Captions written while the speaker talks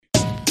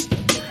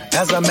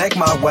as I make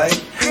my way.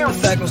 The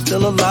fact I'm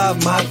still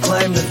alive, my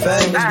claim to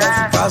fame. It's no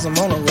surprise I'm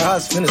on a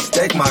rise, finna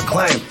stake my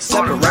claim.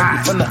 Separate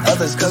me from the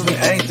others, cause we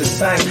ain't the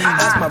same.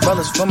 Ask my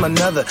brothers from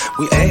another,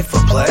 we ain't for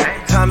play.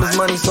 Time is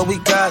money, so we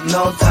got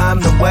no time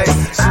to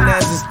waste. Soon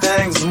as this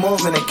thing's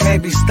moving, it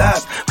can't be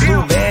stopped.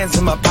 Blue bands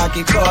in my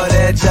pocket, call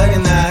that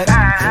juggernaut.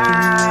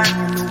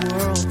 In the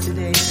world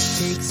today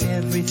takes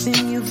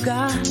everything you've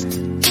got.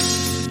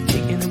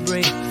 Taking a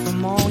break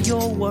from all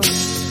your work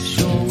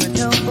sure would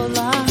help a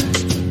lot.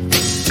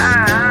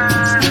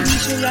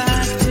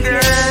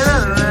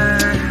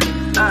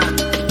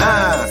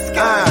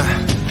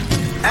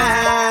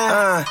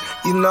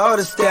 You know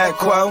the stat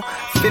quo.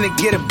 Finna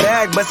get a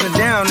bag, bustin'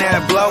 down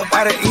that blow.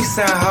 Out of East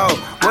Side Ho,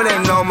 where they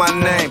know my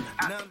name.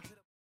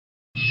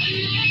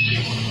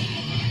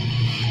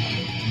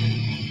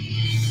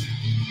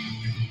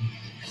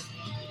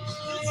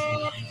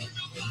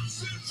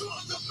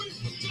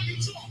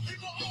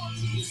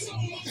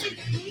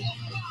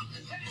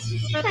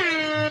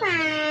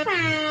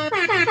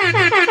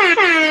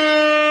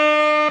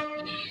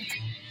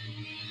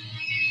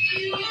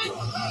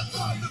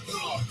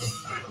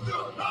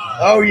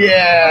 Oh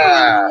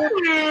yeah,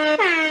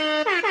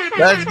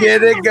 let's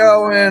get it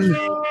going.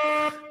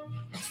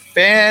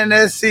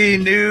 Fantasy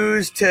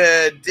news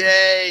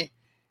today.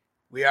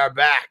 We are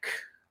back.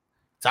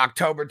 It's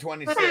October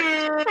 26th.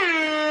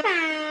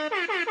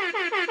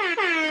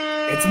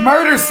 It's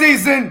murder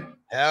season.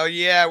 Hell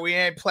yeah, we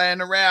ain't playing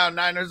around.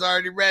 Niners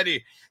already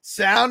ready.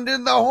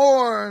 Sounding the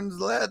horns.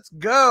 Let's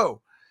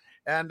go.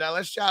 And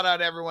let's shout out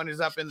everyone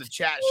who's up in the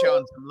chat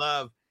showing some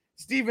love.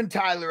 Steven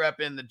Tyler up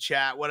in the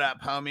chat. What up,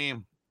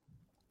 homie?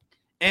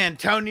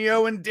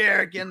 Antonio and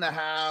Derek in the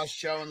house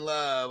showing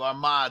love. Our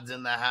mods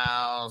in the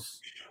house.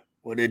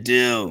 What it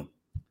do?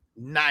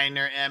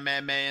 Niner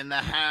MMA in the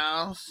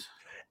house.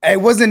 Hey,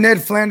 wasn't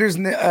Ned Flanders,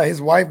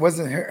 his wife,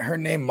 wasn't her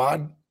name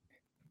Maud?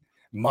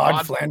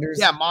 Maud Flanders?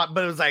 Yeah, Maud,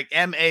 but it was like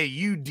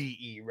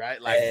M-A-U-D-E,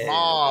 right? Like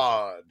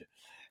Maud.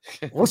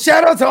 Well,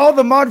 shout out to all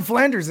the Maud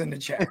Flanders in the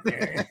chat.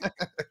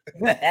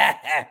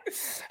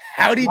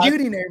 Howdy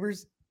doody,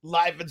 neighbors.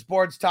 Life and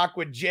Sports Talk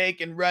with Jake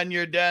and Run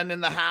Your Done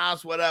in the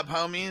house. What up,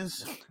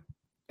 homies?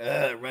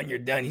 Run Your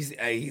Done. He's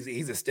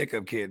a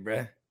stick-up kid,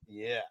 bruh.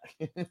 Yeah.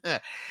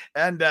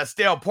 And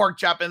Stale Pork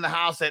Chop in the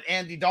house at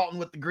Andy Dalton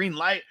with the green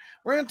light.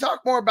 We're going to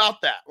talk more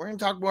about that.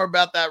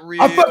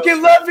 I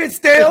fucking love it,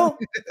 Stale.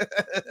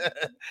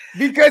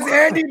 Because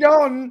Andy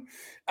Dalton,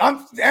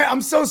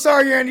 I'm so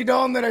sorry, Andy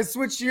Dalton, that I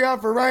switched you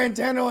out for Ryan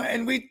Tannehill,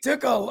 and we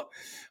took a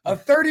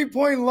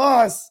 30-point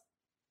loss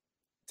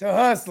to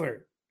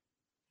Hustler.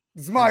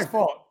 It's my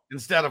fault.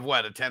 Instead of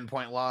what, a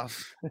 10-point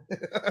loss?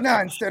 No,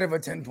 instead of a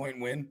 10-point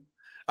win.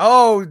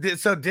 Oh,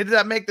 so did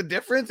that make the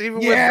difference? Even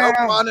with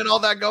Roquan and all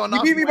that going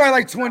on? He beat me by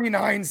like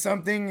 29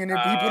 something, and it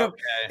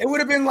would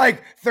have been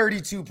like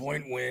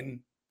 32-point win.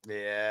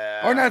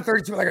 Yeah. Or not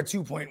 32, like a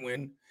 2-point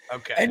win.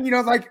 Okay. And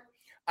like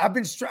I've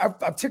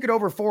took it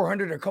over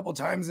 400 a couple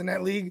times in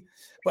that league,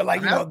 but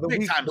like the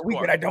week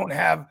that I don't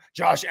have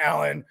Josh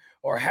Allen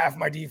or half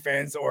my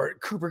defense or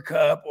Cooper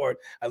Kupp or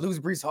I lose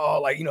Breece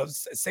Hall, like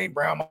St.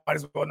 Brown might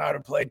as well not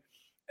have played,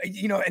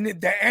 and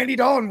the Andy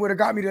Dalton would have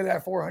got me to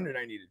that 400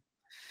 I needed.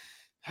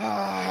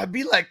 I'd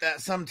be like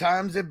that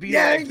sometimes. It'd be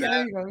I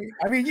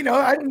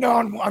didn't know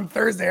on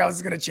Thursday I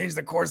was going to change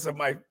the course of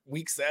my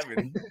week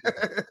 7.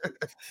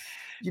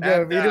 It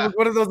was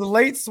one of those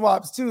late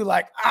swaps too.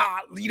 Like,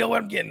 you know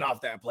what? I'm getting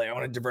off that play. I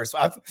want to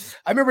diversify.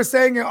 I remember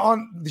saying it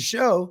on the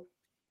show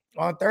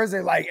on Thursday,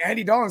 like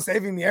Andy Dalton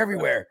saving me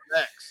everywhere.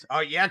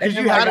 Oh yeah, because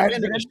you had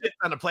him in a shit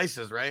ton of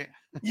places, right?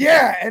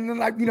 Yeah, and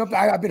then I've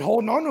been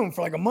holding on to him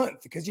for like a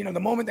month because the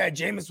moment that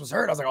Jameis was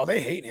hurt, I was like, oh, they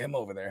hate him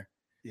over there.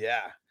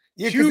 Yeah.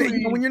 Yeah, because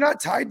when you're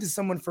not tied to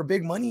someone for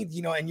big money,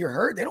 and you're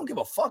hurt, they don't give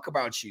a fuck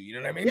about you. You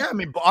know what I mean? Yeah, I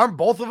mean, aren't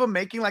both of them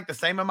making like the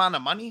same amount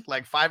of money,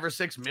 like $5 or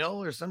 $6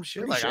 million or some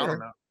shit? Pretty I sure. don't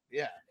know.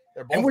 Yeah,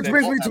 and which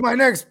brings me to my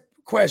next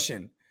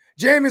question: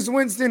 Jameis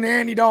Winston, and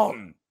Andy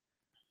Dalton.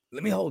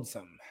 Let me hold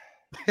something.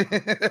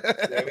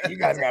 You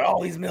guys got all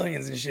these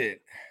millions and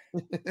shit.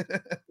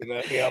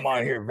 I'm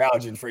on here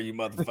vouching for you,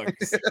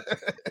 motherfuckers.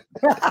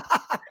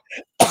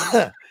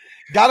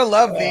 Gotta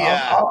love the.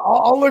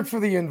 I'll look for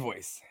the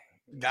invoice.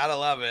 Gotta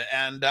love it.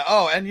 And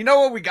and you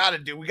know what we gotta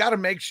do? We gotta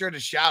make sure to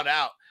shout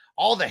out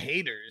all the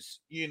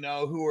haters,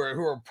 who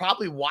are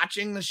probably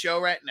watching the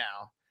show right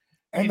now.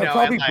 And they're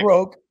probably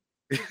broke.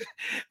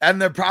 And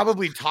they're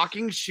probably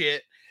talking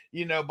shit,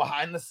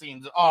 behind the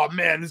scenes. Oh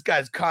man, this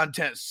guy's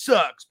content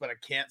sucks, but I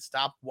can't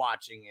stop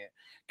watching it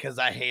because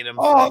I hate him.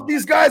 Oh,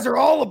 these guys are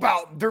all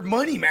about their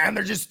money, man.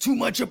 They're just too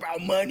much about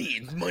money.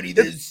 It's money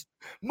this,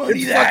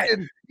 money that.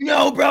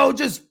 Bro,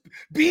 just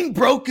being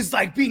broke is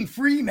like being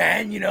free,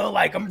 man.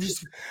 Like I'm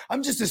just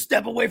a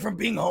step away from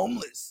being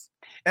homeless.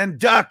 And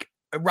Duck,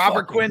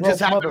 Robert Quinn just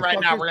happened right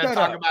now. We're going to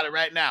talk about it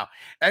right now.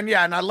 And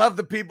yeah, and I love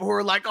the people who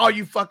are like, oh,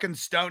 you fucking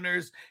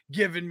stoners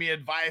giving me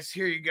advice.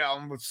 Here you go.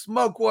 I'm going to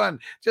smoke one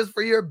just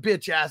for your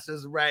bitch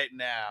asses right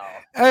now.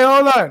 Hey,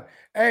 hold on.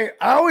 Hey,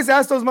 I always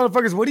ask those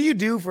motherfuckers, what do you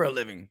do for a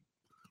living?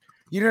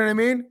 You know what I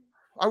mean?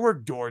 I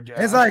work DoorDash.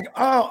 It's like,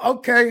 oh,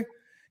 okay.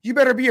 You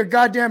better be a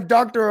goddamn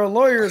doctor or a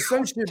lawyer or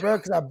some shit, bro,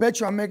 because I bet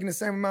you I'm making the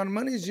same amount of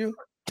money as you.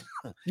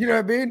 You know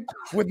what I mean?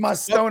 With my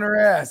stoner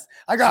ass.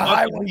 I got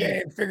high one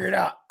day and figured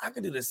out I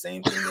could do the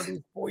same thing with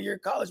these 4-year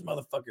college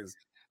motherfuckers.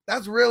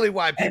 That's really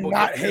why people and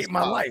not hate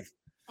my life.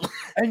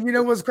 And you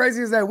know what's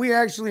crazy is that we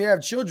actually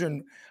have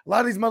children. A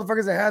lot of these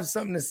motherfuckers that have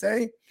something to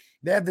say,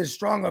 they have this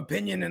strong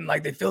opinion and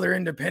like they feel their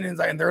independence,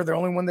 like, and they're the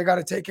only one they got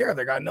to take care of.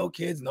 They got no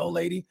kids, no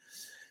lady.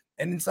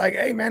 And it's like,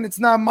 hey, man, it's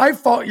not my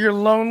fault you're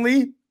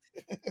lonely.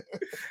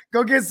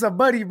 Go get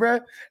somebody, bro.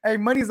 Hey,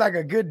 money's like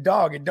a good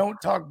dog. It don't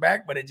talk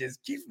back, but it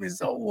just keeps me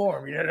so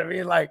warm. You know what I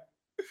mean? Like,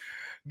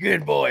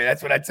 good boy.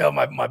 That's what I tell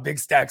my big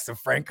stacks of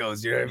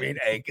Francos. You know what I mean?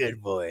 Hey,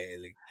 good boy.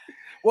 Like,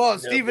 well,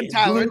 Steven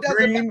Tyler,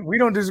 green, we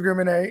don't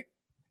discriminate.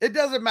 It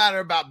doesn't matter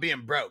about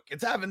being broke.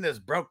 It's having this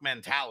broke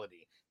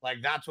mentality. Like,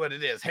 that's what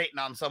it is. Hating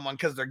on someone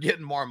because they're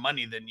getting more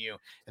money than you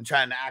and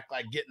trying to act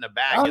like getting a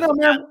bag. I don't know,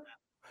 man.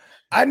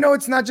 I know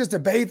it's not just a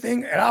Bay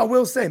thing. And I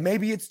will say,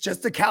 maybe it's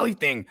just a Cali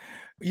thing.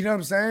 You know what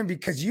I'm saying?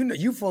 Because you know,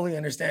 you fully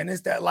understand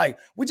this, that like,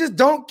 we just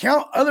don't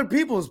count other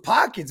people's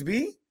pockets,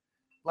 B.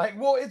 Like,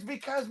 well, it's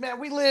because, man,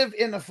 we live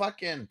in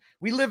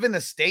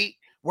a state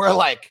where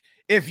like,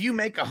 if you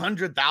make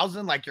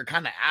 100,000, like you're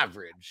kind of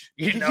average,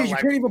 you know, you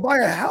can't even buy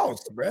a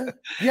house, bro.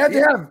 You have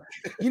to have,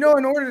 you know,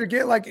 in order to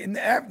get like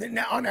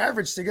on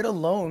average to get a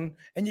loan,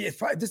 and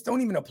this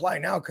don't even apply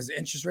now because the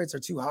interest rates are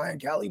too high in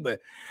Cali, but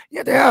you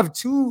have to have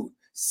 2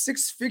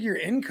 6-figure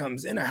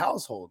incomes in a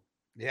household,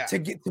 to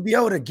be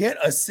able to get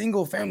a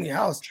single family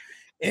house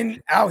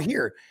out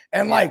here,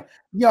 and like,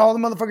 all the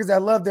motherfuckers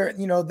that love their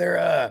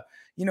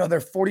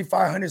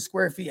 4,500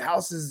 square feet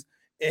houses.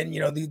 And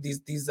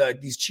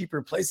these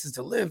cheaper places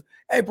to live.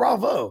 Hey,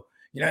 bravo.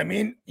 You know what I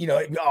mean?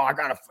 I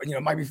got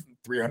might be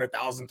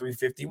 300,000,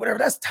 350, whatever.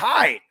 That's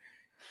tight.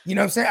 You know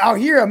what I'm saying? Out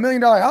here, $1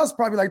 million house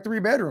probably like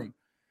 3-bedroom.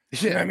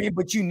 You know what I mean?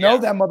 But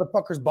that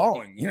motherfucker's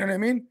balling. You know what I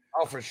mean?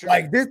 Oh, for sure.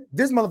 Like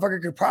this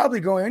motherfucker could probably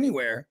go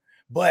anywhere.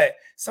 But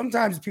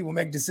sometimes people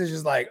make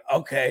decisions like,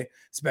 okay,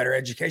 it's better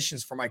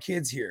educations for my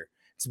kids here.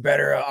 It's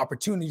better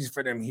opportunities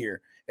for them here.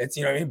 It's,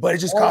 you know what I mean? But it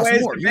just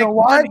costs more. You know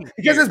why?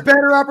 Because it's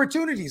better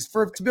opportunities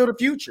to build a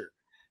future.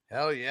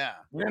 Hell yeah.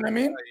 You know what I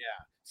mean? Hell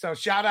yeah. So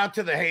shout out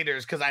to the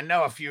haters, because I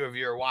know a few of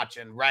you are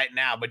watching right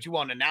now, but you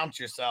won't announce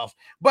yourself.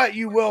 But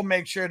you will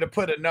make sure to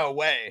put a no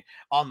way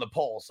on the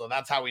poll. So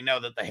that's how we know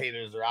that the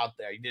haters are out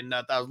there. You didn't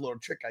know that was a little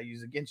trick I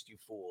used against you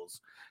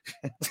fools.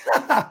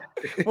 What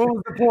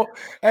was the poll?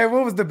 Hey,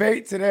 what was the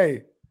bait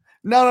today?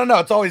 No.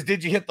 It's always,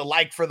 did you hit the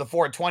like for the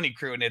 420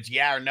 crew? And it's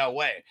yeah or no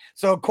way.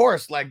 So of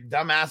course, like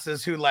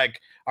dumbasses who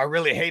like are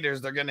really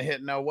haters, they're gonna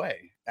hit no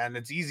way. And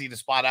it's easy to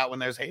spot out when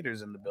there's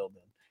haters in the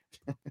building.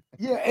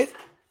 Yeah,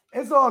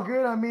 it's all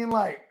good. I mean,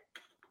 like,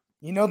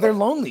 they're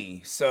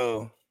lonely.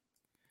 So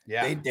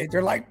yeah,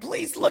 they're like,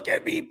 please look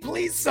at me,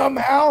 please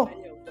somehow.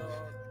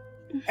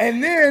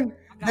 And then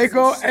they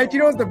go, and you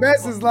know what the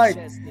best is, like,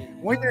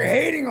 when you're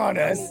hating on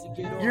us,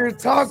 you're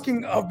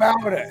talking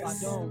about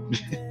us.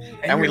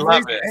 And we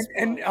love it.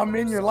 And I'm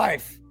in your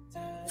life.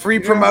 Free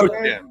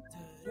promotion.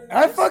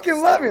 I fucking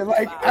love it.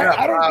 Like,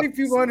 I don't think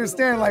people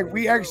understand, like,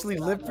 we actually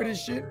live for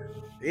this shit.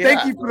 Yeah.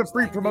 Thank you for the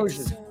free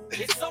promotion.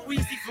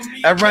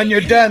 And Run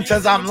Your Den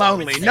says I'm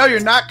lonely. No,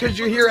 you're not, because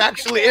you're here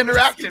actually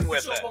interacting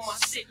with us.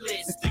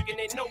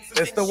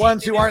 It's the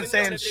ones who aren't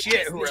saying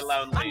shit who are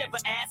lonely.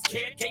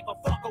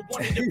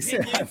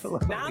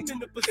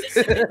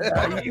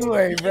 You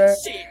ain't, bro.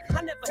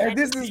 And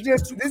this is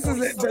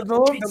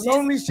the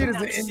lonely shit is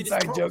an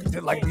inside joke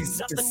to like these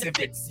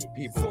specific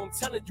people.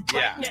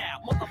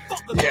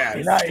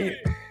 Yeah. Not here.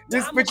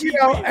 But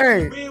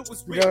hey,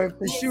 if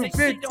the shoe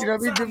fits,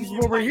 this is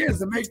what we're here is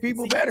to make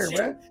people better,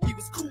 man.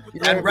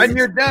 And Run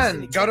Your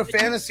Den. Go to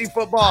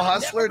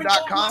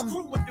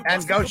fantasyfootballhustler.com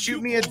and go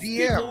shoot me a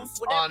DM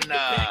on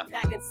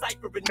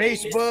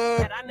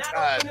Facebook,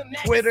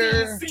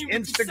 Twitter,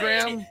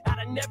 Instagram.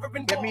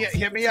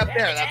 Hit me up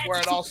there. That's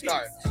where it all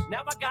starts.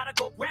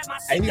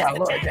 Hey, you gotta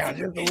lower it down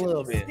just a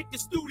little bit.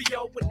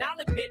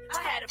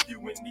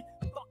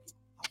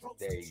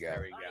 There you go. All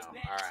right.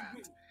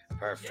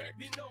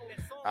 Perfect.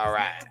 All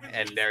right.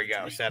 And there you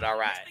go. Said all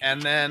right.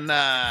 And then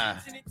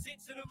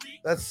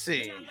let's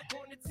see.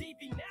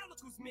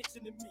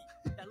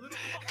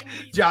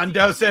 John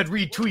Doe said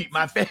retweet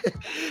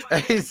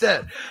he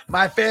said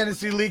my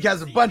fantasy league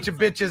has a bunch of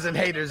bitches and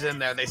haters in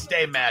there. They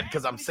stay mad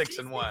because I'm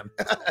 6-1.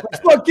 Let's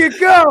fucking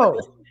go.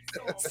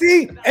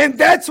 See, and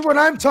that's what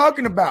I'm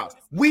talking about.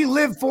 We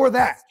live for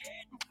that.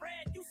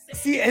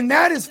 See, and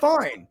that is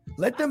fine.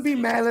 Let them be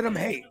mad, let them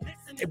hate.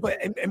 But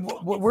and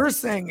what we're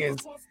saying is,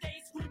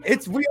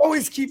 we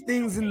always keep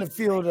things in the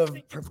field of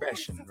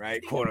profession,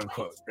 right? Quote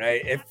unquote,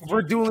 right? If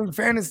we're doing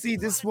fantasy,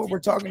 this is what we're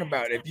talking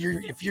about.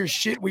 If you're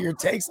shit with your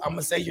takes, I'm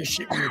gonna say you're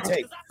shit with your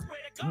take.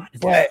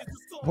 But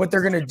what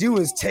they're gonna do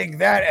is take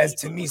that as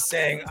to me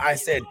saying, I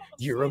said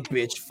you're a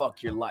bitch,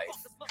 fuck your life,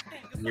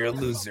 and you're a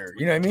loser.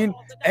 You know what I mean?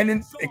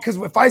 And because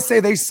if I say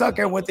they suck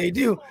at what they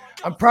do,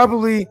 I'm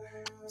probably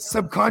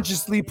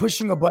subconsciously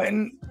pushing a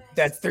button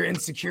that's their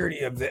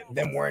insecurity of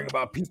them worrying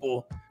about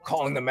people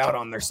calling them out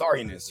on their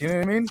sorriness. You know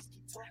what I mean?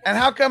 And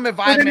how come if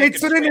I make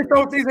then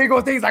they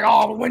go things like,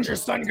 oh, when's your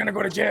son gonna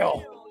go to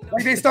jail?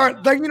 Like they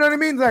start like, you know what I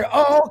mean? Like,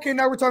 oh, okay,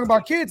 now we're talking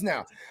about kids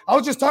now. I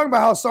was just talking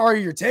about how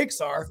sorry your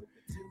takes are.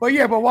 But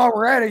yeah, but while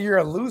we're at it, you're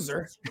a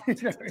loser.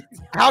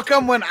 How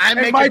come when I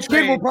make my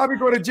kid will probably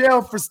go to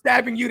jail for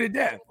stabbing you to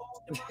death?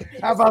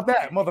 How about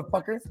that,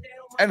 motherfucker?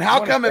 And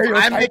how come if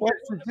I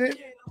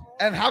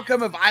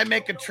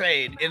make a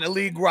trade in a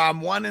league where I'm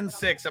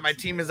 1-6 and my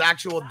team is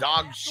actual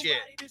dog shit,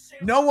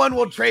 no one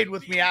will trade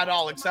with me at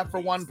all except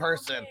for one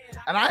person.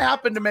 And I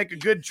happen to make a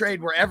good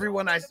trade where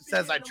everyone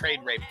says I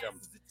trade raped them.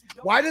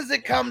 Why does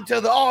it come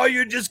to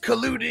you're just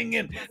colluding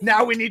and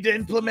now we need to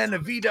implement a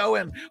veto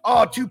and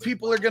two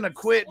people are going to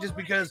quit just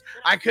because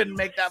I couldn't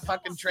make that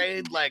fucking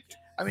trade? Like,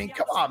 I mean,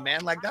 come on,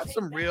 man. Like, that's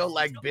some real,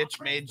 like,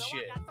 bitch made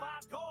shit.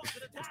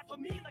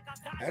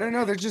 I don't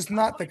know. They're just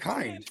not the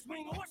kind.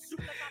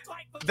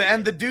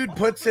 And the dude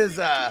puts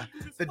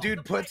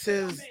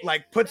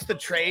puts the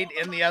trade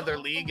in the other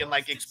league and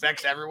like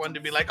expects everyone to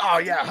be like, oh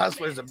yeah,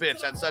 Hustler's a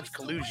bitch. That's such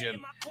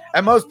collusion.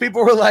 And most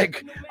people were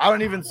like, I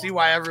don't even see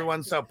why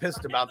everyone's so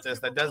pissed about this.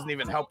 That doesn't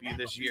even help you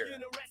this year.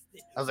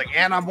 I was like,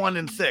 and I'm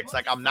 1-6.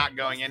 Like, I'm not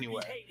going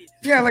anywhere.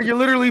 Yeah, like you're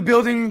literally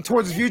building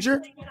towards the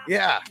future.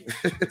 Yeah.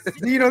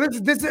 You know,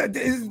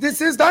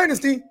 this is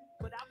dynasty.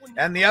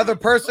 And the other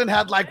person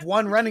had like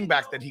one running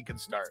back that he could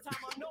start.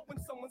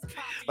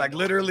 Like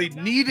literally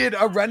needed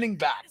a running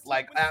back.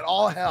 Like at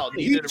all hell.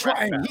 He's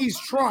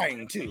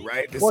trying to,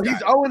 right? He's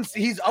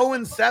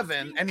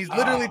 0-7 and he's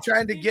literally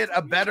trying to get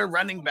a better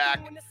running back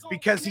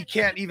because he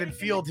can't even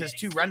field his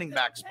 2 running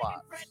back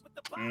spots.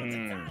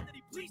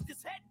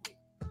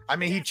 I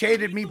mean, he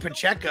traded me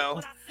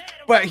Pacheco,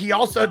 but he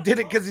also did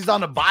it because he's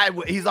on a bye.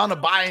 He's on a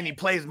bye and he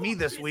plays me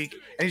this week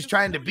and he's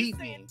trying to beat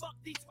me.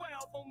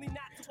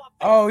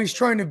 Oh, he's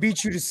trying to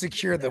beat you to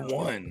secure the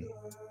 1.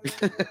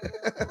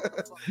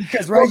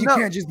 Because you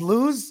can't just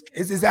lose.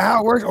 Is that how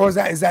it works, or is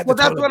that? Well,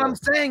 that's what I'm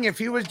saying. If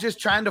he was just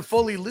trying to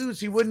fully lose,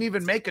 he wouldn't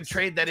even make a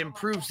trade that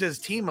improves his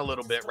team a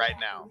little bit right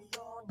now.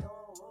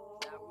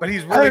 But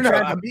he's really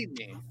trying to beat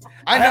me.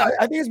 I know.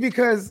 I think it's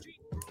because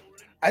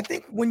I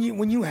think when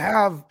you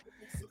have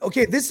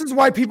this is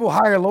why people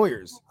hire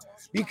lawyers,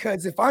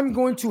 because if I'm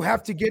going to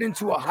have to get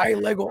into a high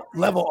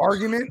level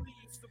argument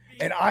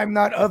and I'm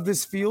not of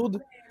this field,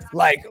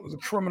 like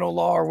criminal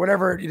law or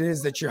whatever it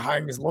is that you're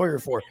hiring this lawyer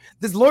for,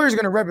 this lawyer is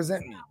going to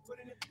represent me.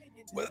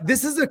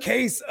 This is a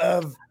case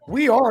of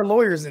we are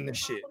lawyers in this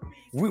shit.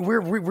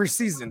 We're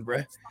seasoned,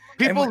 bro.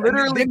 People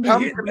literally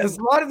come. There's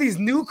a lot of these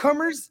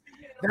newcomers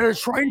that are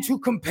trying to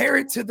compare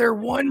it to their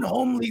one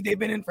home league they've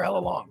been in for hella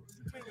long.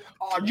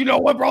 Oh, you know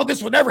what, bro?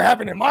 This would never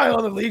happen in my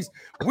other leagues.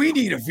 We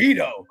need a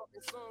veto.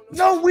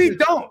 No, we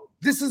don't.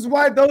 This is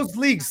why those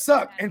leagues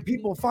suck and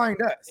people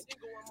find us.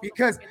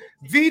 Because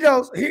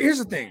vetoes, here's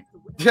the thing.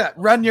 Yeah,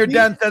 Run Your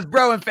Den says,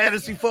 bro, in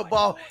fantasy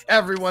football,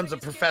 everyone's a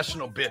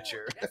professional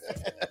bitcher.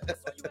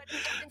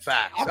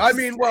 Fact. I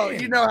mean, well,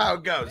 you know how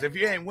it goes. If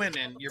you ain't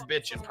winning, you're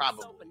bitching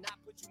probably.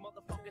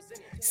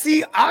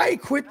 See, I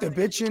quit the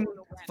bitching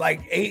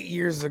like 8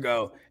 years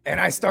ago, and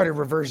I started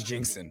reverse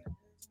jinxing.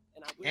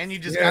 And you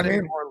just got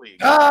into more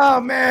leagues. Oh,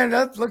 man,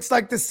 that looks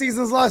like the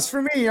season's lost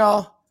for me,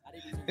 y'all.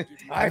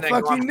 I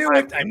fucking knew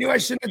it. I knew I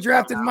shouldn't have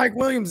drafted Mike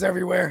Williams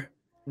everywhere.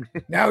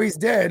 Now he's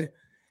dead.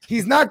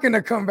 He's not going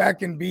to come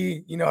back and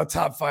be, a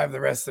top 5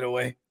 the rest of the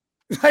way.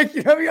 Like,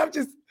 I'm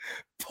just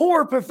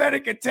poor,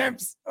 pathetic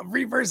attempts of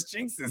reverse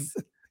jinxes.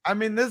 I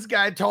mean, this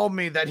guy told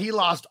me that he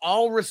lost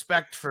all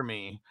respect for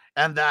me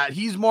and that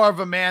he's more of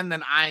a man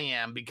than I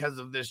am because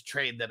of this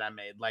trade that I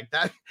made. Like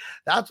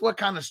that's what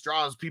kind of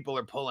straws people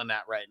are pulling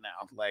at right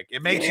now. Like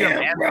it makes you a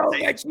man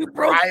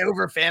cry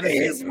over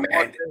fantasy.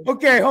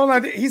 Okay, hold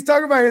on. He's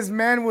talking about his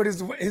manhood,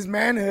 his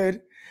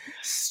manhood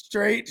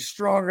straight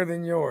stronger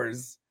than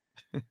yours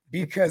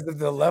because of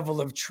the level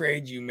of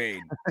trade you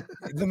made.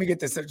 Let me get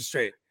this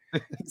straight.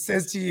 He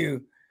says to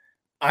you,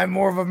 I'm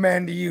more of a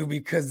man to you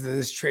because of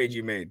this trade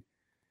you made.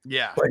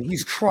 Yeah. But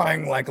he's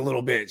crying like a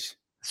little bitch.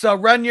 So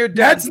Run Your Den.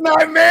 That's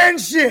not man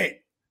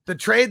shit. The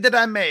trade that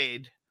I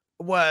made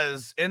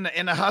was in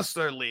a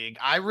Hustler league.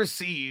 I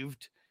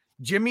received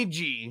Jimmy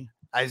G,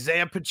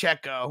 Isaiah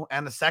Pacheco,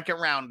 and a second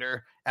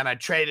rounder, and I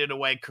traded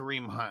away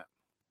Kareem Hunt.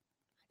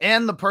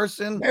 And the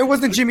person... It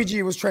wasn't Jimmy G,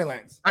 it was Trey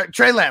Lance.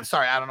 Trey Lance,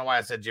 sorry. I don't know why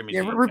I said Jimmy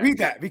G. Repeat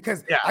that,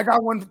 because I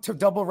got one to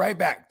double right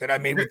back that I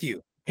made with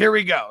you. Here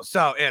we go.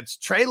 So it's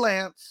Trey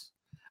Lance,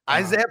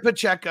 Isaiah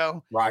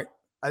Pacheco. Right.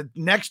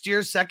 Next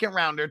year's second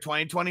rounder,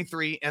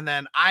 2023, and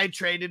then I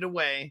traded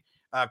away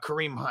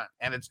Kareem Hunt,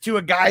 and it's to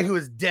a guy who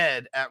is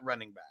dead at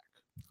running back.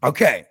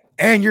 Okay,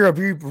 and you're a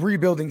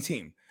rebuilding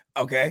team.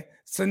 Okay,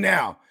 so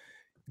now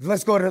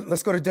let's go to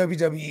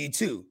WWE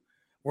 2,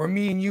 where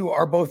me and you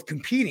are both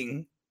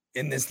competing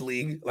in this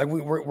league. Like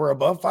we're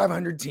above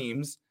 500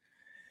 teams,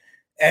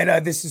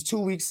 and this is 2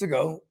 weeks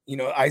ago.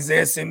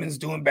 Isaiah Simmons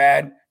doing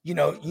bad.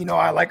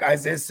 I like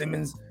Isaiah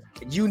Simmons.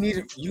 You need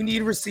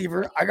a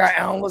receiver. I got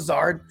Alan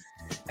Lazard.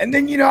 And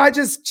then,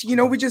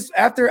 we just,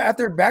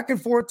 after back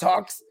and forth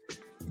talks,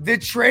 the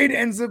trade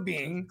ends up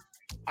being,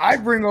 I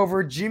bring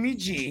over Jimmy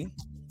G,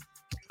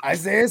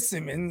 Isaiah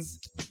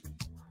Simmons,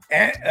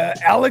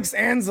 Alex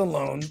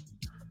Anzalone,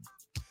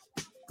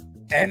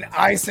 and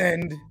I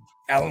send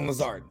Alan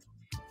Lazard.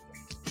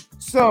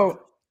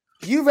 So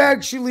you've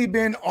actually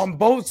been on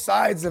both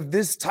sides of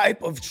this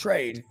type of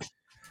trade,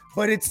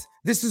 but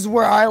this is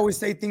where I always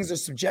say things are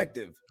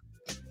subjective,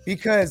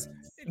 because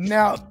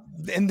now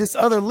in this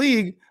other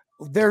league,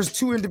 there's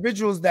two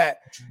individuals that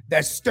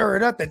stir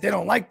it up, that they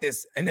don't like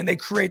this, and then they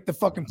create the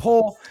fucking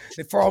poll.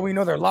 That for all we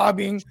know, they're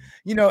lobbying.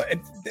 You know,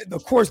 and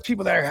of course,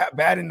 people that are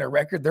bad in their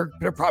record,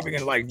 they're probably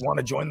gonna like want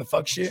to join the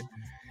fuck shit.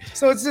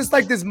 So it's just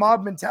like this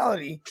mob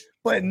mentality.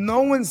 But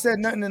no one said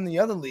nothing in the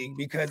other league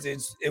because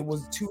it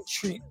was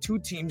two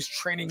teams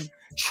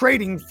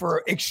trading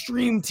for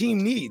extreme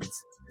team needs.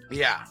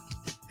 Yeah,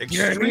 you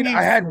know what I mean.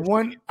 I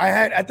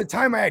had at the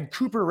time I had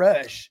Cooper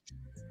Rush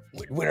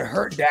with a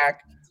hurt Dak.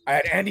 I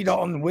had Andy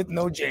Dalton with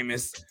no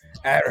Jameis.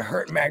 I had a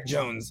hurt Mac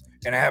Jones,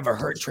 and I have a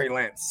hurt Trey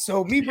Lance.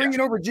 So me bringing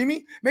over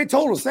Jimmy made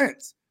total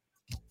sense.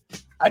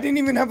 I didn't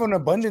even have an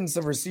abundance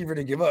of receiver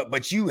to give up,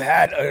 but you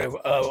had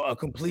a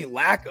complete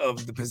lack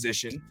of the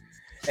position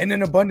and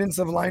an abundance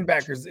of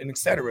linebackers and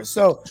etc.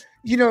 So,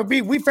 you know,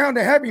 we found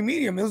a happy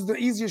medium. It was the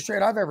easiest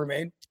trade I've ever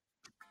made.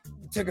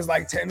 It took us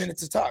like 10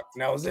 minutes to talk,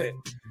 and that was it.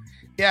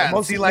 Yeah,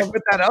 see, like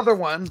with that other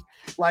one,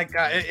 like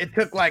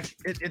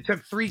it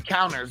took 3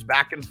 counters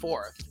back and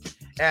forth.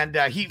 And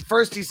he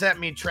sent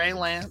me Trey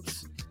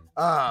Lance.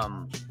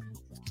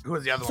 Who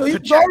was the other one? So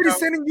he's already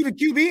sending you the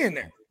QB in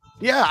there.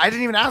 Yeah, I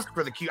didn't even ask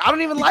for the QB. I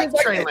don't even like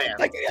Trey Lance.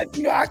 Like,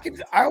 you know, I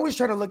always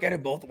try to look at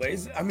it both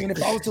ways. I mean,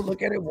 if I was to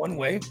look at it one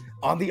way,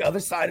 on the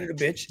other side of the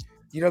bitch,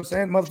 you know what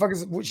I'm saying?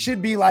 Motherfuckers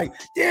should be like,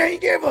 yeah, you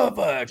gave up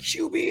a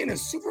QB in a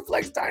super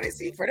flex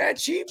dynasty for that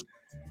cheap.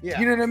 Yeah.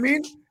 You know what I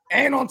mean?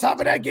 And on top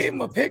of that, gave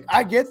him a pick.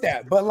 I get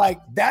that. But like,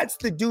 that's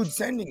the dude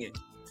sending it.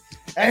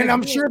 And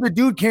I'm sure the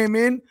dude came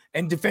in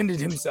and defended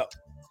himself.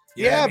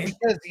 Yeah,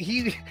 because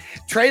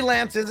Trey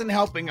Lance isn't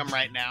helping him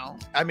right now.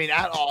 I mean,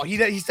 at all. He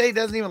said he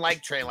doesn't even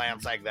like Trey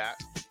Lance like that.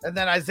 And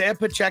then Isaiah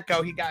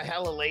Pacheco, he got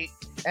hella late,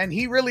 and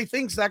he really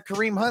thinks that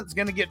Kareem Hunt's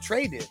going to get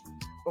traded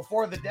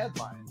before the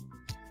deadline.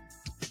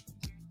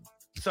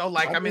 So,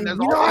 like, I mean there's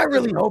I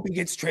really hope he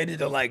gets traded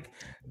to like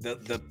the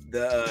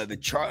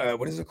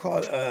what is it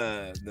called?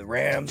 The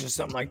Rams or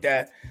something like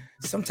that.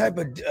 Some type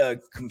of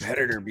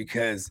competitor,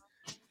 because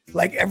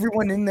like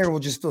everyone in there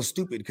will just feel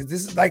stupid, because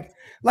this is like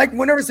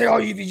whenever they say, oh,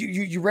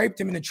 you raped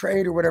him in a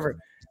trade or whatever.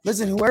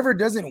 Listen, whoever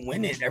doesn't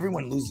win it,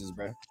 everyone loses,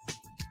 bro.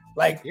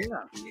 Like, yeah,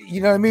 you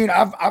know what I mean?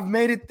 I've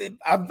made it.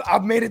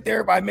 I've made it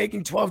there by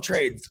making 12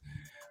 trades,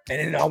 and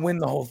then I'll win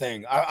the whole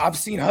thing. I've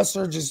seen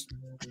Hustler just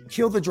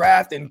kill the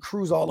draft and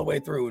cruise all the way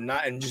through,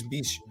 and just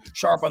be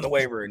sharp on the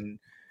waiver, and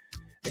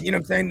you know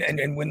what I'm saying,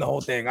 and win the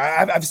whole thing.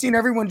 I've seen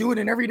everyone do it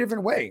in every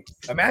different way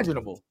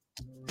imaginable.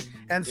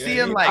 And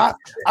seeing like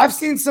I've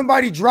seen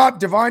somebody drop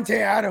Devontae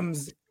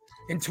Adams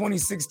in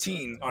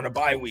 2016 on a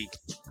bye week,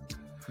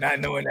 not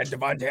knowing that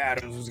Devontae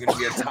Adams was going to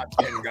be a top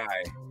 10 guy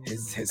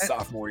his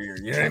sophomore year.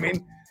 You know what I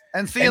mean?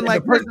 And seeing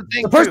like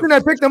the person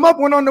that picked him up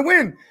went on to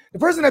win. The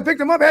person that picked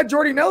him up had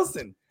Jordy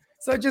Nelson,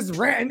 so it just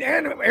ran, and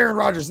Aaron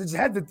Rodgers. It just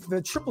had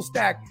the triple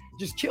stack,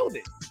 just killed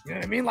it. You know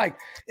what I mean? Like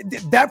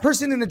that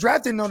person in the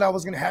draft didn't know that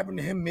was going to happen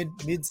to him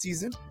mid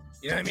season.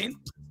 You know what I mean?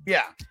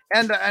 Yeah,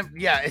 and and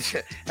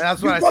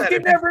that's what I said. You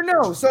never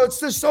know. So it's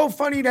just so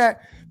funny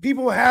that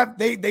people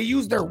they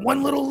use their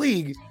one little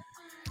league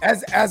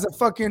as a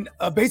fucking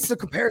basis of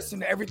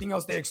comparison to everything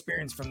else they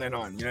experience from then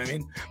on. You know what I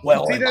mean?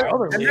 Well,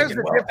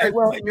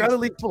 your other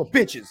league full of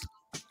bitches.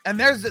 And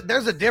there's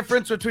a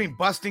difference between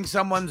busting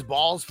someone's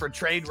balls for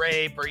trade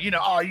rape, or you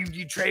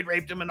trade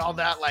raped them and all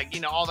that, like,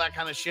 all that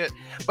kind of shit.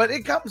 But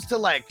it comes to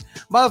like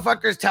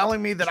motherfuckers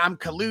telling me that I'm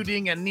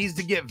colluding and needs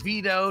to get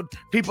vetoed.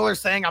 People are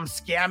saying I'm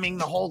scamming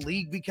the whole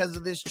league because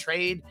of this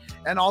trade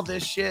and all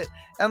this shit.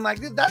 And like,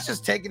 that's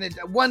just taking it.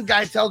 One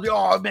guy tells me,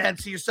 oh man,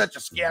 see, you're such a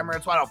scammer.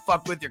 That's why I don't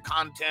fuck with your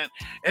content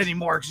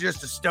anymore, because you're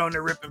just a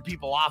stoner ripping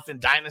people off in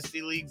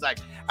dynasty leagues. Like,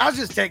 I was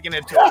just taking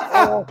it to a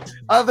whole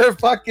other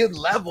fucking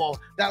level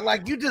that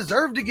like you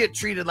deserve to get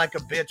treated like a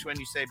bitch when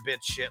you say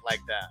bitch shit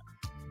like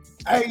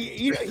that.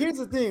 Here's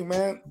the thing,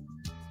 man.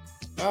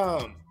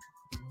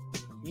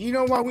 You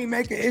know why we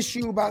make an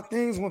issue about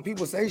things when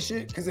people say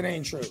shit? Because it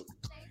ain't true.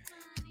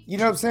 You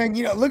know what I'm saying?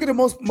 Look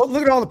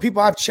at all the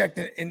people I've checked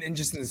in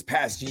just in this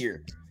past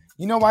year.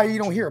 You know why you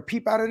don't hear a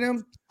peep out of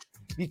them?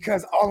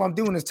 Because all I'm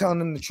doing is telling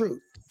them the truth.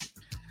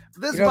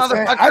 This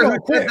motherfucker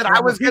who said that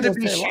I was going to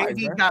be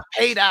shady got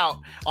paid out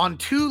on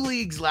 2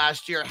 leagues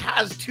last year,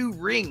 has 2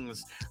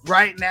 rings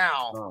right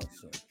now,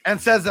 and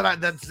says that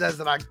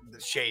I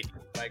shady.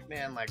 Like,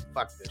 man, like,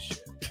 fuck this shit.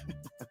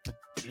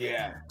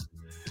 Yeah,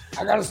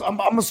 I'm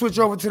gonna switch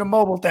over to the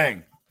mobile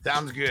thing.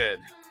 Sounds good.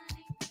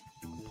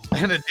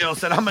 And Adil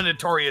said, I'm a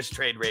notorious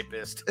trade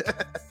rapist.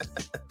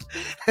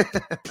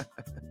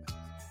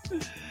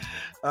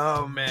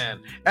 Oh man.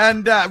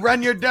 And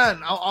Run, you're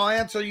done. I'll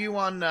answer you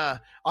on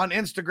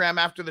Instagram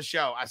after the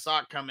show. I saw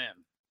it come in.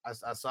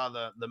 I saw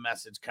the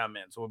message come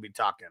in, so we'll be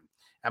talking.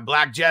 And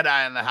Black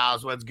Jedi in the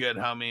house. What's good,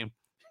 homie?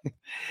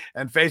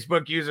 And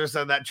Facebook user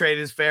said that trade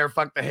is fair.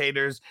 Fuck the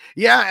haters.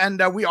 Yeah,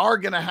 and we are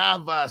going to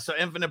have, so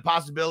Infinite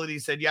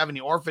Possibilities said, you have any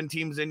orphan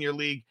teams in your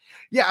league?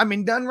 Yeah, I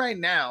mean, done right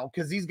now,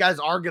 because these guys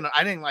are going to,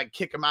 I didn't like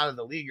kick them out of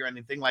the league or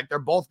anything. Like, they're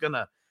both going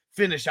to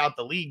finish out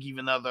the league,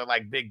 even though they're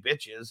like big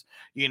bitches,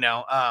 you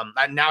know.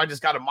 Now I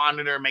just got to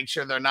monitor, make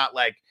sure they're not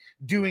like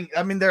doing,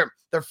 I mean, they're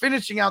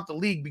finishing out the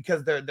league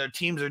because their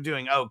teams are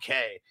doing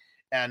okay.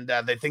 And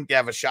they think they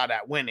have a shot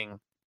at winning.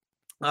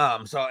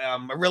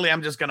 Really,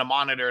 I'm just going to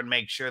monitor and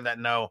make sure that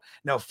no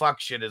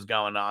fuck shit is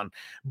going on.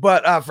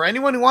 But for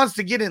anyone who wants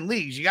to get in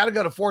leagues, you got to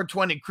go to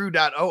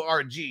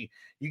 420crew.org.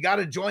 You got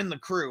to join the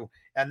crew.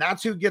 And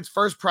that's who gets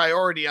first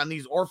priority on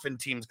these orphan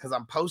teams, because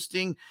I'm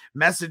posting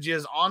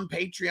messages on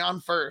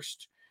Patreon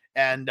first.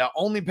 And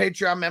only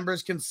Patreon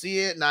members can see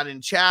it, not in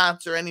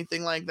chats or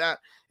anything like that.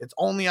 It's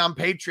only on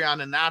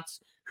Patreon, and that's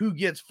who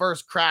gets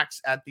first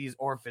cracks at these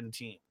orphan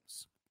teams.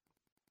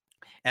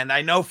 And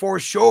I know for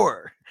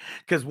sure,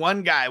 because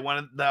one guy,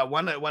 one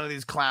of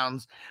these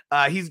clowns,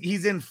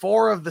 he's in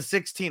 4 of the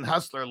 16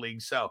 Hustler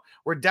leagues. So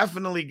we're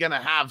definitely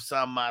gonna have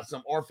some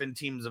orphan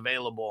teams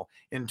available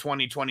in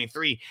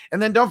 2023.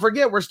 And then don't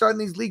forget, we're starting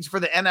these leagues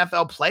for the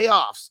NFL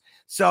playoffs.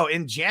 So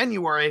in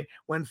January,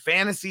 when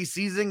fantasy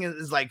season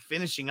is like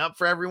finishing up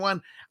for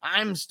everyone,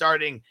 I'm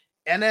starting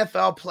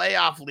NFL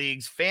playoff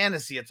leagues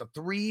fantasy. It's a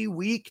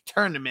 3-week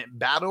tournament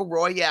battle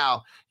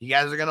royale. You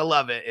guys are gonna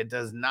love it. It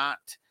does not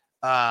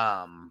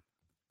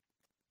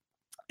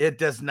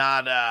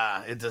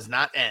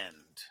end.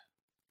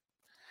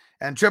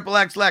 And Triple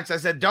X Lex, I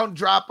said, don't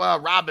drop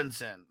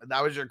Robinson.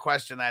 That was your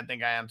question. I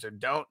think I answered.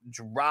 Don't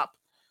drop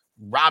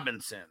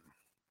Robinson.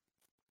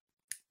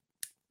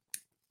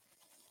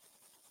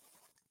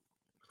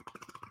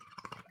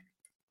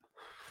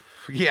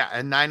 Yeah,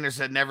 and Niner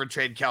said never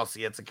trade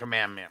Kelsey. It's a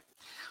commandment.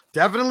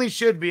 Definitely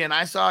should be. And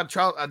I saw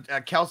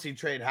a Kelsey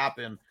trade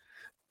happen.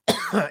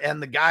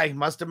 And the guy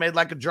must have made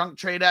like a drunk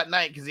trade at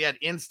night because he had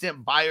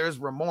instant buyer's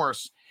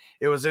remorse.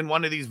 It was in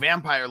one of these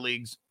vampire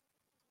leagues.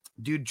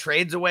 Dude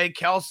trades away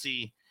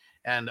Kelsey,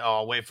 and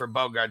I'll wait for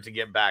Bogart to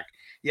get back.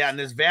 Yeah, in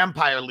this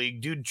vampire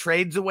league, dude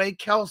trades away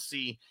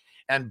Kelsey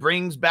and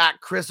brings back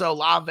Chris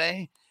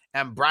Olave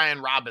and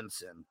Brian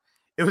Robinson.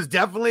 It was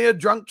definitely a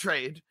drunk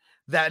trade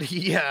that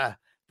he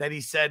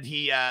said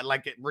he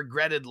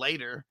regretted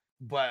later,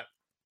 but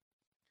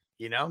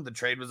you know, the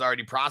trade was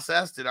already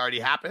processed. It already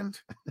happened.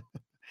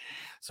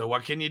 So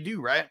what can you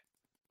do, right?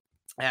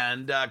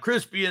 And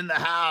Crispy in the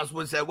house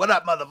would say, what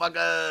up,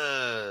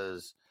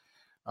 motherfuckers?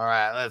 All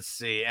right, let's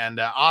see. And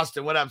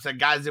Austin, what up? Said,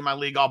 guys in my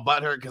league all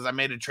butthurt because I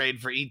made a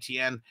trade for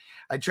ETN.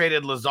 I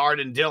traded Lazard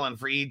and Dylan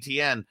for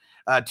ETN.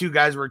 2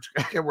 guys were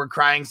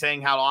crying,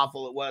 saying how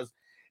awful it was.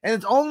 And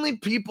it's only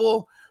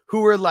people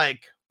who are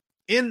like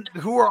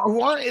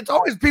it's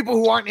always people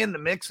who aren't in the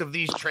mix of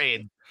these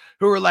trades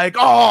who are like,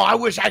 oh, I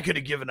wish I could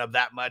have given up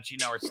that much, you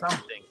know, or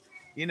something.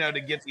 You know,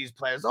 to get these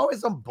players.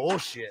 Always some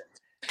bullshit.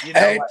 You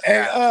know,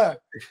 I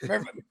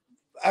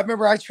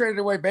remember I traded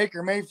away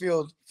Baker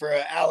Mayfield for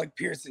Alec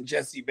Pierce and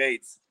Jesse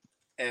Bates.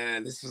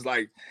 And this was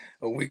like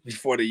a week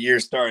before the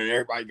year started.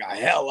 Everybody got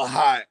hella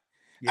hot.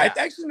 Yeah.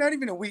 Actually, not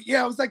even a week.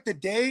 Yeah, it was like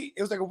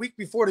a week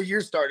before the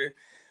year started.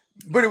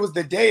 But it was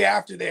the day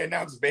after they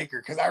announced Baker,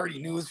 because I already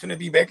knew it was going to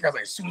be Baker. I was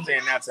like, as soon as they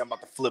announced it, I'm about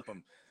to flip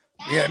him.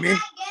 You know what I mean?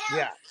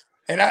 Yeah.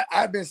 And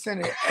I've been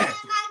sending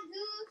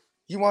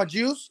you want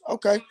juice?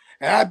 Okay.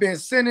 And I've been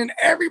sending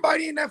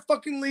everybody in that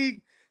fucking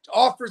league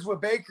offers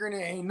with Baker, and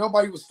ain't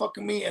nobody was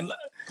fucking me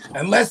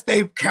unless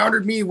they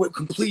countered me with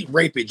complete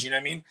rapage, you know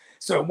what I mean?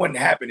 So it wasn't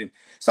happening.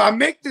 So I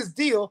make this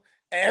deal,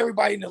 and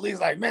everybody in the league's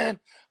like, man,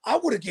 I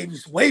would have gave you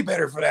way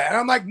better for that. And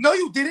I'm like, no,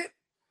 you didn't.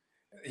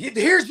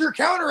 Here's your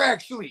counter,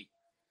 actually.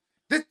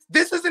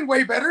 This isn't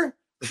way better.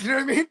 You know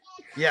what I mean?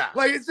 Yeah.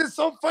 Like, it's just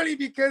so funny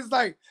because,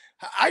 like,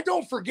 I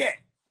don't forget.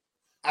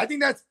 I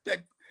think that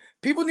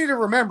people need to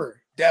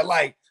remember that,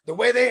 like, the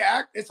way they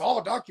act, it's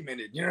all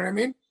documented. You know what I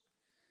mean?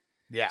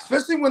 Yeah.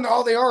 Especially when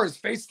all they are is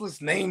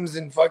faceless names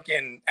and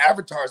fucking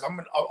avatars.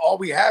 All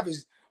we have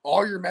is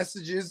all your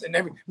messages and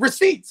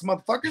receipts,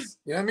 motherfuckers.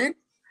 You know what I mean?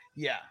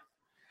 Yeah.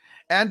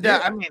 And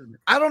I mean,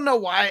 I don't know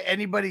why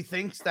anybody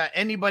thinks that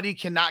anybody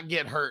cannot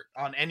get hurt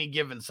on any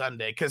given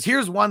Sunday. Because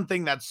here's one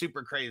thing that's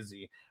super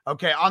crazy.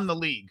 Okay, on the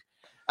league.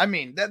 I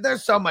mean,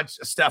 there's so much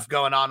stuff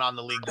going on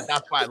the league.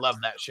 That's why I love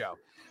that show.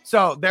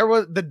 So there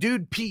was the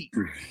dude Pete,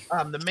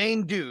 the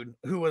main dude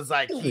who was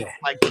like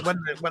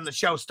when the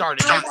show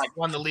started, he like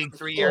won the league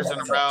 3 years in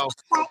a row.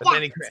 But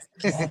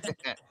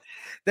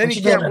then he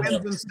can't win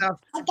and stuff.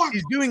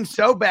 He's doing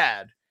so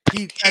bad.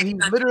 He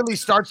literally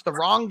starts the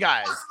wrong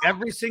guys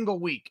every single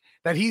week.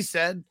 That he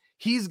said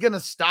he's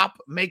gonna stop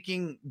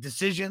making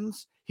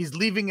decisions. He's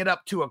leaving it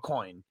up to a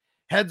coin,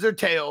 heads or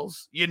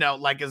tails. You know,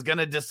 like is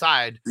gonna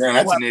decide. Man,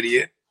 that's an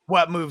idiot.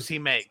 What moves he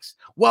makes.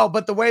 Well,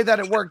 but the way that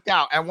it worked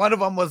out, and one of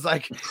them was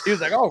like, he was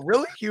like, oh,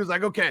 really? He was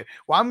like, okay,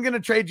 well, I'm going to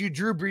trade you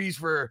Drew Brees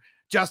for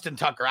Justin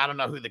Tucker. I don't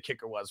know who the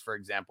kicker was, for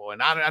example.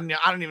 And I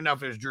don't even know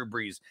if it was Drew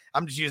Brees.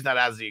 I'm just using that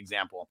as the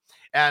example.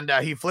 And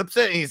he flips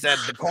it and he said,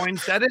 the coin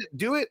said it,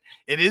 do it.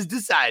 It is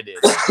decided.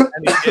 And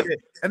he did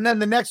it. And then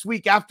the next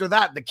week after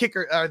that, the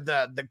kicker,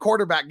 the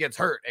quarterback gets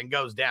hurt and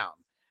goes down.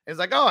 It's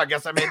like, oh, I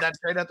guess I made that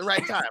trade at the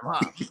right time,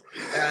 huh?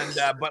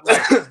 And but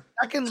like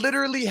that can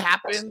literally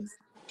happen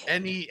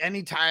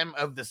any time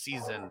of the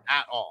season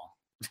at all.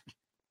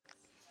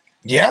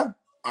 Yeah,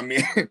 I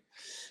mean,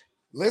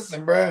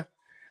 listen, bro,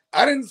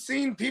 I didn't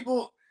seen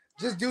people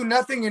just do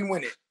nothing and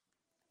win it.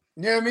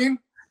 You know what I mean?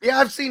 Yeah,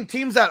 I've seen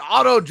teams that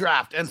auto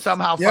draft and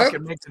somehow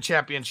fucking make the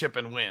championship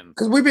and win.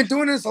 Because we've been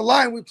doing this a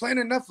lot and we play in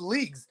enough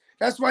leagues.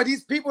 That's why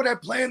these people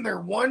that play in their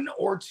 1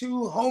 or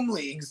 2 home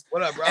leagues.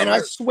 What up, bro? And I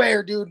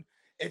swear, dude,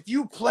 if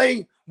you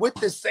play with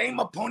the same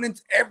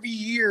opponents every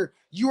year,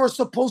 you are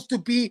supposed to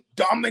be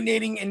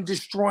dominating and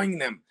destroying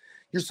them.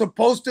 You're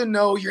supposed to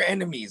know your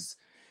enemies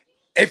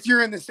if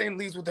you're in the same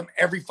leagues with them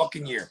every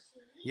fucking year.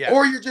 Yeah.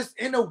 Or you're just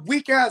in a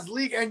weak-ass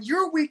league and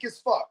you're weak as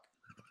fuck.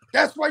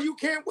 That's why you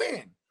can't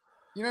win.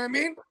 You know what I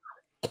mean?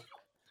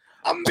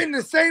 I'm in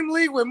the same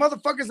league with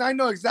motherfuckers. I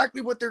know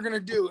exactly what they're going to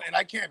do and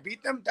I can't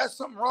beat them. That's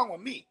something wrong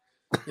with me.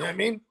 You know what I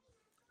mean?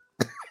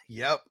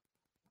 Yep.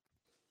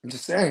 I'm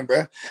just saying,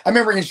 bro. I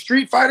remember in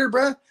Street Fighter,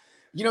 bro.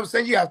 You know what I'm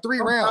saying? You have 3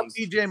 rounds.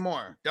 DJ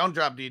Moore. Don't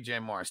drop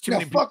DJ Moore. It's too No,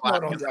 many people. fuck no,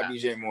 don't drop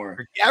DJ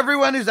Moore.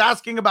 Everyone is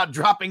asking about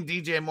dropping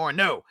DJ Moore.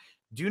 No,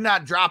 do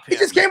not drop him. He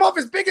just came off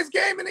his biggest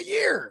game in a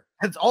year.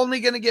 It's only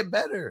going to get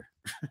better.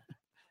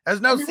 There's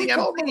no CMC.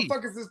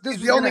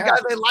 He's the only guy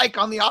they like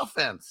on the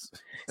offense.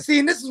 See,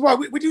 and this is why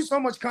we do so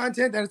much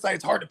content that it's like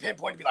it's hard to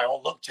pinpoint and be like,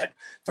 oh, look, check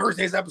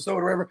Thursday's episode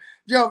or whatever.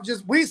 Yo,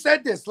 just we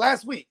said this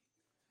last week.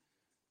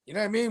 You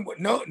know what I mean?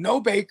 No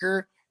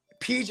Baker.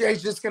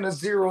 PJ's just gonna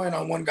zero in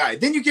on one guy.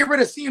 Then you get rid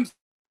of CMC.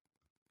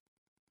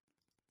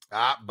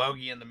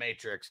 Bogey in the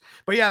Matrix.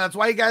 But yeah, that's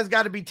why you guys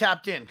got to be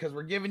tapped in because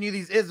we're giving you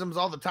these isms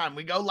all the time.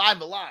 We go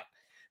live a lot,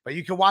 but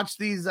you can watch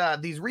these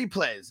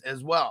replays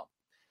as well.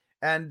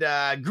 And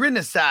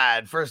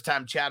Grinicide, first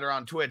time chatter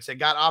on Twitch, they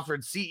got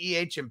offered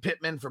CEH and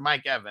Pittman for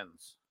Mike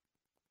Evans.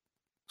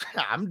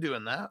 I'm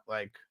doing that.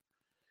 Like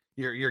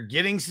you're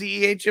getting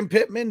CEH and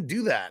Pittman,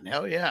 do that.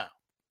 Hell yeah.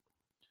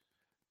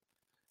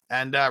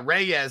 And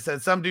Reyes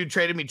said some dude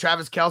traded me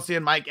Travis Kelce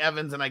and Mike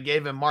Evans, and I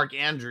gave him Mark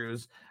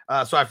Andrews.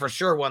 So I for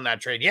sure won that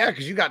trade. Yeah,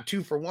 because you got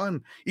 2 for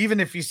 1. Even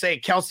if you say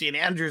Kelce and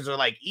Andrews are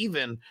like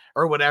even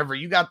or whatever,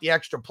 you got the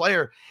extra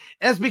player.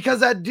 And it's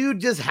because that dude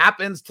just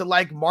happens to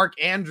like Mark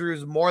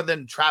Andrews more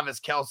than Travis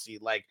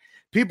Kelce. Like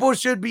people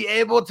should be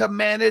able to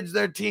manage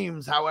their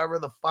teams however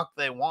the fuck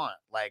they want.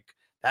 Like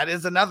that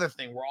is another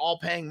thing. We're all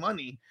paying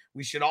money.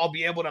 We should all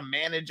be able to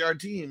manage our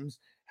teams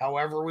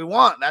however we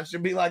want. That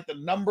should be like the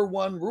number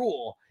 1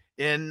 rule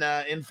in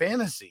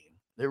fantasy.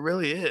 It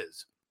really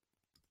is.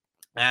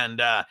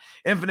 And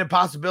Infinite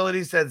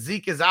Possibilities said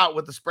Zeke is out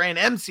with the sprain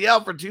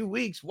MCL for 2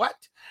 weeks. What?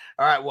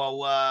 All right, well,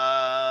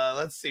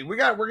 let's see. We're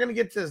gonna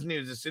get to this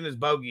news as soon as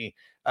Bogey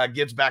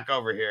gets back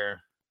over here.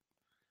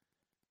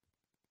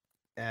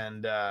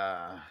 And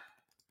that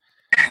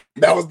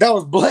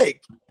was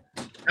Blake.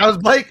 That was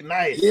Blake.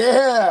 Nice.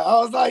 Yeah,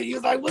 he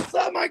was like, "What's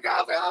up, my guy?" I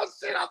was like, "Oh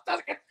shit, I'm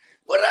talking."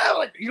 Whatever.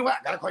 Like, you know what?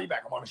 I gotta call you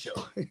back. I'm on the show.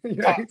 You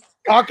know?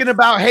 Talking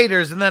about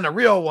haters, and then a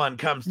real one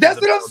comes. That's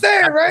what I'm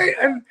saying, right?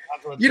 And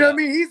you know what I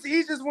mean?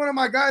 He's just one of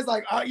my guys.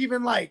 Like,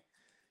 even like,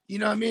 you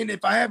know what I mean?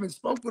 If I haven't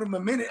spoke with him a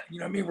minute, you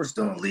know what I mean? We're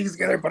still in leagues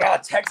together, but I'll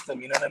text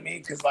him. You know what I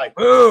mean? Because like,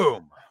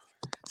 boom.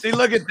 See,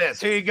 look at this.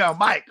 Here you go,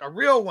 Mike, a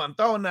real one,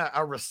 throwing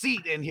a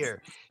receipt in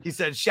here. He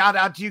said, shout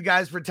out to you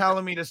guys for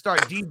telling me to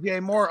start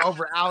DJ Moore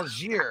over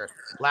Algier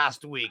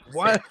last week.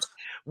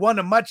 Won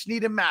a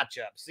much-needed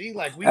matchup. See,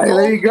 like we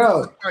there you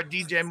go. Start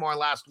DJ Moore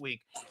last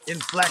week in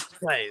flex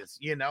plays.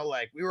 You know,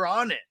 like we were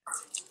on it.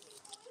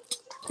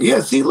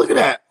 Yeah, see, look at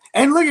that.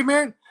 And look at,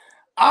 man,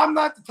 I'm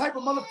not the type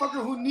of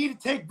motherfucker who need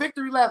to take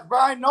victory laps, bro.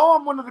 I know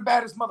I'm one of the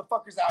baddest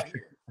motherfuckers out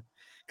here.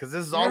 Because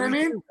this is all we do,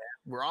 man.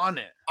 We're on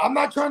it. I'm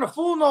not trying to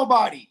fool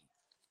nobody.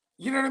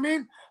 You know what I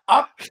mean?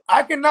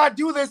 I cannot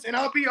do this and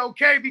I'll be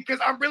okay because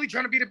I'm really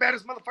trying to be the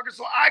baddest motherfucker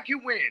so I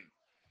can win.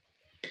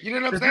 You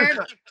know what I'm saying?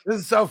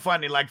 This is so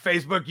funny. Like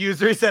Facebook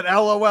user, he said,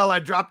 LOL, I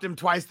dropped him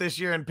twice this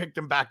year and picked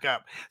him back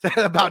up.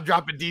 About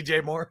dropping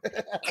DJ Moore.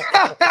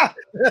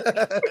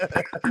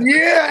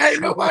 Yeah,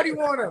 ain't nobody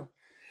want him.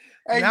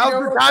 Hey, now's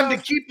the time to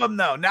keep him,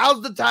 though.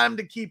 Now's the time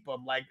to keep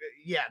him. Like,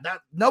 yeah, that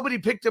nobody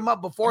picked him up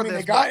before this.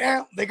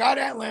 They got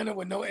Atlanta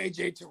with no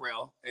AJ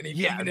Terrell, and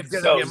even if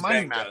it's a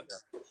money matter.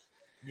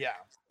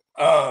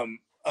 Yeah.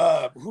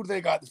 Who do they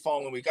got the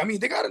following week? I mean,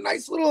 they got a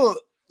nice little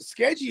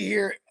schedule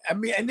here. I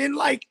mean, and then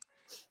like,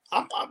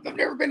 I've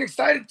never been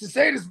excited to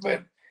say this,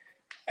 but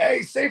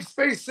hey, safe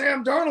space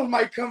Sam Darnold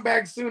might come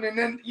back soon, and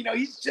then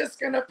he's just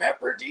gonna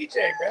pepper DJ,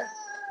 man.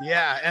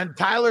 Yeah, and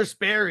Tyler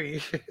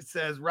Sperry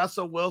says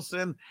Russell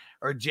Wilson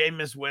or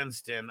Jameis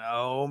Winston.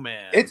 Oh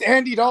man, it's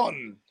Andy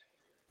Dalton.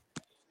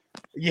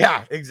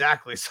 Yeah,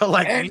 exactly. So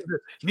like,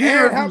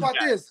 neither how about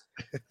this?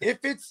 If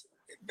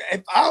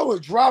I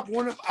would drop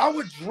I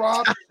would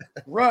drop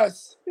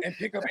Russ and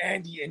pick up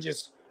Andy and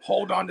just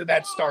hold on to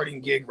that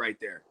starting gig right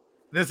there.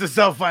 This is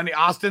so funny.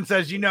 Austin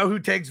says, you know who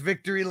takes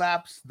victory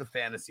laps? The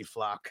fantasy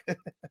flock.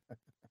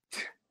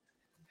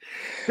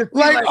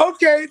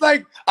 Okay,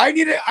 like I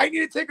need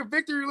to take a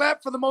victory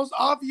lap for the most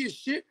obvious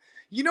shit.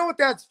 You know what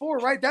that's for,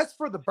 right? That's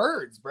for the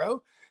birds,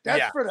 bro.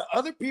 That's for the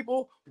other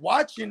people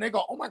watching. They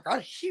go, oh my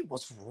God, he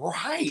was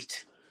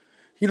right.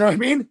 You know what I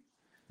mean?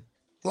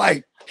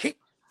 Like he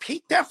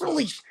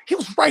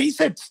was right. He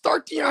said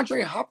start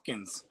DeAndre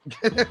Hopkins.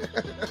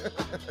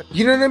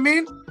 You know what I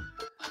mean?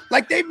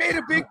 Like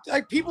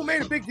people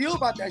made a big deal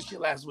about that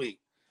shit last week.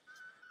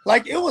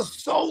 Like it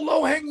was so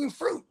low hanging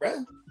fruit,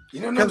 bro.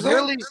 You know what I'm saying?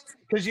 Really,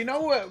 because you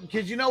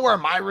know where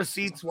my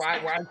receipts, why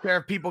I care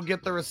if people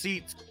get the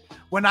receipts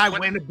when I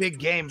win a big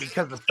game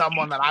because of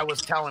someone that I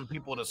was telling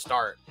people to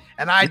start.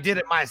 And I did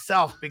it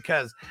myself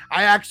because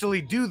I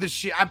actually do the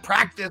shit. I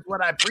practice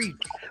what I preach.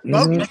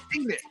 Logan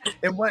seen it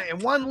in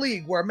one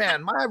league where,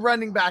 man, my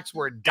running backs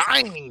were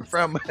dying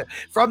from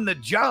the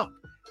jump.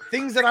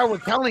 Things that I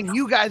was telling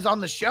you guys on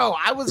the show,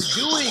 I was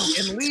doing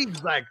in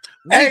leagues like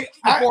weeks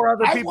before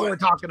other people were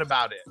talking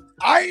about it.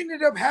 I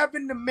ended up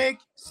having to make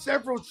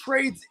several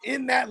trades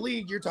in that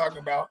league you're talking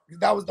about.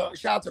 That was the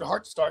shout out to the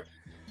Heart Start.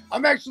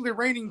 I'm actually the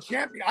reigning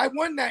champion. I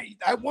won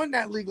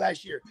that league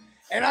last year.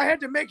 And I had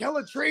to make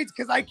hella trades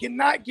because I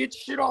cannot get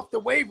shit off the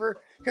waiver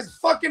because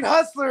fucking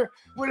Hustler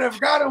would have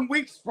got him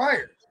weeks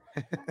prior.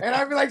 And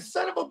I'd be like,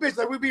 son of a bitch,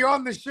 like we'd be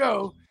on the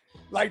show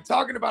like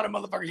talking about a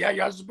motherfucker. Yeah,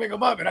 y'all just pick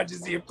him up. And I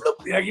just see him,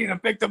 bloop, yeah, he done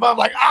picked him up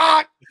like,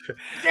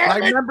 damn I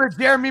remember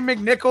Jeremy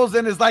McNichols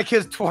and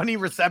his 20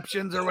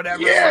 receptions or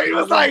whatever. Yeah, he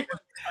was like,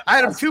 I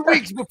had him 2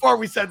 weeks before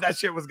we said that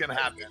shit was going to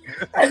happen.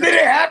 And then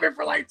it happened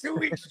for like 2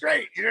 weeks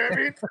straight. You know what I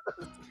mean?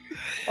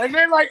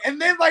 And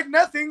then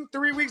nothing,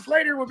 3 weeks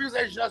later, when people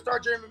say, should I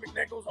start Jeremy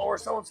McNichols or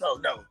so-and-so?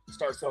 No,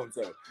 start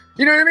so-and-so.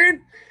 You know what I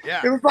mean?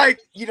 Yeah. It was like,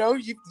 you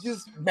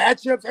just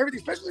matchups, everything,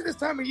 especially this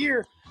time of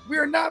year. We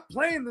are not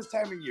playing this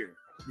time of year.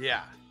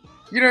 Yeah.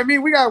 You know what I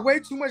mean? We got way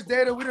too much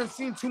data. We done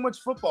seen too much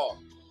football.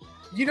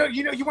 You want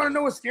to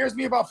know what scares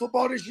me about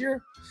football this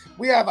year?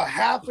 We have a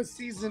half a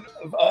season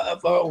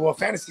of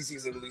fantasy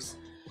season at least.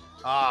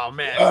 Oh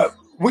man.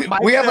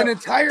 We have an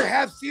entire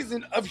half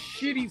season of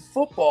shitty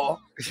football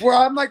where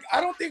I'm like,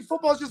 I don't think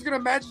football is just going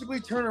to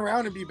magically turn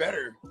around and be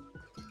better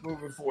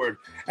moving forward.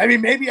 I mean,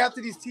 maybe after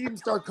these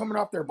teams start coming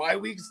off their bye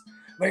weeks,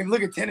 like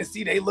look at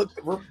Tennessee, they look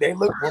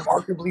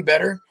remarkably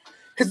better.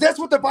 Because that's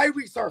what the bye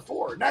weeks are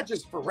for, not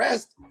just for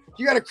rest.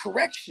 You got to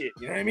correct shit.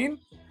 You know what I mean?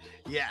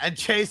 Yeah, and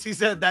Chase, he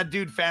said that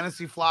dude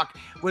Fantasy Flock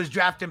was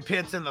drafting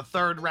Pitts in the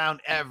 3rd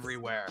round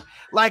everywhere.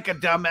 Like a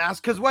dumbass,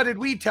 because what did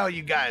we tell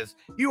you guys?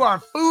 You are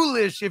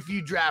foolish if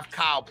you draft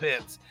Kyle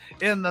Pitts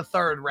in the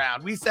 3rd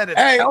round. We said it's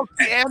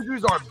Kelsey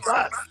Andrews or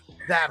bust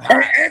that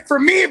high. And for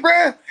me,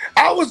 bruh,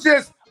 I was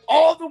just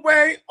all the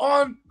way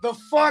on the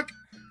fuck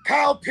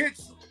Kyle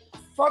Pitts,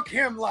 fuck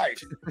him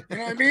life. You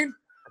know what I mean?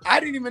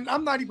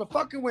 I'm not even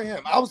fucking with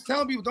him. I was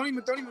telling people, don't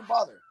even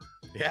bother.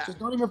 Yeah. Just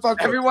don't even fuck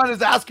with him. Everyone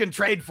is asking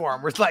trade for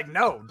him. We're like,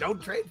 no,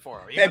 don't trade for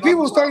him. And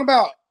people was talking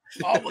about,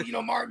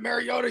 Mark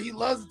Mariota, he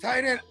loves the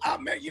tight end.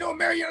 You know what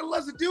Mariota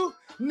loves to do?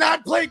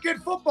 Not play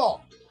good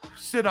football.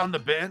 Sit on the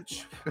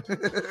bench.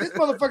 This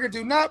motherfucker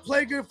do not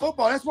play good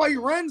football. That's why he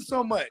runs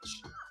so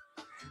much.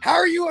 How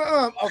are you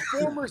a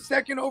former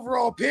 2nd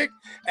overall pick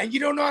and you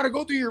don't know how to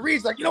go through your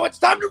reads? Like, you know what? It's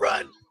time to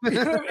run. You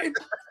know what I mean?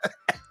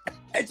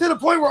 And to the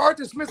point where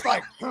Arthur Smith's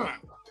like,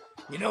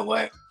 you know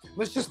what?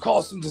 Let's just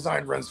call some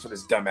design runs for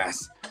this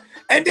dumbass.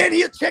 And then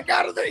he'll check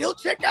out of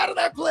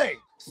that play.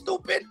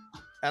 Stupid.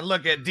 And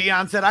look at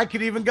Dion said, I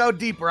could even go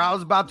deeper. I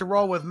was about to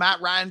roll with Matt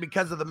Ryan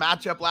because of the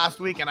matchup last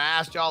week. And I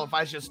asked y'all if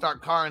I should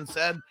start Carr and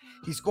said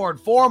he scored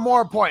 4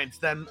 more points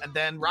than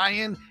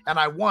Ryan. And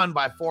I won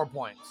by 4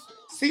 points.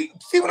 See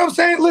what I'm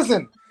saying?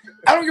 Listen,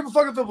 I don't give a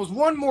fuck if it was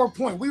 1 more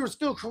point. We were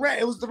still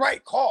correct. It was the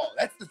right call.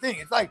 That's the thing.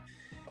 It's like,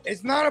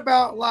 it's not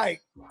about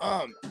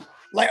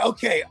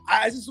okay,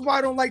 this is why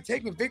I don't like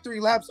taking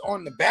victory laps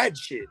on the bad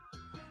shit.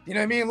 You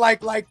know what I mean?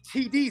 Like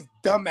TD's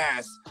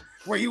dumbass,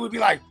 where he would be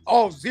like,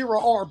 0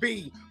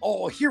 RB,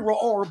 hero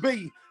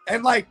RB.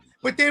 And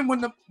but then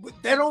when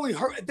that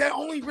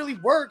only really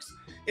works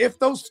if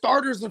those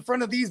starters in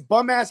front of these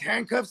bum ass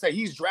handcuffs that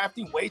he's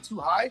drafting way too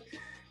high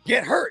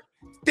get hurt.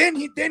 Then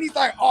he's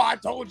like, I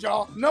told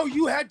y'all. No,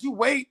 you had to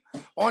wait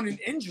on an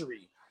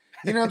injury.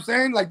 You know what I'm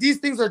saying? Like these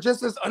things are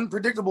just as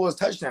unpredictable as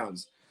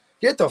touchdowns.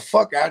 Get the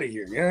fuck out of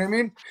here. You know what I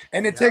mean?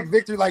 And then take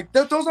victory. Like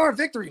those aren't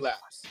victory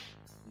laps.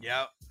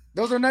 Yep.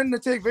 Those are nothing to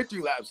take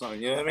victory laps on.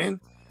 You know what I mean?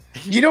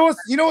 You know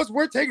what's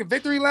worth taking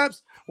victory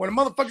laps? When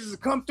the motherfuckers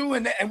come through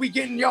and we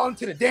getting y'all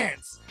into the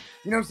dance.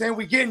 You know what I'm saying?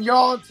 We getting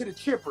y'all into the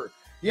chipper.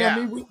 You know what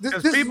I mean?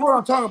 This is what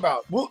I'm talking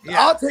about.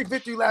 I'll take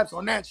victory laps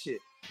on that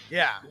shit.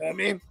 Yeah. You know what I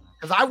mean?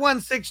 Because I won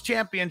 6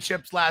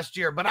 championships last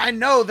year, but I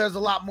know there's a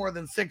lot more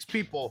than 6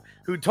 people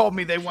who told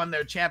me they won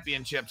their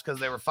championships because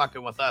they were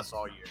fucking with us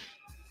all year.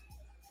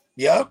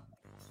 Yep.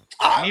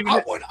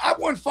 I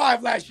won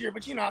 5 last year,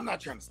 but I'm not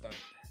trying to stunt.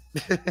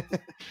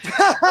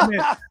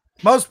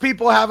 Most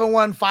people haven't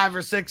won 5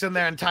 or 6 in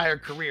their entire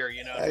career,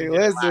 Hey,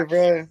 listen,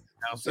 bro.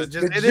 know, so It's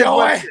just the it is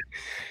what joy.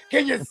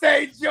 Can you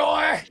say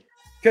joy?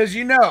 because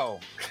you know,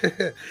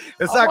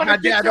 it's like my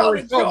dad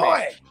always told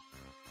me.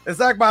 It's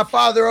like my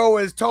father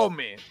always told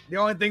me. The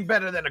only thing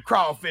better than a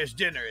crawfish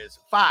dinner is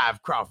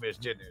 5 crawfish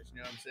dinners. You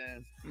know what I'm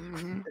saying?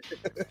 Mm-hmm.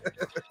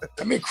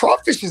 I mean,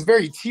 crawfish is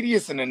very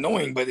tedious and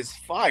annoying, but it's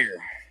fire.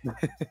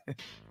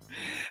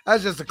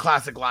 That's just a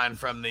classic line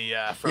from the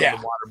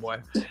Water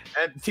Boy.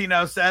 And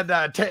Tino said,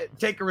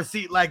 "Take a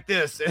receipt like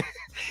this.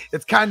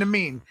 It's kind of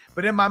mean,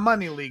 but in my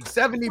money league,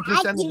 70%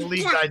 of the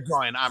leagues I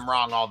join, I'm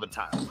wrong all the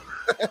time."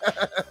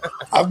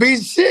 I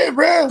mean, shit,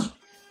 bro.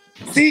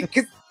 See,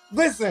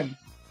 listen.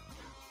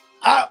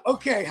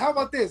 Okay, how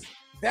about this?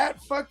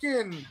 That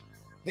fucking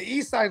the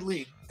East Side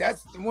League.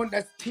 That's the one.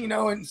 That's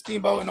Tino and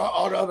Steamboat and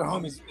all the other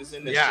homies is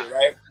in this shit,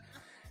 right?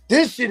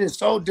 This shit is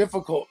so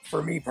difficult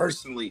for me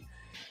personally.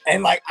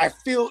 And like I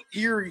feel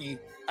eerie,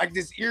 like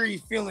this eerie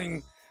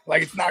feeling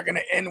like it's not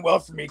gonna end well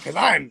for me because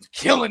I'm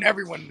killing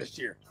everyone this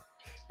year.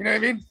 You know what I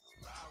mean?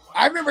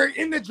 I remember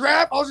in the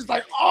draft, I was just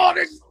like, oh,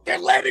 they're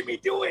letting me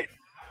do it.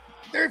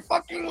 They're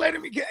fucking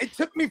letting me it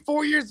took me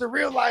 4 years to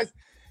realize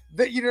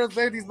that, you know what I'm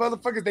saying, these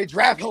motherfuckers, they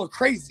draft hella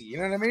crazy. You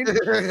know what I mean?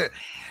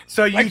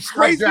 So you like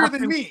crazier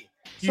than me.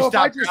 You so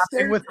stopped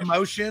drafting with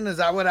emotion? Is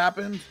that what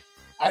happened?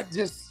 I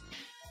just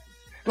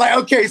like,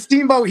 okay,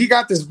 Steamboat, he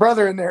got this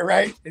brother in there,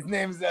 right? His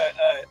name's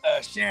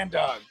Shan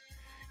Dog.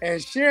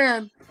 And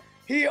Shan,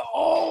 it's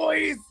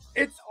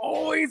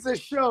always a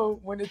show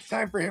when it's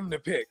time for him to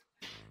pick.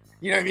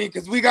 You know what I mean?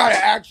 Because we got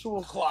an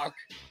actual clock,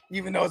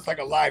 even though it's like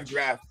a live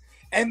draft.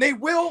 And they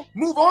will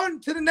move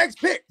on to the next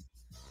pick.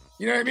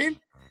 You know what I mean?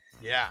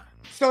 Yeah.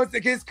 So it's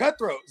against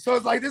cutthroat. So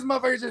it's like this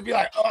motherfucker just be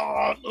like,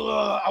 I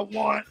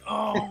want,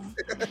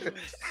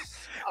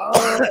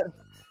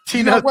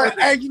 you know what?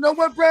 Hey, you know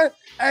what, bro?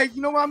 Hey,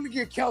 you know what? I'm gonna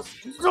get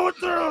Kelsey. No,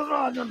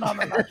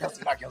 not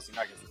Kelsey, not Kelsey.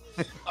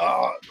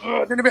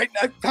 Then they make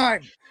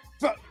time.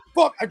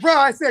 Fuck, bro.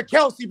 I said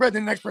Kelsey, bro.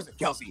 Then the next person,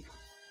 Kelsey.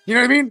 You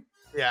know what I mean?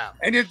 Yeah.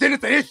 And then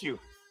it's an issue.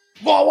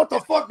 Well, what the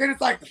fuck? Then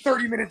it's like a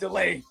 30-minute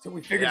delay till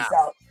we figure this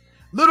out.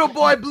 Little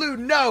boy blue,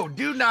 no,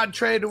 do not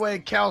trade away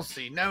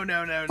Kelsey. No.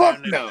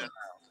 Fuck no.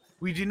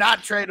 We do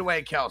not trade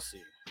away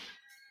Kelsey.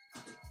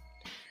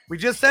 We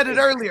just said it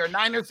earlier.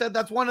 Niner said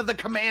that's one of the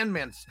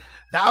commandments.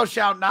 Thou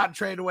shalt not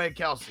trade away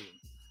Kelsey.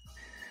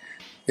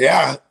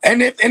 Yeah,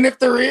 and if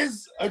there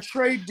is a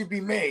trade to be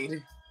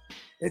made,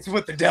 it's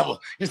with the devil.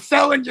 You're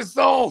selling your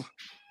soul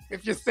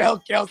if you sell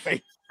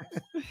Kelsey.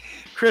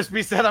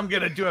 Crispy said I'm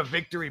gonna do a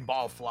victory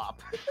ball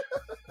flop.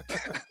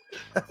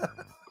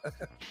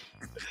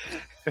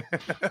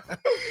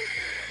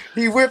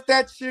 He whipped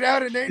that shit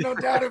out and ain't no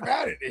doubt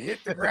about it. It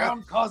hit the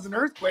ground, caused an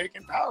earthquake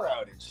and power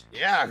outage.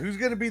 Yeah, who's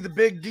going to be the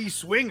big D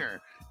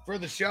swinger for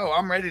the show?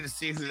 I'm ready to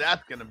see who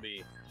that's going to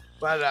be.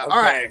 But all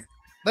right,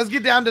 let's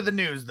get down to the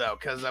news though,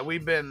 because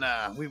we've been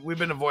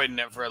avoiding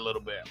it for a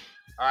little bit.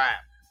 All right.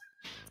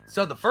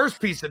 So the first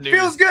piece of news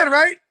feels good,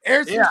 right?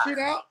 Air some shit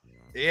out.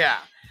 Yeah.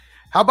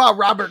 How about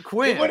Robert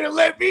Quinn? They wouldn't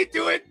let me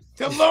do it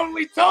to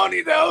Lonely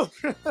Tony though.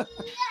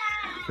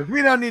 Because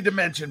we don't need to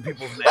mention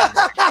people's names.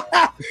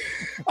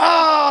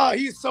 Oh,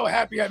 he's so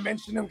happy I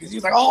mentioned him because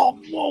he's like, oh,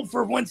 whoa,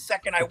 for 1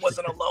 second I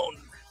wasn't alone.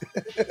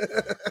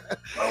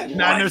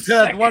 Niner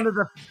said one of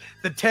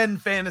the 10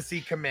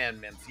 fantasy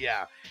commandments.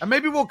 Yeah. And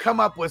maybe we'll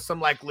come up with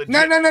some like legit.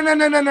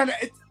 No.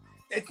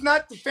 It's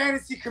not the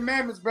fantasy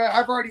commandments, bro.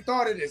 I've already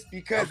thought of this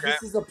because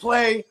this is a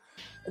play.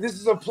 This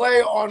is a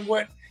play on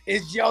what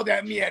is yelled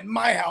at me at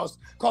my house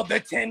called the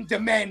 10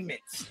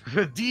 Demandments.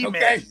 The D-man.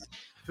 Okay?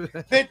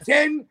 The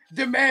 10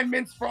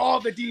 Demandments for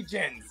all the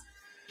D-gens.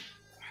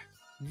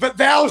 But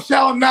thou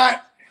shalt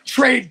not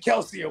trade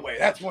Kelsey away.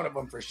 That's one of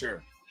them for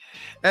sure.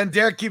 And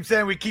Derek keeps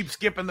saying we keep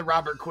skipping the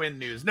Robert Quinn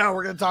news. No,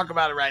 we're going to talk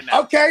about it right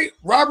now. Okay,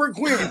 Robert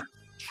Quinn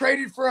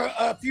traded for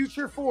a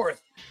future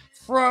fourth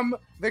from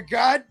the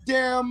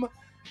goddamn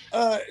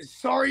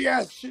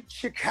sorry-ass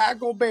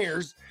Chicago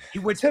Bears. He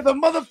went to the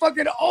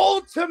motherfucking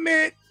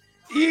ultimate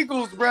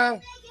Eagles, bro.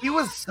 He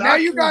was now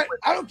you got.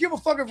 I don't give a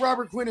fuck if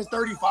Robert Quinn is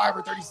 35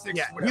 or 36.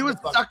 Yeah, he was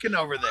sucking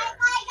over there.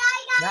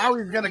 Now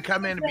he's gonna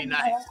come in and be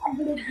nice.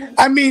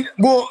 I mean,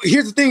 well,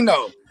 here's the thing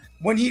though.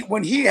 When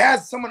he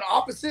has someone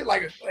opposite,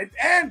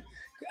 and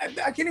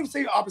I can't even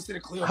say opposite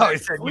of Khalil Mack. He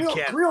said you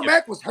can't. Khalil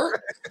Mack was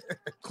hurt.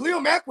 Khalil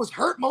Mack was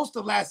hurt most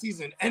of last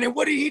season. And then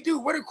what did he do?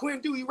 What did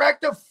Quinn do? He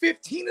racked up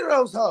 15 of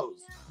those hoes.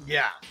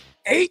 Yeah.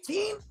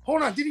 18?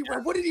 Hold on.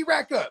 What did he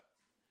rack up?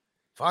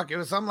 Fuck, it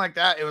was something like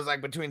that. It was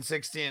like between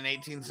 16 and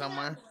 18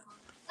 somewhere.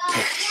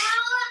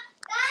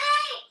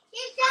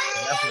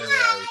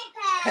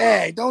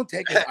 Hey, don't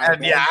take it.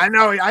 Yeah, I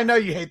know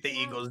you hate the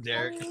Eagles,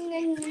 Derek.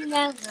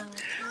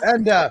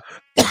 And that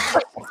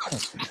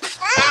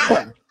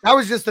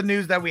was just the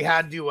news that we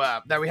had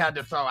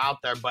to throw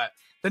out there. But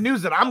the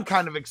news that I'm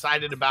kind of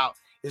excited about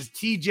is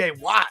TJ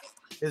Watt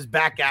is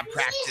back at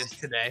practice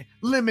today.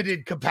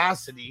 Limited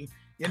capacity,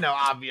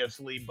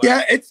 obviously. But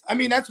yeah,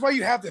 that's why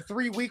you have the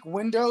 3-week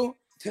window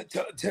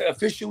to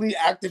officially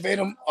activate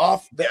him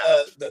off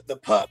the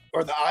PUP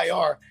or the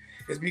IR.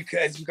 Is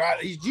because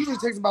it usually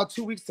takes about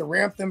 2 weeks to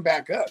ramp them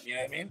back up. You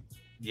know what I mean?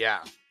 Yeah.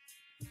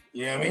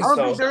 You know what I mean? I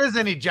don't think there is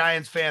any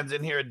Giants fans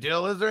in here.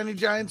 Dill, is there any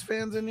Giants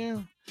fans in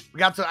here?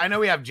 I know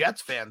we have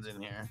Jets fans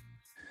in here.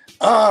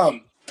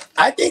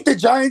 I think the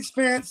Giants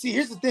fans. See,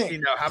 here's the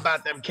thing. How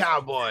about them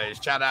Cowboys?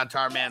 Shout out to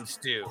our man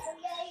Stu.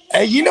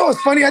 Hey, what's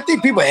funny? I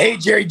think people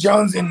hate Jerry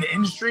Jones in the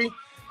industry,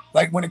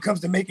 like when it comes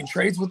to making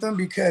trades with them,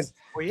 because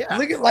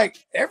look at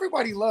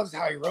everybody loves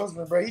Howie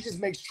Roseman, bro. He just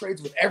makes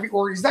trades with every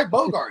org. He's like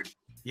Bogart.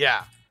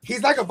 Yeah.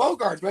 He's like a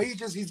Bogart, bro.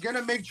 He's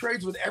gonna make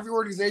trades with every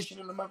organization,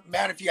 and no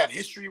matter if you have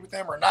history with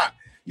them or not.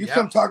 You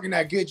come talking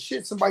that good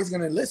shit, somebody's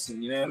gonna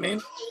listen. You know what I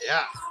mean?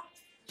 Yeah.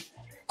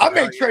 I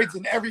make trades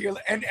in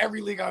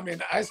every league I'm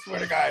in. I swear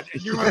to God,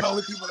 you're one of the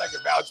only people that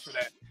can vouch for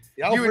that.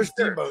 You and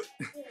Steamboat.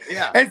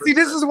 Yeah. And see,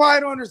 this is why I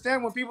don't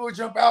understand when people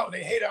jump out and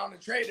they hate on the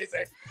trade. They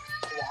say,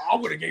 "Well, I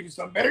would have gave you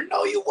something better."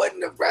 No, you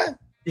wouldn't have, bro.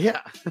 Yeah.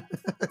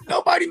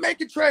 Nobody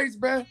making trades,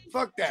 bro.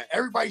 Fuck that.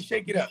 Everybody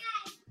shake it up.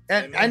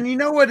 And you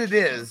know what it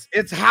is?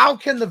 It's how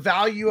can the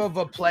value of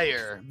a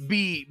player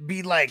be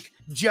like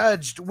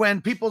judged when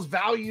people's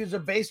values are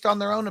based on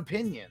their own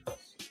opinion?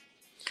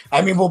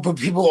 I mean, but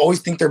people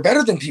always think they're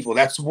better than people.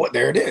 That's what.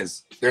 There it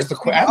is. There's the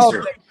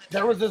answer.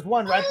 There was this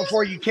one right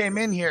before you came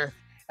in here,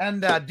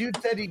 and dude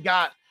said he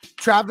got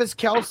Travis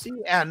Kelce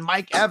and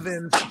Mike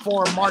Evans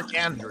for Mark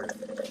Andrews.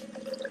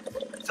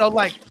 So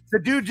the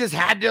dude just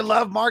had to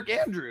love Mark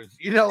Andrews,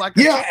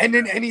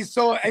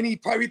 and he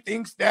probably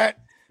thinks that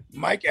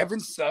Mike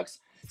Evans sucks.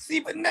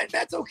 See, but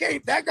that's okay.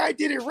 That guy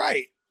did it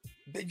right.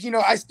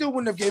 I still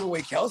wouldn't have gave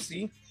away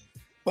Kelce,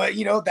 but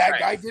that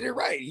guy did it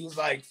right. He was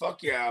like,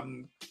 "Fuck yeah,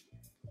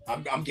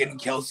 I'm getting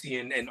Kelce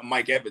and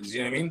Mike Evans."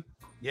 You know what I mean?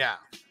 Yeah.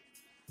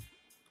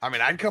 I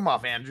mean, I'd come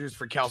off Andrews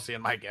for Kelce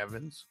and Mike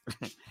Evans,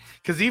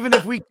 because even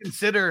if we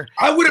consider,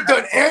 I would have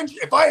done Andrews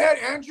if I had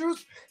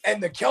Andrews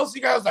and the Kelce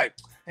guy was like,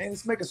 "Hey,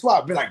 let's make a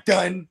swap." I'd be like,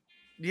 done.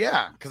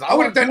 Yeah, because I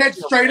would have done that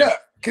straight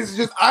up.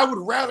 Because I would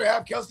rather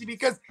have Kelce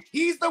because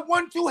he's the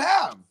one to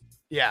have.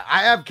 Yeah,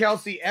 I have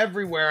Kelce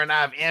everywhere, and I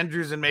have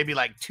Andrews in maybe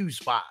 2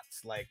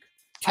 spots.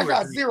 I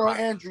got 0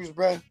 Andrews,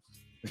 bro.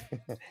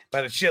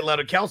 But a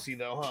shitload of Kelce,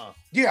 though, huh?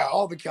 Yeah,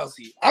 all the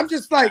Kelce. I'm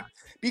just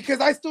because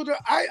I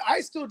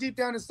still deep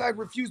down inside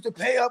refuse to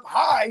pay up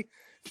high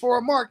for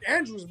a Mark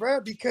Andrews,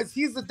 bro, because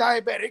he's a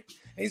diabetic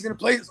and he's going to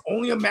play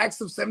only a max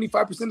of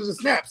 75% of the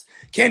snaps.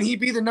 Can he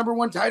be the number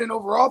 1 tight end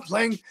overall,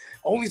 playing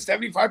only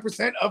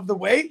 75% of the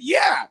way?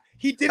 Yeah.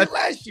 He did it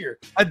last year.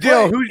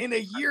 In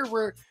a year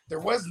where there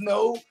was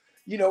no,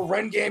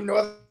 run game, no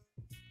other.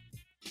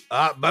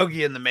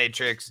 Bogey in the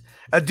Matrix.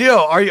 Adil,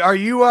 are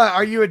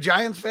you a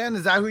Giants fan?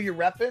 Is that who you're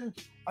repping?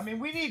 I mean,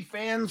 we need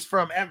fans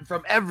from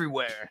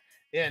everywhere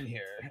in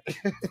here,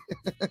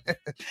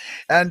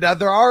 and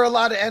there are a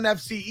lot of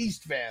NFC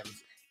East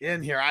fans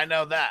in here. I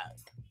know that.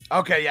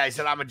 Okay, yeah, he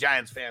said I'm a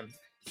Giants fan.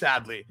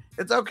 Sadly,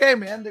 it's okay,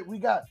 man. That we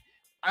got.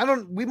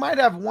 We might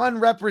have one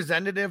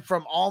representative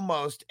from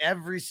almost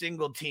every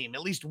single team,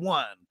 at least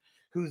one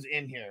who's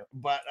in here.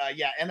 But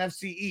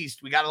NFC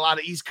East, we got a lot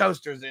of East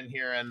Coasters in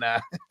here, and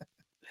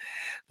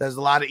there's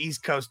a lot of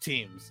East Coast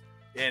teams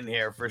in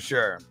here for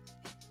sure.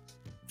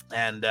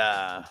 And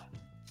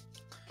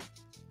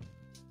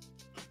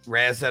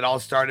Reyes said all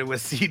started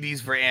with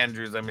CDs for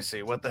Andrews. Let me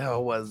see. What the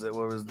hell was it?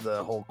 What was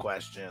the whole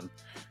question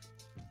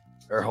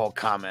or whole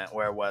comment?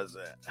 Where was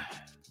it?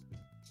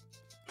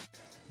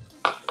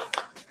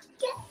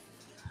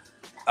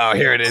 Oh,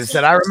 here it is. It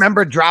said, I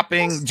remember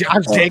dropping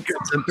Josh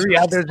Jacobs and 3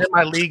 others in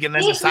my league and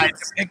then decided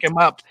to pick him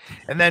up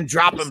and then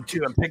drop him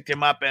too and picked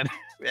him up and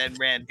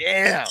ran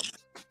down.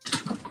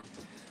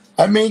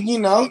 I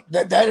mean,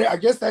 that I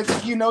guess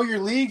that's your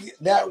league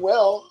that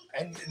well.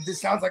 And this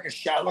sounds like a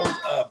shallow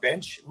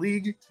bench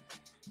league.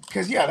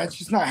 Because, that's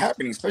just not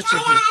happening, especially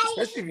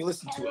if you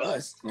listen to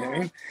us. You know what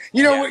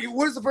I mean?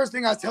 What is the first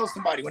thing I tell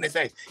somebody when they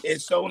say,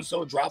 it's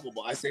so-and-so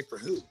droppable? I say, for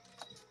who?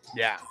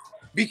 Yeah.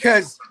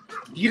 Because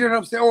you know what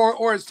I'm saying,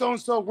 or is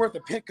so-and-so worth a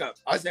pickup?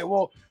 I say,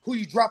 well, who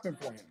you dropping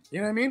for him?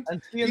 You know what I mean?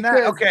 And seeing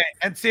that, okay.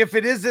 And see if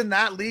it is in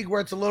that league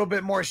where it's a little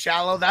bit more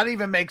shallow, that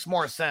even makes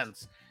more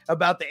sense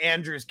about the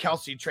Andrews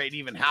Kelce trade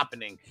even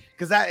happening.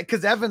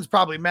 Because Evans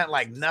probably meant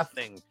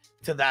nothing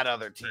to that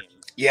other team.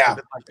 Yeah.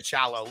 It's like a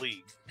shallow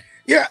league.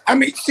 Yeah. I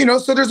mean,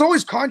 so there's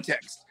always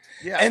context.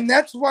 Yeah. And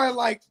that's why,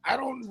 I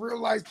don't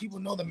realize people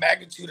know the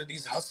magnitude of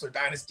these Hustler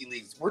Dynasty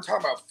leagues. We're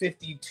talking about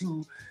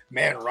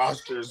 52-man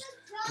rosters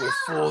with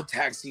full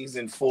taxis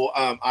and full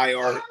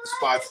IR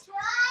spots.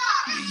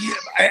 Yeah,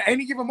 at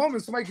any given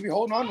moment, somebody could be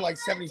holding on to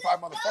 75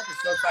 motherfuckers.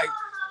 So it's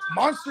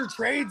monster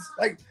trades,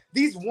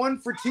 these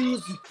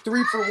 1-for-2s,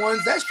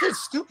 3-for-1s. That shit's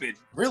stupid,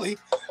 really.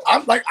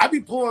 I'd be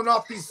pulling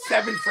off these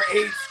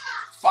 7-for-8s,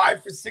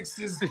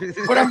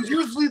 5-for-6s, but I'm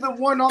usually the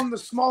one on the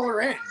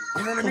smaller end.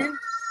 You know what I mean?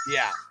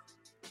 Yeah.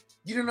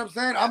 You know what I'm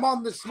saying? I'm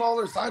on the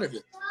smaller side of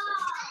it.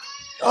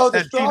 Oh,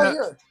 the straw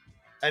here.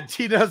 And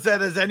Tito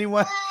said, has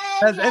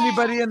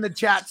anybody in the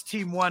chat's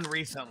team won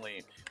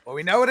recently? Well,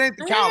 we know it ain't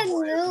the Cowboys.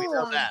 We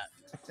know that.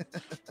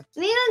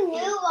 Need a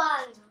new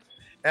one.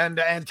 And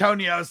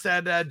Antonio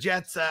said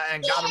Jets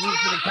and got to root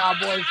for the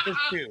Cowboys for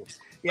 2.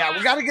 Yeah,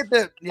 we got to get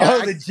the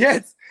the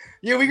Jets.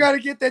 Yeah, we got to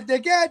get the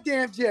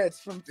goddamn Jets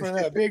from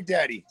Big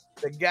Daddy.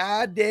 The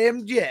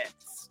goddamn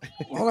Jets.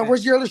 Hold on,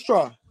 where's your other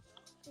straw?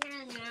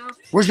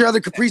 Where's your other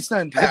Capri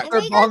Sun pack?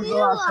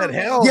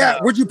 Hell yeah, no.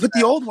 where'd you put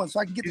the old one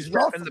so I can get the He's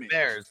straw repping from the it?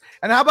 Bears.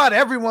 And how about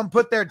everyone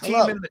put their team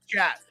Hello. in the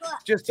chat,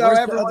 just so Where's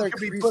the everyone other can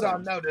be Capri put Sun?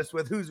 on notice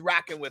with who's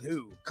rocking with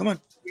who. Come on,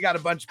 We got a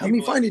bunch of people.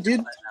 help me find it,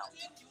 dude.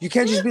 You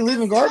can't just be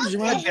leaving garbage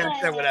around.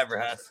 Whatever,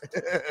 Huss.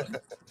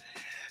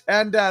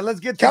 And let's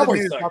get to Cowboys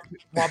the news suck.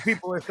 while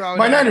people are throwing.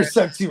 My out Niners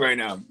there. suck too right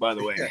now, by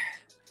the way.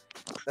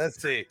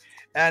 Let's see.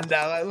 And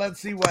let's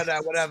see what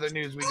other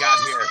news we got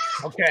here.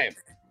 Okay.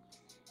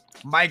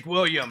 Mike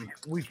Williams.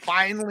 We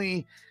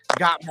finally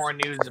got more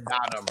news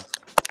about him.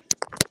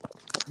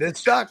 This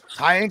sucks.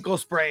 High ankle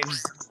sprain,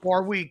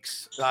 4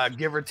 weeks,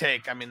 give or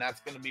take. I mean,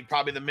 that's going to be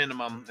probably the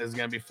minimum is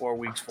going to be 4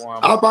 weeks for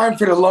him. I'll buy him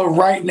for the low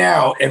right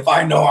now if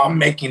I know I'm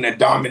making a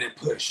dominant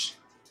push.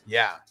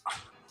 Yeah.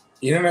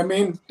 You know what I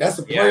mean? That's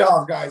a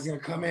playoff guy. He's going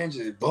to come in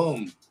just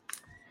boom.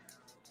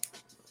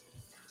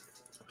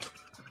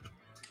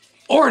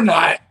 Or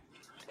not.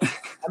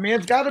 I mean,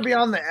 it's got to be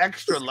on the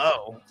extra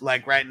low,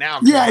 like right now.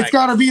 Yeah, like, it's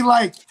got to be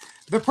like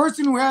the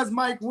person who has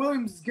Mike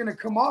Williams is going to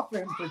come off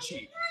him for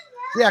cheap.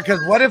 Yeah,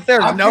 because what if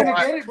there's I'm no?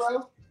 gonna get it,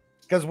 bro.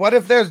 Because what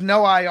if there's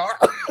no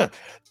IR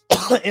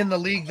in the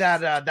league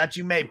that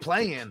you may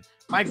play in?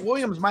 Mike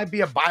Williams might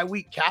be a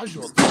bye-week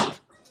casualty.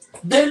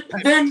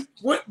 Then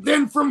what?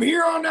 Then from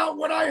here on out,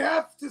 what I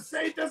have to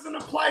say doesn't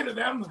apply to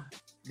them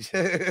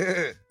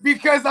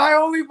because I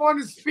only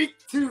want to speak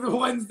to the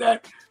ones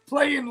that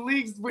play in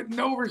leagues with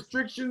no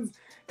restrictions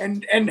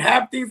and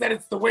have things that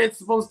it's the way it's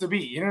supposed to be.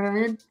 You know what I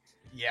mean?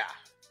 Yeah.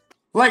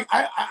 Like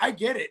I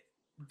get it.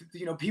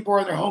 You know, people are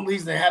in their home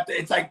leagues and they have to.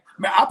 It's like,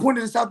 man, I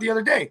pointed this out the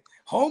other day.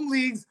 Home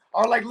leagues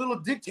are like little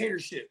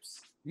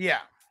dictatorships. Yeah.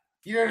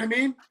 You know what I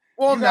mean?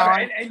 Well, no.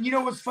 And you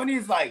know what's funny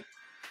is like.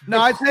 No,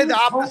 I'd say the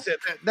opposite.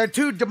 They're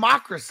too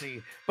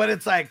democracy, but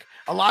it's like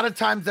a lot of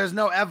times there's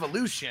no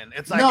evolution.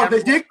 It's like no,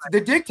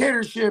 the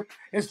dictatorship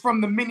is from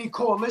the mini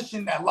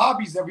coalition that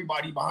lobbies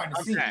everybody behind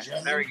the scenes. You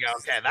know there we go.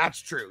 Okay, that's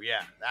true.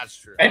 Yeah, that's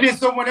true. And then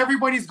so when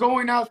everybody's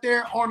going out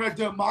there on a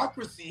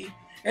democracy,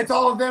 it's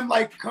all of them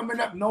like coming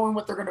up knowing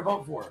what they're gonna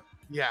vote for.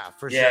 Yeah,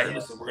 for yeah, sure.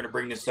 Listen, we're gonna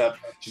bring this up.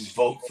 Just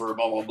vote for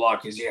blah blah blah.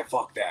 Cause yeah,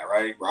 fuck that,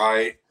 right?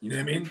 Right. You know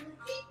what I mean?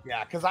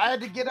 Yeah, because I had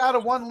to get out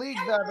of one league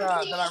that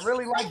I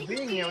really liked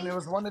being in. It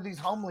was one of these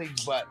home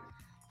leagues, but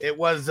it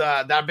was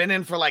that I've been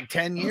in for like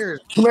 10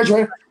 years.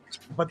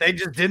 But they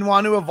just didn't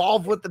want to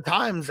evolve with the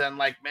times, and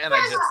like, man,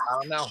 I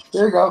don't know.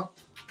 There you go.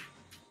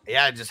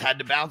 Yeah, I just had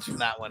to bounce from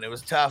that one. It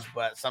was tough,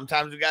 but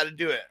sometimes we got to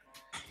do it.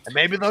 And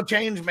maybe they'll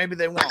change, maybe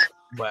they won't.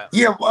 But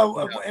yeah,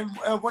 well, in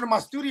one of my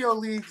studio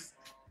leagues,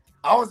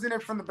 I was in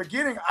it from the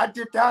beginning. I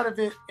dipped out of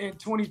it in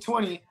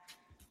 2020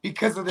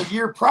 because of the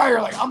year prior.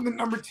 Like I'm the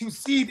number 2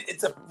 seed.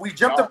 We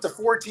jumped up to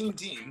 14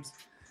 teams,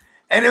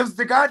 and it was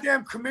the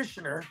goddamn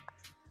commissioner.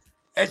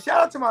 And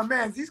shout out to my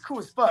man, he's cool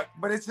as fuck.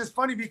 But it's just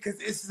funny because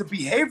it's a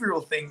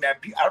behavioral thing that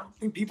I don't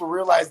think people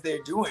realize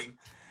they're doing.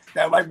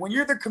 That like when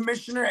you're the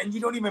commissioner and you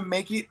don't even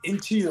make it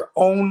into your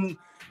own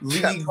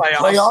league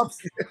playoffs,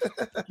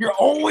 you're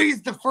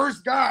always the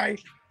first guy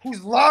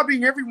who's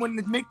lobbying everyone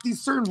to make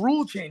these certain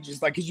rule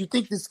changes, like, because you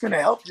think this is going to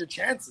help your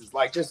chances.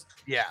 Like, just,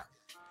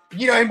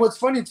 you know, and what's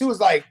funny, too, is,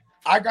 like,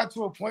 I got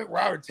to a point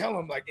where I would tell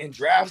him, like, in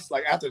drafts,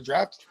 like, after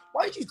drafts,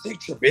 why did you take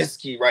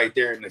Trubisky right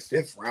there in the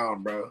 5th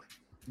round, bro?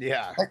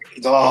 Yeah. Like,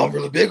 oh, I'm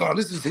really big on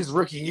this is his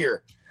rookie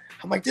year.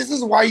 I'm like, this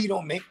is why you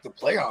don't make the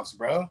playoffs,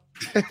 bro.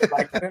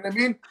 Like, you know what I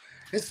mean?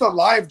 It's a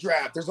live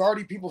draft. There's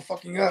already people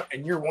fucking up,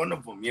 and you're one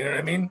of them. You know what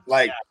I mean?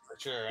 Like, for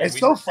sure. It's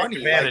so funny.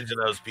 Take advantage of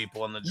those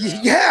people in the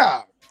draft.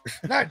 Yeah.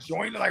 Not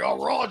joining like, oh,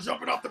 we're all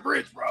jumping off the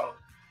bridge, bro.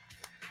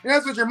 And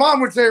that's what your mom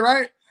would say,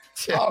 right?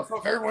 Oh, so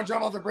if everyone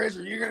jump off the bridge,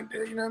 are you gonna do?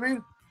 You know what I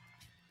mean?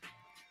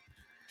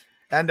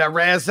 And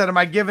Reyes said, "Am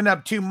I giving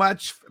up too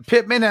much?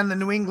 Pittman and the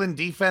New England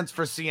defense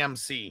for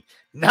CMC?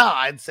 No,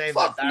 I'd say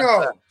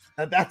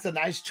that's a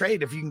nice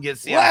trade if you can get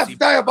CMC. Laugh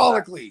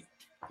diabolically.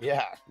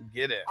 Yeah,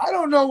 get it. I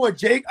don't know what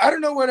Sam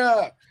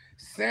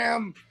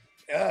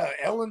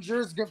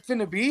Ellinger's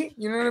gonna be.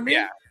 You know what I mean?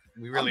 Yeah,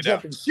 we really I'm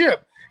jumping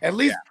ship. At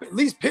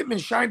least Pittman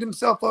shined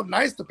himself up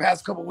nice the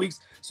past couple weeks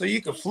so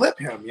you could flip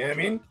him. You know what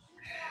I mean?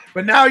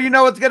 But now you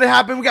know what's going to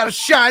happen. We got to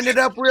shine it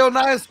up real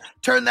nice,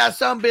 turn that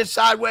sumbitch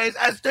sideways,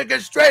 and stick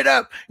it straight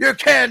up your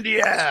candy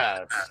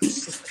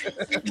ass.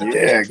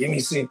 Yeah, give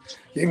me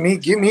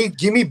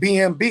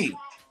BMB.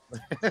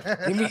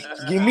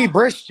 give me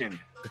Bristian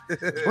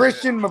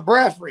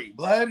McBraffrey,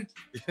 blood.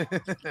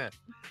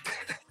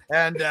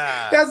 And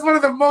that's one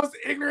of the most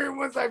ignorant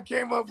ones I've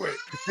came up with.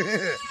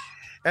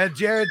 And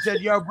Jared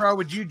said, "Yo, bro,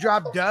 would you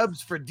drop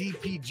dubs for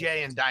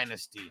DPJ and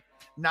Dynasty?"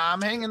 Nah,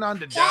 I'm hanging on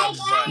to dubs.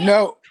 But...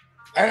 No,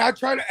 and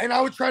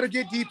I would try to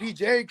get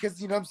DPJ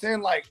because you know what I'm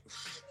saying. Like,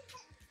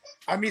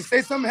 I mean,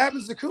 say something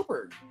happens to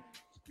Cooper,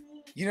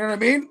 you know what I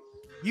mean?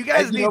 You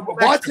guys need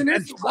Watson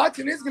is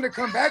going to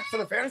come back for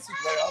the fantasy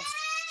playoffs.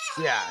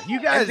 Yeah, you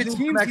guys. And the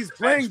teams he's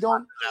playing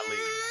don't.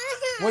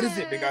 What is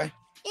it, big guy?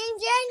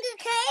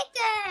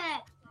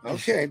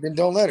 Okay, then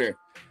don't let her.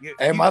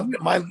 And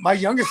my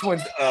youngest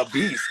one's a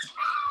beast.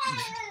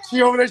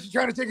 She over there, she's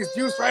trying to take his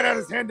juice right out of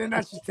his hand, and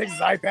now she takes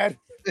his iPad.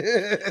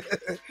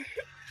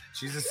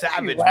 She's a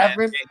savage, man.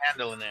 She ain't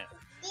handling it.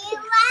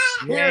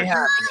 You ain't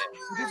having it.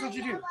 This is what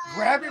you do.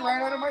 Grab it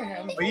right out of my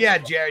hand. But yeah,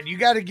 Jared, you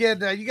got to get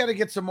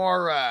some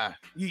more.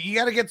 You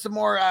got to get some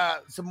more.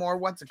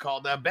 What's it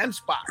called? Bench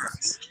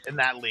spots in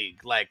that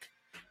league, like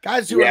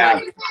guys who are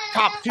like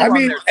top 2. I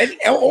mean,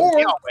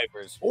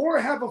 or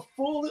have a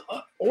full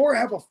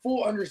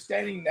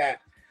understanding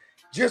that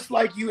just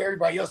like you,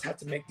 everybody else have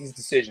to make these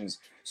decisions.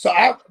 So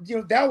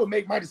that would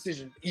make my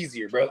decision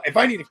easier, bro. If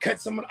I need to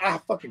cut someone, I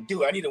fucking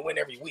do. I need to win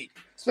every week,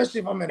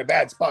 especially if I'm in a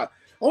bad spot.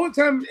 Only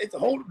time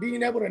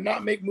being able to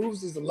not make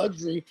moves is a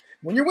luxury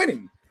when you're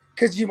winning,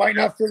 because you might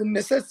not feel the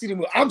necessity to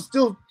move. I'm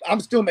still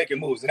making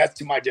moves, and that's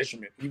to my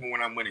detriment, even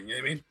when I'm winning. You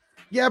know what I mean?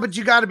 Yeah, but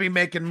you got to be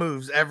making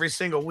moves every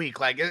single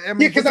week. Like, I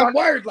mean, because I'm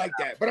wired like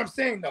that. But I'm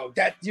saying though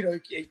that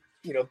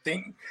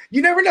thing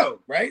you never know,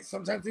 right?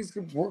 Sometimes things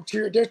can work to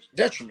your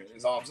detriment.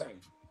 Is all I'm saying.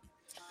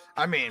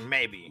 I mean,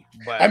 maybe,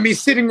 but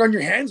sitting on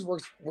your hands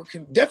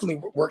can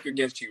definitely work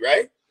against you,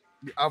 right?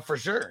 Oh, for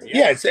sure.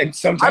 Yeah, and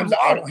sometimes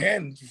the idle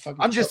hand.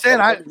 I'm just saying,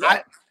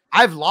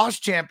 I've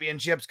lost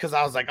championships because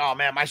I was like, oh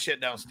man, my shit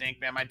don't stink,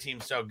 man. My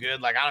team's so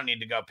good. Like, I don't need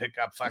to go pick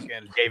up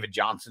fucking David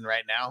Johnson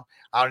right now.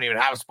 I don't even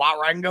have a spot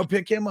where I can go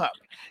pick him up,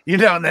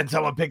 and then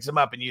someone picks him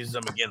up and uses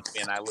him against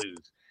me, and I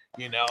lose.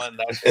 And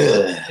that's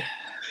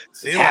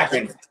see,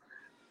 happens.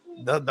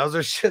 Those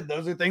are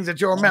things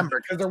that you'll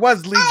remember, because there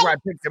was leagues where I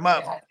picked him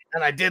up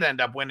and I did end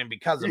up winning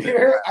because of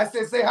it. I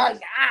said, say hi.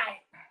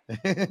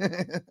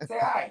 Say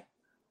hi.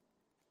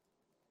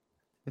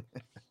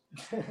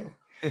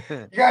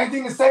 You got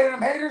anything to say to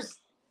them haters?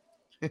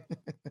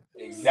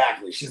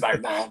 Exactly. She's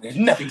like, nah, there's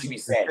nothing to be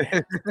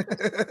said.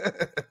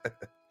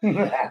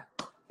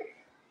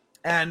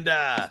 And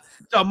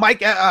so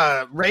Mike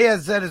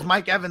Reyes said, is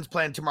Mike Evans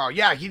playing tomorrow?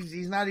 Yeah,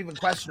 he's not even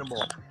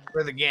questionable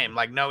for the game,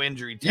 like no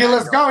injury tag. Yeah,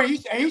 let's go.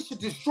 He should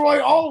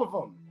destroy all of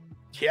them.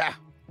 Yeah,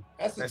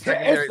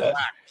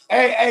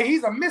 hey,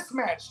 he's a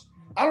mismatch.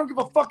 I don't give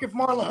a fuck if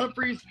Marlon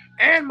Humphreys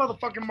and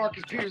motherfucking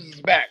Marcus Peters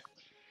is back.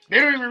 They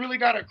don't even really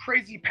got a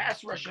crazy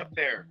pass rush up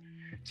there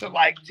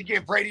to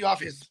get Brady off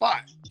his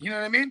spot. You know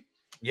what I mean?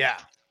 Yeah.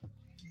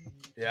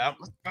 Yeah.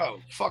 Oh,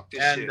 fuck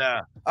this shit.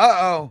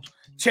 And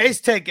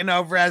Chase taking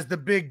over as the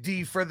big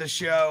D for the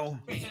show.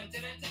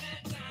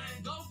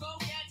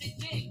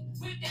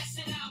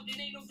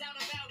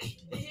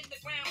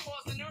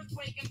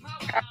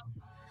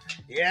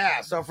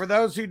 Yeah, so for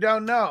those who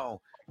don't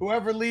know,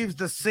 whoever leaves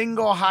the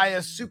single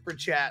highest super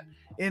chat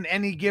in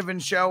any given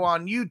show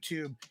on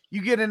YouTube,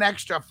 you get an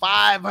extra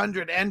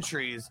 500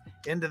 entries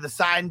into the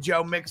Signed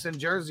Joe Mixon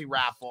jersey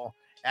raffle.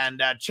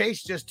 And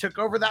Chase just took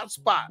over that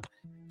spot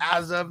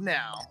as of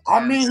now.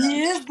 I mean,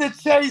 he is the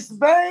Chase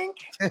Bank.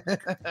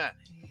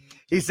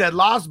 He said,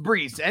 Lost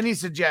Brees, any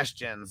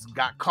suggestions?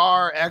 Got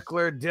Carr,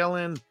 Eckler,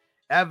 Dillon,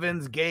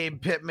 Evans, Gabe,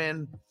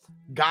 Pittman,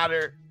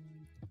 Goddard,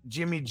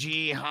 Jimmy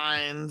G,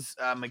 Hines,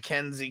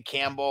 McKenzie,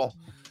 Campbell.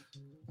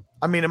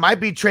 I mean, it might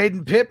be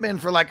trading Pittman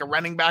for like a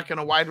running back and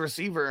a wide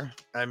receiver.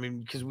 I mean,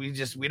 because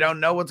we don't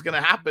know what's going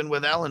to happen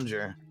with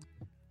Ehlinger.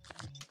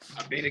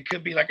 I mean, it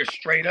could be like a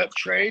straight up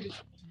trade.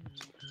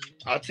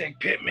 I'll take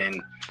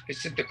Pittman.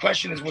 The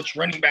question is which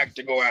running back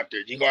to go after.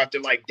 Do you go after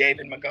like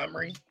David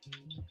Montgomery?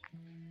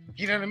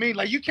 You know what I mean?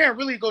 Like, you can't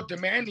really go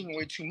demanding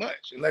way too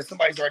much unless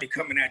somebody's already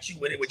coming at you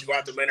with it. Would you go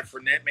after Leonard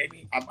Fournette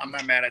maybe? I'm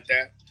not mad at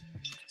that.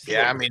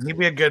 Yeah, I mean, he'd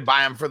be a good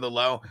buy him for the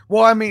low.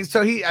 Well, I mean,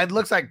 so it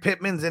looks like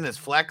Pittman's in his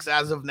flex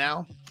as of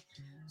now.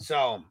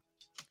 So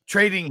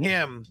trading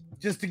him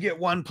just to get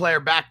one player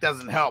back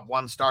doesn't help.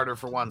 One starter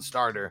for one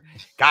starter.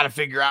 Got to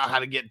figure out how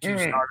to get two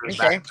starters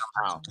back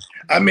somehow.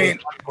 I mean,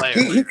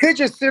 he could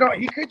just sit on.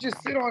 He could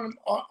just sit on.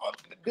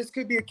 This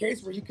could be a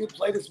case where you could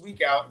play this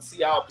week out and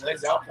see how it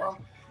plays out for him.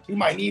 He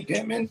might need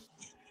Pittman.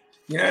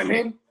 You know what I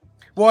mean?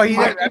 Well,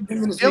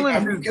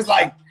 because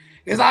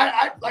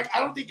I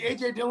don't think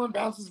AJ Dillon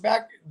bounces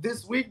back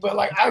this week, but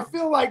like I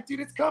feel like, dude,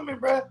 it's coming,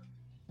 bro.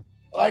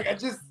 Like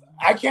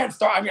I can't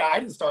start. I mean, I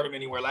didn't start him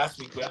anywhere last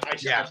week, but I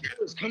feel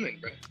it's coming,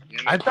 bro. You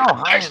know?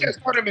 I should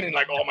start him in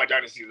like all my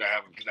dynasties I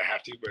have because I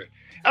have to, but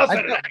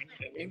outside of that, you know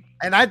what I mean?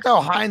 And I throw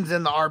Hines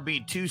in the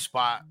RB2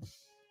 spot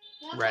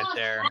right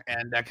there,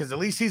 and because at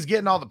least he's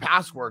getting all the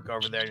pass work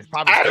over there. He's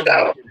probably I don't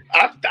know.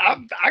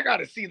 I got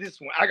to see this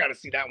one. I got to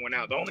see that one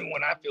out. The only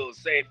one I feel is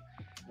safe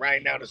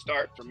right now to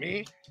start for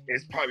me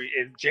is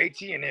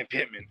JT and then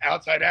Pittman.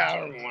 Outside that, I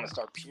don't even want to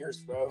start Pierce,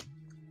 bro.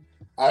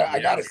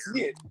 I got to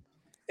see it.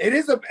 It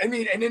is and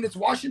then it's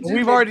Washington.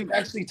 We've already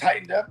actually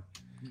tightened up.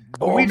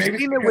 But we've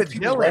seen it with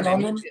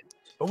Dillon.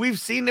 But we've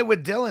seen it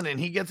with Dillon, and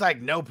he gets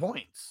like no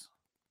points.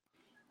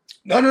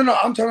 No.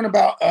 I'm talking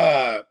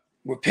about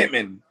with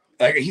Pittman.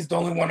 Like, he's the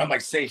only one I'm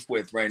like safe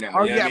with right now.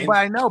 Oh yeah, but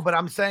I know. But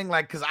I'm saying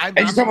like because I'm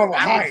talking about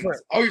Hines.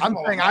 I'm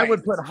saying I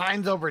would put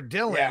Hines over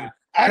Dillon. Yeah.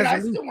 I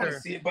still want to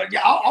see it, but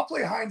yeah, I'll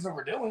play Hines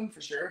over Dillon for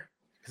sure.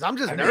 Because I'm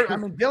just nervous. I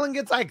mean, Dylan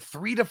gets like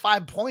 3 to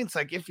 5 points,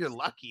 like if you're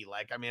lucky.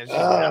 Like, I mean, it's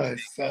just it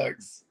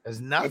sucks. There's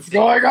nothing. What's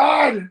going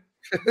on?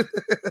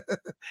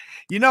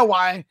 You know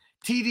why?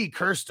 TD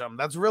cursed him.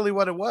 That's really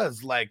what it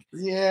was. Like,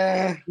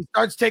 yeah, he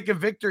starts taking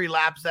victory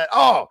laps that,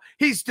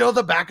 he's still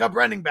the backup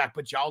running back,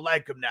 but y'all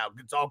like him now.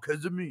 It's all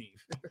because of me.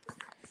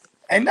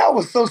 And that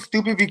was so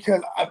stupid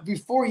because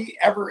before he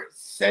ever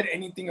said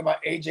anything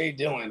about AJ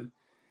Dillon,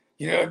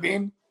 you know what I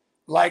mean?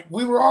 Like,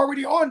 we were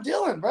already on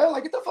Dillon, bro.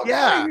 Like, get the fuck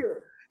out of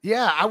here.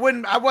 Yeah, I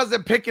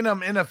wasn't picking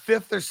him in a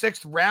 5th or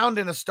 6th round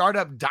in a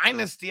startup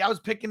dynasty. I was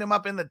picking him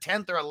up in the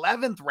 10th or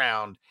 11th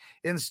round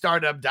in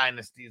startup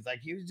dynasties.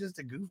 Like, he was just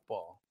a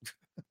goofball.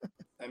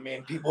 I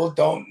mean, people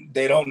don't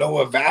know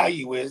what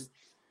value is.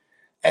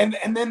 And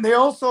then they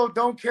also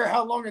don't care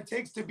how long it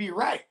takes to be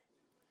right.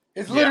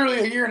 It's literally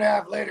a year and a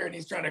half later and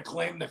he's trying to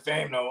claim the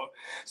fame. No,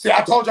 see,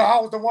 I told you I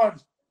was the one.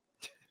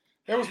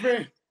 It was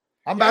me.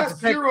 I'm about to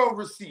take 0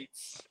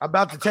 receipts. I'm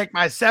about to take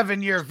my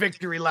 7-year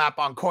victory lap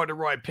on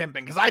Corduroy Pimpin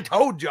because I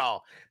told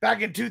y'all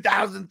back in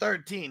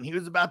 2013 he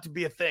was about to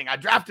be a thing. I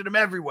drafted him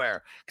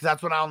everywhere because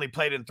that's when I only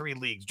played in 3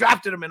 leagues.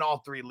 Drafted him in all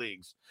 3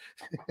 leagues.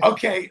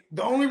 Okay,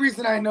 the only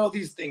reason I know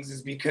these things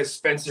is because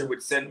Spencer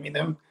would send me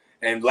them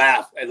and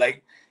laugh. And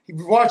like,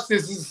 watch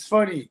this is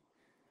funny.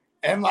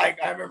 And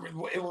like, I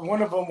remember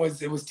one of them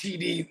was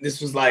TD. This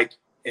was like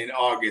in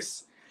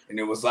August, and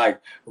it was like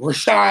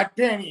Rashad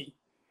Penny.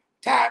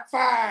 Top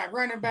 5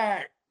 running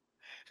back.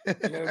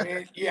 You know what I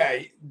mean? Yeah,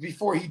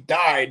 before he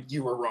died,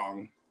 you were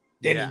wrong.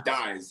 Then he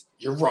dies.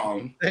 You're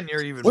wrong. Then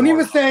you're even when he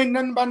was saying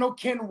nothing about no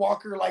Ken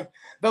Walker, like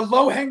the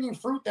low-hanging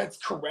fruit that's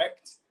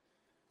correct.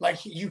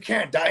 Like you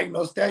can't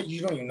diagnose that.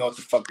 You don't even know what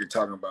the fuck you're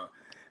talking about.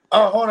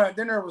 Oh, hold on.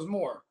 Then there was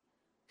more.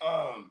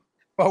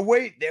 But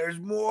wait, there's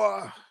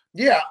more.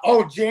 Yeah.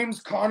 Oh, James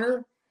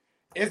Conner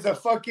is a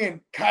fucking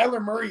Kyler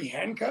Murray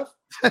handcuff.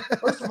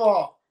 First of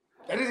all,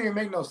 that doesn't even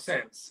make no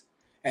sense.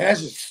 And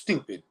that's just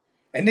stupid.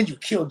 And then you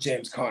kill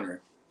James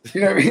Conner. You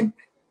know what I mean?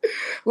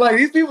 Like,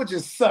 these people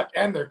just suck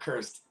and they're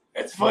cursed.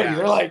 It's funny.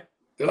 Yeah.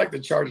 They're like the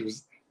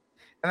Chargers.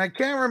 And I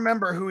can't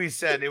remember who he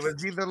said. It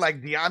was either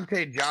like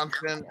Deontay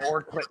Johnson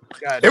or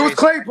it was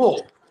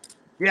Claypool.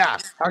 Yeah.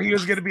 How he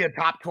was going to be a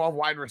top 12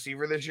 wide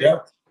receiver this year.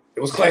 Yep. It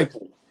was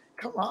Claypool.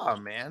 Come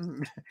on,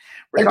 man.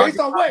 Like, based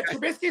on what?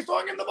 Trubisky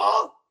throwing him the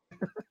ball?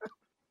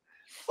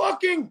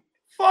 Fucking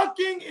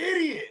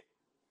idiot.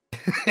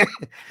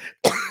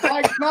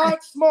 Like,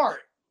 not smart.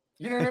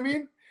 You know what I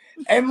mean?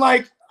 And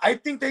like, I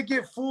think they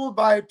get fooled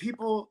by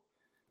people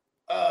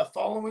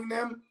following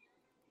them,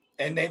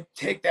 and they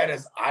take that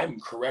as I'm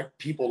correct.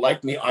 People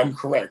like me, I'm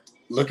correct.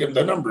 Look at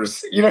the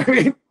numbers. You know what I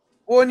mean?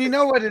 Well, and you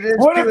know what it is.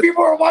 What if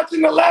people are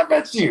watching to laugh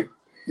at you?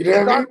 You know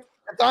what I mean?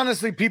 It's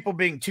honestly people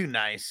being too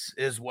nice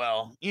as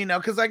well. You know,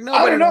 because like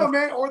I don't know,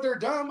 man. Or they're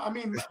dumb. I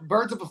mean,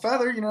 birds of a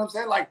feather. You know what I'm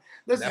saying? Like,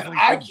 listen, definitely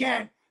I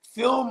can't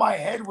fill my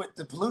head with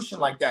the pollution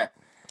like that.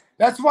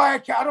 That's why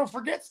I don't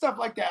forget stuff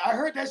like that. I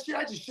heard that shit.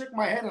 I just shook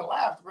my head and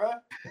laughed, bro.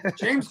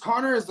 James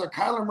Conner is a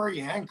Kyler Murray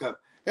handcuff.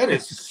 That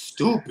is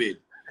stupid.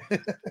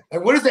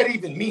 Like, what does that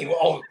even mean?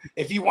 Well,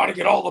 if you want to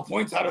get all the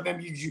points out of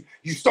them,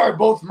 you start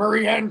both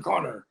Murray and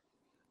Conner.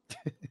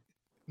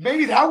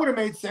 Maybe that would have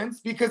made sense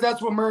because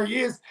that's what Murray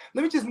is.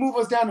 Let me just move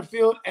us down the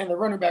field, and the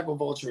running back will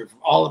vulture from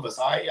all of us.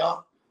 All right,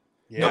 y'all?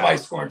 Yeah.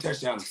 Nobody's scoring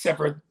touchdowns except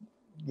for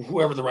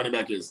whoever the running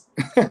back is.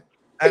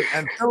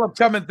 And Philip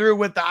coming through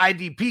with the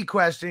IDP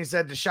question. He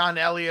said Deshaun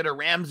Elliott or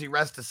Ramsey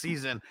rest of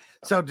season.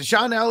 So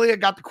Deshaun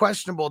Elliott got the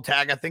questionable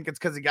tag. I think it's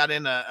because he got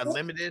in a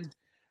limited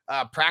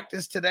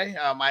practice today.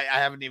 I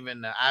haven't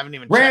even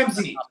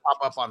Ramsey pop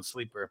up on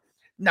Sleeper.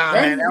 Nah,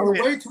 Ramsey, man,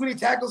 Elliott, way too many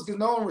tackles because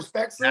no one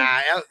respects him.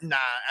 Nah.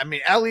 I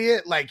mean,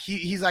 Elliott, like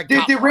he's like.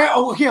 Doesn't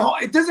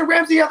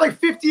Ramsey have like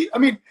 50? I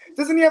mean,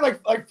 doesn't he have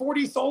like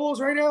 40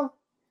 solos right now?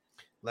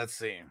 Let's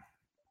see.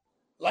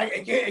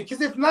 Like,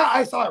 because if not,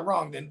 I saw it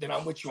wrong. Then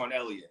I'm with you on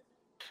Elliott.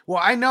 Well,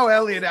 I know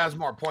Elliott has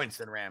more points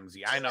than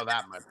Ramsey. I know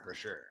that much for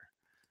sure.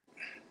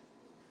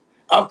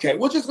 Okay,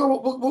 we'll just go.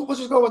 We'll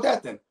just go with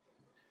that then.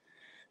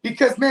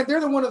 Because man,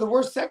 they're one of the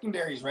worst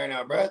secondaries right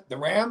now, bro. The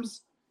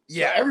Rams. So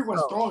yeah,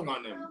 everyone's throwing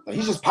on them. Like,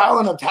 he's just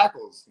piling up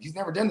tackles. He's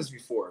never done this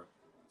before.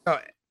 So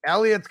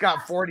Elliott's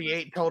got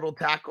 48 total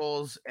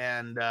tackles,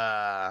 and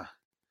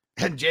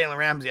Jalen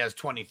Ramsey has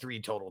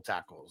 23 total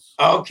tackles.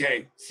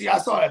 Okay, see, I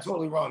saw that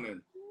totally wrong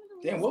then.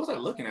 Damn, what was I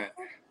looking at?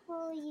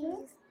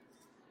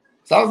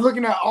 So I was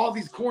looking at all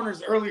these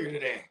corners earlier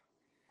today.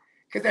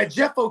 Because that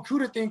Jeff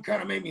Okudah thing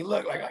kind of made me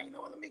look like, you know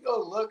what, let me go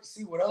look,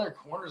 see what other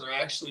corners are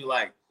actually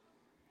like.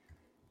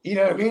 You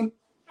know what I mean?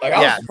 Like,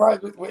 I was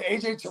surprised with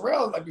AJ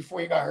Terrell, like,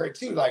 before he got hurt,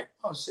 too. Like,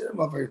 oh, shit,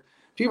 motherfucker.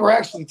 People are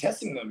actually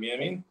testing them, you know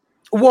what I mean?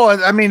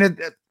 Well, I mean,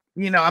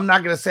 you know, I'm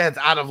not going to say it's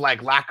out of,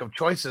 like, lack of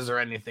choices or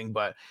anything,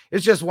 but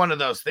it's just one of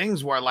those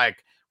things where,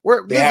 like,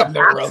 this is a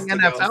passing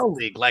NFL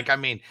league. Like, I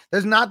mean,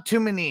 there's not too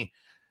many,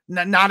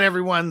 not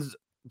everyone's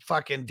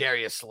fucking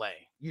Darius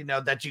Slay, you know,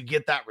 that you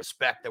get that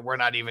respect that we're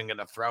not even going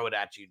to throw it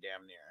at you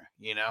damn near,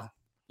 you know?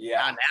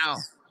 Yeah. Not now.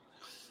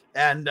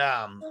 And,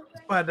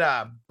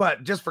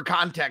 but just for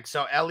context,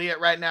 so Elliott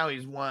right now,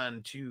 he's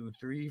 1, 2,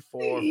 3,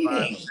 4,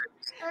 5, 6.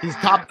 He's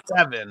top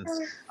 7.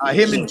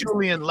 Him and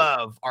Julian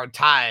Love are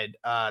tied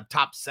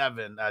top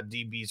 7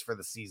 DBs for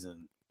the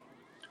season.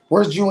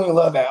 Where's Julian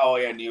Love at? Oh,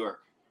 yeah, New York.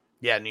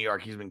 Yeah, New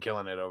York. He's been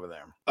killing it over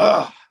there.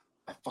 I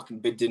fucking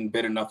didn't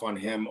bet enough on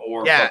him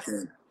or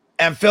fucking.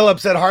 And Philip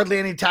said hardly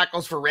any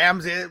tackles for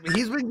Rams.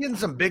 He's been getting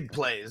some big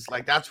plays.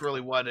 Like that's really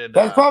what it.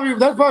 That's probably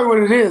what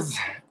it is.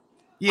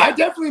 Yeah, I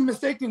definitely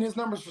mistaken his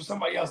numbers for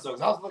somebody else though.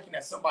 Cause I was looking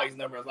at somebody's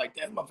number. I was like,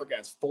 that motherfucker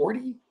has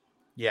 40.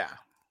 Yeah,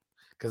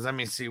 because let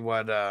me see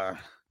what.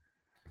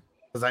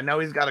 Because I know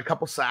he's got a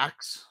couple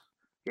sacks.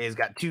 Yeah, he's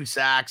got 2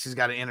 sacks. He's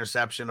got an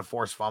interception, a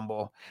forced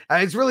fumble.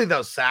 It's really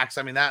those sacks.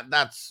 I mean that's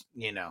that's.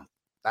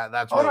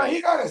 Oh no, he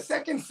got a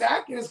second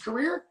sack in his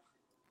career.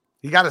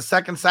 He got a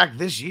second sack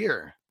this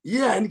year.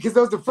 Yeah, and because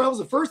that was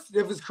the first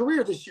of his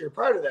career this year.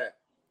 Prior to that,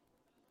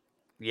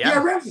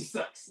 yeah, Ramsey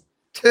sucks.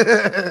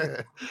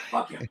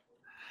 Fuck him.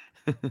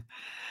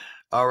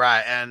 All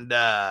right, and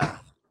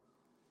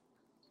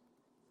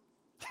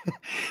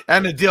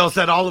and the deal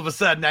said all of a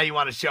sudden now you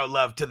want to show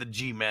love to the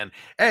G-men.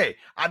 Hey,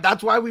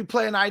 that's why we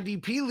play in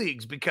IDP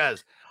leagues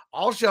because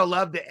I'll show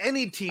love to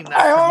any team.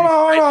 Hey, hold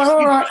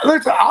on.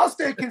 Listen, I'll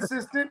stay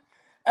consistent.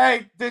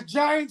 Hey, the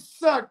Giants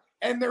suck.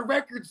 And their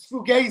record's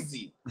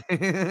fugazi.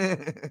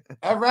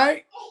 All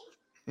right?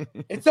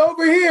 It's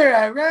over here,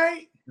 all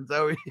right? It's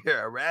over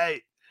here, all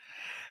right?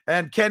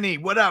 And Kenny,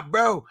 what up,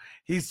 bro?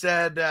 He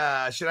said,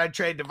 should I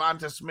trade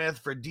Devonta Smith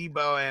for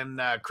Debo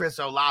and Chris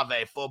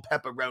Olave full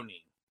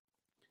pepperoni?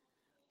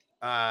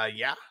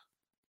 Yeah.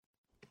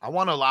 I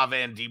want Olave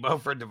and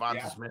Debo for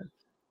Devonta Smith.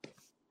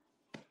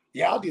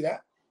 Yeah, I'll do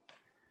that.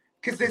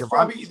 Because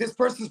this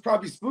person's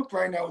probably spooked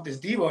right now with this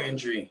Debo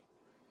injury.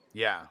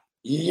 Yeah.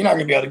 You're not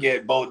going to be able to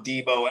get both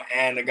Debo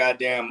and the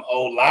goddamn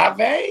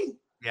Olave.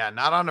 Yeah,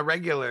 not on a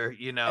regular,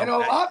 And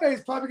Olave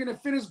is probably going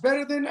to finish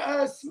better than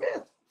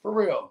Smith, for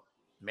real.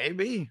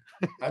 Maybe.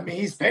 I mean,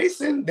 he's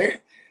pacing.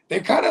 They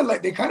kind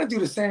of do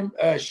the same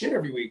shit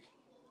every week.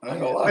 I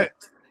ain't gonna lie.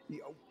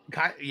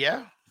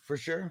 Yeah, for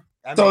sure.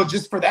 So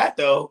just for that,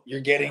 though,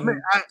 you're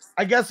getting.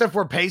 I guess if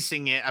we're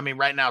pacing it, I mean,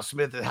 right now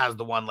Smith has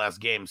the one less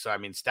game, so I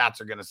mean, stats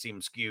are going to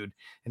seem skewed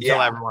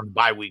until everyone's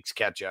bye weeks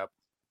catch up.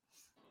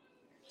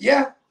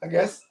 Yeah, I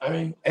guess. I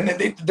mean, and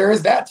then there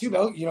is that too,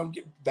 though.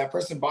 That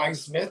person buying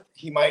Smith,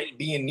 he might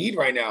be in need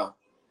right now.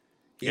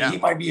 He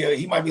might be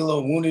a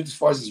little wounded as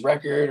far as his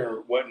record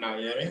or whatnot.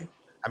 You know what I mean?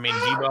 I mean,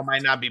 Debo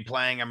might not be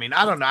playing. I mean,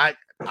 I don't know.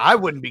 I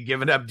wouldn't be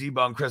giving up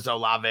Debo and Chris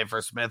Olave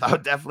for Smith. I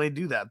would definitely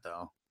do that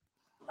though.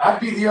 I'd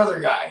be the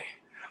other guy.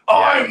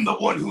 I'm the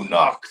one who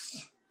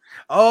knocks.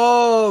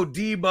 Oh,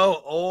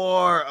 Debo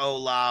or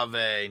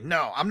Olave.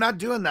 No, I'm not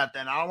doing that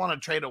then. I don't want to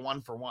trade a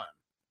 1-for-1.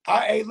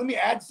 Hey, let me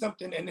add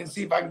something and then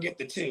see if I can get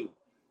the 2.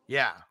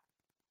 Yeah.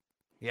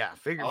 Yeah,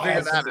 figure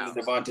that out.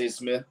 Devontae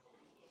Smith.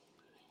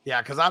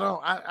 Yeah, because I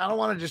don't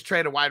want to just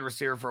trade a wide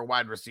receiver for a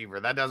wide receiver.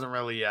 That doesn't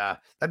really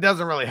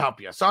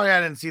help you. Sorry,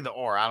 I didn't see the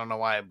or. I don't know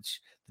why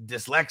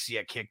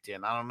dyslexia kicked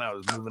in. I don't know. I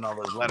was moving all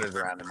those letters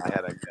around in my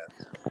head, I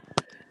guess.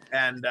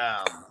 And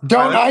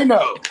I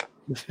know.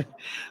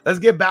 Let's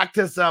get back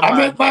to some.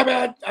 My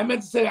bad. I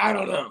meant to say I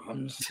don't know.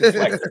 I'm just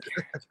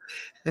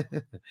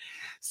dyslexic.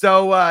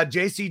 So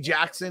JC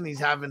Jackson, he's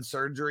having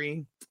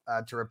surgery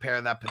to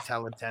repair that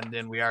patella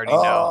tendon. We already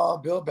know. Oh,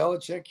 Bill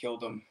Belichick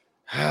killed him.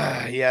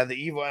 Yeah, the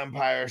evil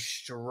empire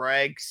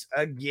strikes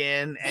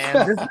again,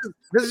 and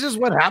this is just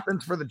what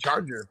happens for the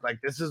Chargers.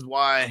 Like this is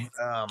why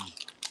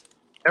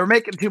they were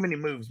making too many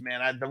moves,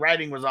 man. The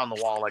writing was on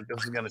the wall. Like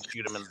this is gonna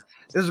shoot them, and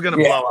this is gonna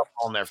blow up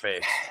on their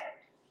face.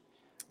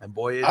 And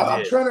boy,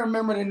 I'm trying to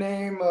remember the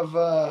name of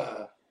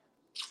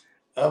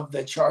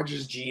the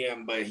Chargers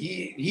GM, but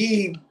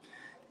he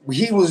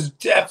was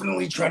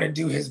definitely trying to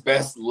do his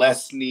best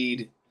Les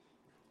Snead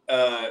 /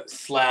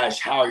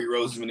 Howie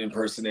Roseman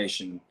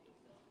impersonation.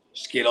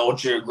 Just get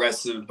ultra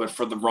aggressive, but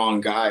for the wrong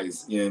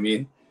guys. You know what I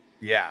mean?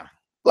 Yeah.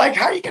 Like,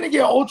 how are you gonna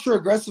get ultra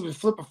aggressive and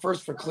flip a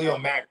first for Khalil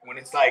Mack when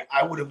it's like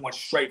I would have went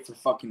straight for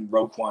fucking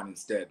Roquan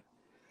instead?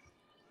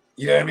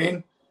 You know what I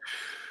mean?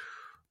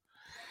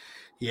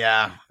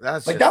 Yeah,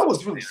 that's like that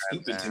was really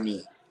stupid to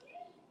me.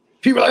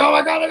 People are like, "Oh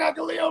my god, I got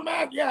Khalil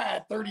Mack." Yeah,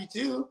 at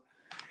 32,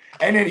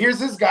 and then here's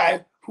this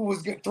guy who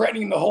was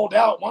threatening to hold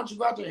out. Why don't you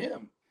go after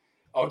him?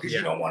 Oh, because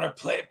you don't want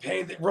to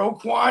pay the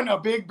Roquan a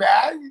big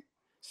bag,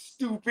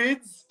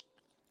 stupids.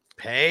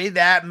 Pay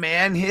that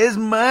man his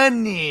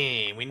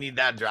money. We need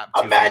that drop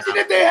too. Imagine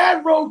if they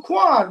had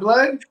Roquan,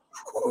 blood.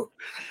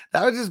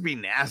 That would just be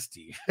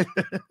nasty.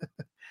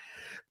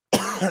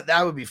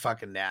 That would be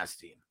fucking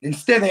nasty.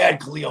 Instead, they had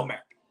Khalil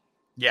Mack.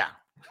 Yeah.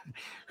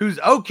 Who's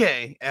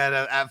okay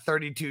at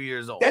 32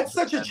 years old. That's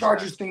such a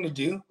Chargers thing to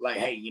do. Like,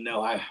 hey,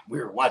 we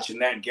were watching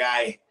that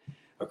guy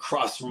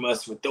across from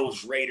us with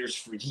those Raiders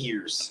for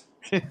years.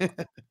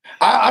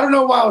 I don't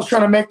know why I was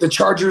trying to make the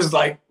Chargers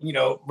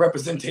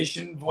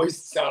representation voice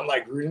sound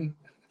like Gruden.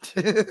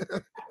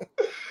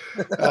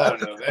 I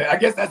don't know. I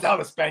guess that's how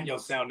the Spaniel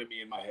sounded to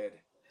me in my head.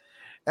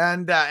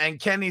 And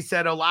Kenny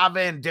said Olave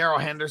and Darrell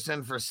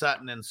Henderson for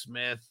Sutton and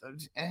Smith.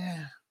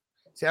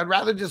 See, I'd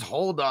rather just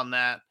hold on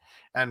that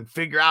and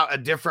figure out a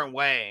different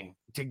way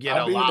to get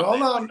a lot.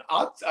 Hold on.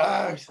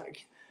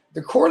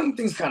 The Courtland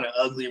thing's kind of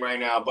ugly right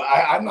now, but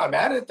I'm not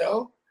mad at it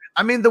though.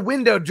 I mean, the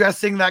window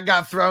dressing that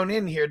got thrown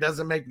in here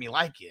doesn't make me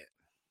like it.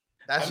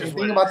 That's just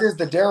think about this: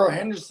 the Darrell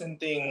Henderson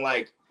thing,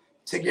 like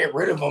to get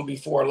rid of him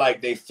before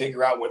like they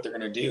figure out what they're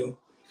gonna do.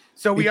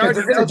 So they're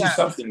gonna do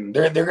something.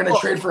 They're gonna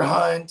trade for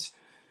Hunt.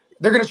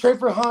 They're gonna trade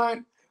for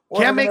Hunt.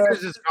 Cam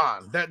Akers is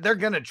gone. They're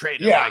gonna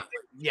trade him.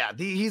 Yeah,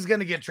 he's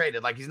gonna get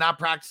traded. Like he's not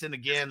practicing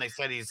again. They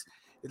said he's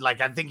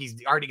like I think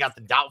he's already got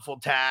the doubtful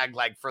tag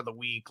like for the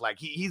week. Like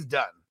he's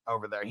done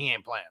over there. He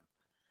ain't playing.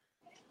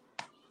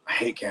 I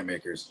hate Cam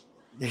Akers.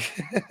 Yeah,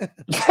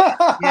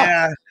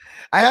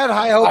 I had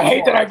high hopes. I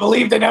hate that I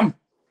believed in him.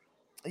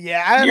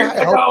 Yeah,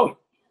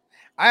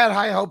 I had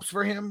high hopes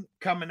for him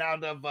coming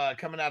out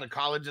of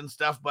college and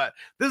stuff. But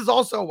this is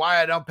also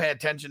why I don't pay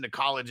attention to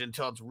college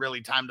until it's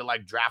really time to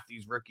like draft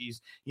these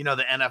rookies. You know,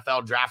 the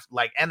NFL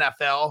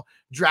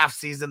draft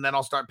season. Then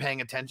I'll start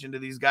paying attention to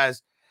these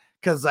guys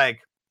because,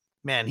 like,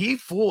 man, he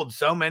fooled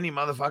so many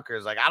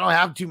motherfuckers. Like, I don't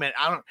have too many.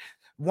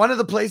 One of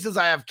the places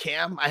I have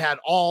Cam, I had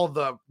all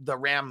the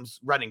Rams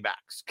running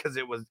backs because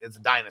it's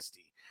a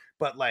dynasty.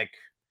 But like,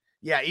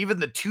 yeah, even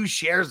the 2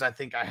 shares I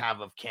think I have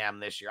of Cam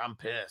this year, I'm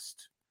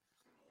pissed.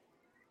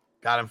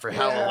 Got him for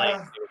hella late.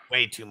 It was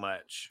way too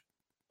much.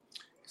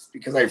 It's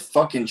because I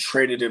fucking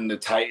traded him to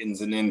Titans,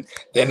 and then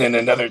in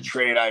another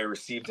trade I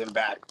received him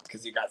back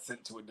because he got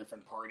sent to a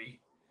different party.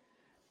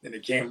 Then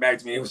it came back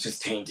to me. It was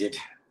just tainted.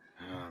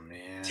 Oh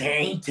man,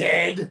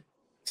 tainted.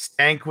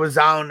 Stank was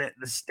on it.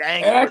 The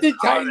stank. And I think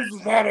Titans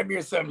is mad at me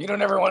or something. You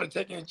don't ever want to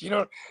take it. He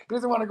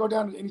doesn't want to go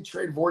down to any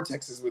trade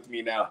vortexes with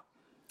me now.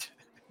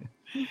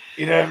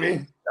 You know what I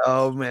mean?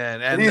 Oh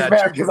man, and he's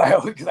mad because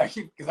I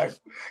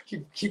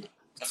keep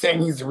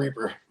saying he's the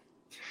Reaper.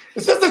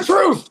 It's just the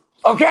truth,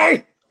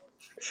 okay?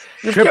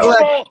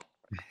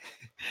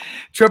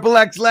 Triple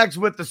X Lex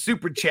with the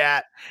super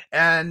chat,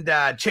 and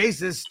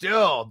Chase is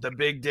still the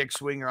big dick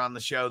swinger on the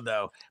show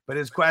though. But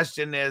his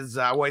question is,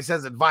 he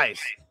says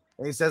advice.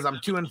 And he says, I'm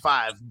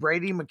 2-5.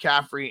 Brady,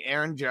 McCaffrey,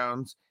 Aaron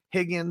Jones,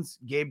 Higgins,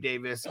 Gabe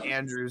Davis,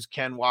 Andrews,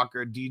 Ken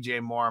Walker, DJ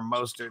Moore,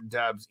 Mostert,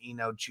 Dubs,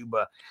 Eno,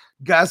 Chuba,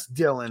 Gus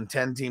Dillon,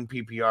 10-team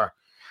PPR.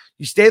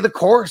 You stay the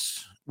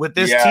course with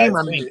this team.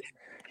 I mean,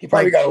 he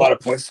probably got a lot of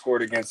points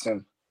scored against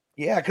him.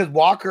 Yeah, because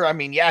Walker, I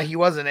mean, he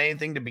wasn't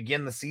anything to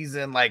begin the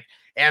season. Like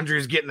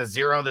Andrews getting a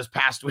 0 this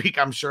past week,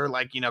 I'm sure,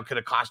 like, could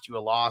have cost you a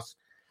loss.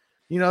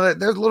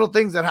 There's little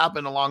things that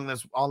happen along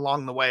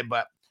the way,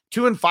 but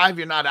 2-5,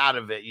 you're not out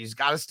of it. You just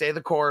got to stay the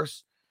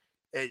course.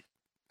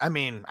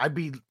 I'd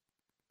be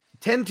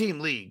 10-team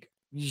league.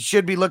 You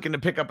should be looking to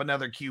pick up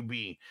another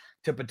QB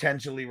to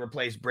potentially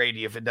replace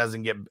Brady if it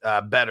doesn't get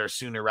better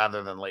sooner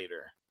rather than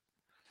later.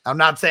 I'm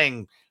not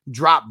saying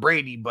drop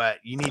Brady, but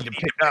you need to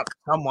pick up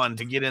someone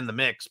to get in the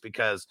mix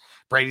because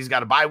Brady's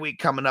got a bye week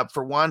coming up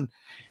for one.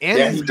 And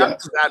Danny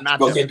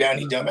get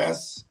Danny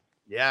Dumbass.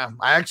 Yeah,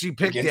 I actually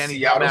picked Danny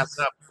Dumbass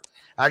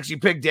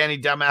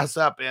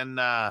up. And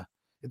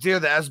it's either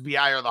the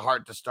SBI or the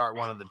Heart to start,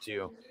 one of the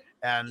two.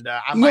 And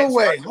no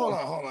way. Hold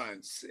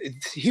on.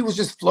 He was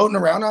just floating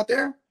around out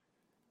there?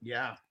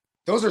 Yeah.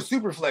 Those are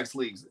super flex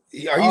leagues.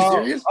 Are you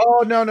serious?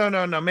 Oh,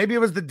 no. Maybe it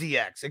was the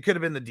DX. It could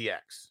have been the DX.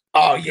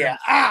 Oh, yeah.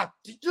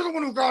 You're the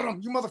one who got him,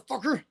 you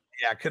motherfucker.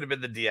 Yeah, it could have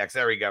been the DX.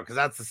 There we go, because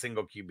that's the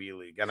single QB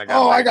league. And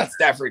I got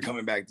Stafford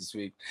coming back this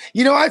week.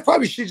 I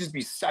probably should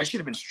I should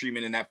have been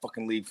streaming in that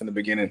fucking league from the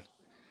beginning.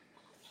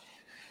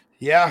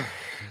 Yeah.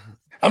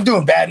 I'm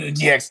doing bad in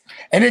the DX.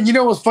 And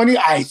then what's funny?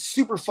 I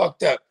super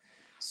fucked up.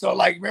 So,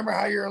 like, remember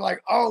how you're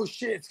like, oh,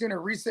 shit, it's going to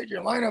reset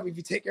your lineup if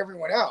you take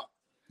everyone out.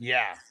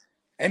 Yeah.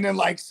 And then,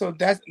 like, so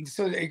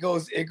it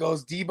goes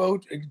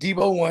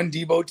Debo 1,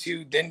 Debo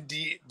 2, then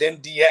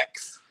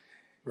DX,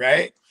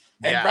 right?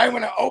 And right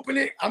when I open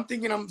it, I'm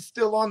thinking I'm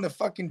still on the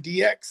fucking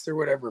DX or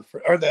whatever,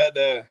 or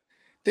the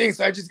thing.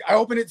 So I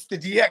open it, it's the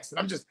DX, and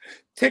I'm just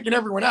taking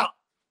everyone out.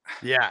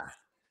 Yeah.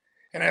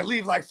 And I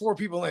leave like 4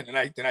 people in,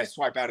 and I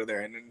swipe out of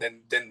there, and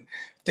then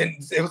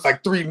it was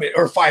like 3 minutes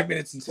or 5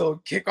 minutes until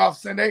kickoff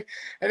Sunday,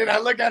 and then I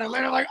look at it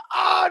later, I'm like,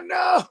 oh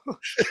no,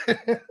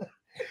 that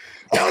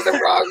was the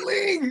wrong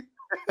league.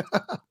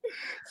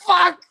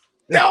 Fuck.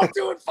 Now I'm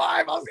doing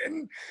 5.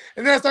 And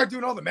then I start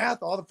doing all the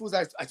math, all the fools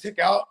I took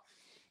out.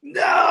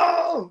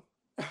 No,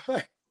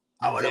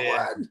 I would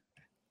have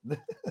won.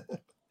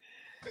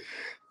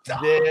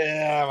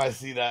 Damn, I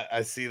see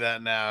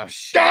that now.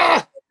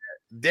 Ah!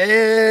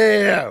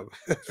 Damn.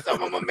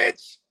 Some of them,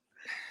 Mitch.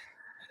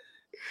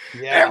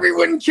 Yeah.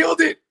 Everyone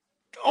killed it.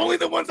 Only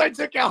the ones I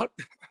took out.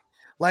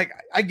 Like,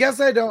 I guess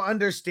I don't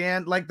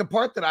understand. Like, the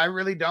part that I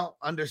really don't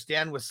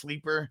understand with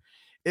Sleeper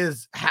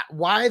is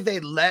why they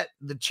let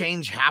the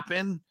change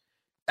happen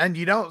and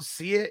you don't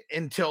see it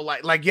until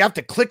like you have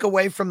to click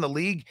away from the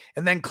league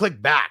and then click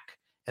back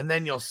and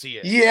then you'll see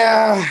it.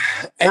 Yeah.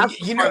 That's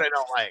the part I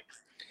don't like.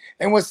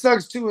 And what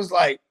sucks too is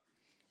like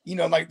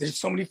there's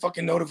so many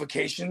fucking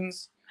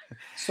notifications.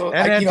 So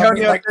and like,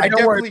 Antonio, I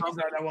definitely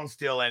I won't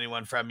steal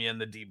anyone from you in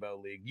the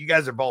Debo league. You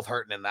guys are both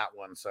hurting in that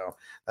one, so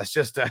that's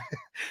just a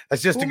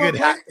good.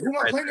 Who am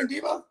I playing in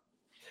Debo?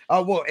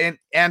 Oh well, and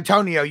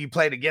Antonio, you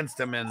played against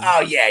him, and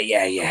oh yeah.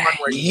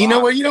 You know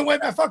what?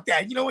 Man, fuck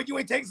that. You know what? You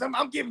ain't taking something.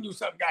 I'm giving you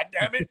something. God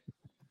damn it.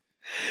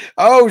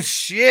 Oh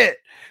shit!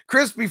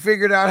 Crispy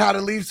figured out how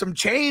to leave some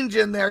change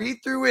in there. He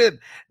threw in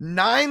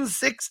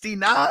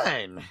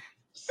 $9.69.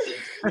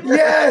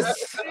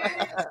 Yes.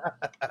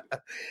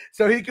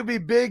 So he could be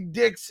Big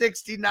Dick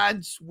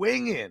 69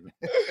 swinging.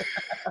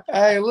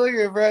 Hey, look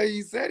at bro.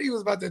 He said he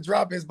was about to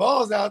drop his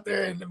balls out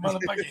there, and the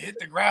motherfucker hit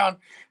the ground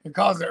and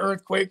caused an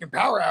earthquake and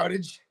power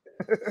outage.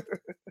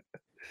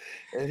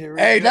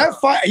 Hey, go. That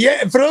fight,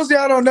 yeah. For those of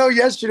y'all don't know,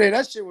 yesterday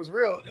that shit was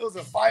real. It was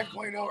a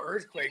 5.0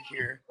 earthquake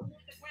here,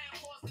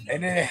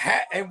 and then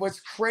and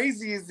what's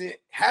crazy is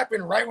it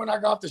happened right when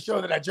I got off the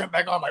show that I jumped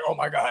back on. I'm like, oh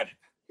my god,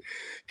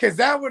 because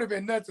that would have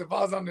been nuts if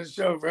I was on the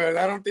show, bro.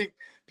 I don't think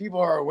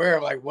people are aware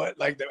of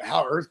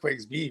how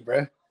earthquakes be,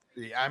 bro.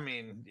 Yeah, I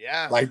mean,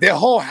 yeah, like their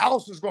whole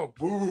house was going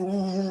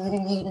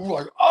boom,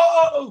 like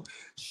oh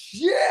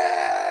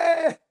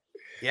shit.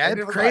 Yeah,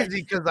 it's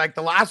crazy because like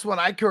the last one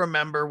I can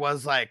remember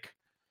was like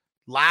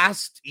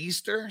last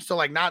Easter, so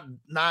like not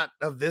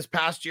of this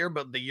past year,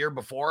 but the year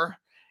before,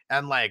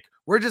 and like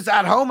we're just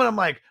at home, and I'm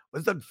like,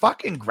 was the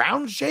fucking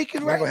ground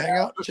shaking right now? Hang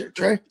out,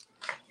 Trey.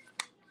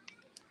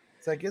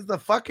 It's like, is the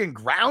fucking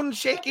ground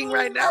shaking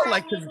right now?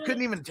 Like, cause you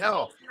couldn't even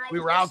tell. We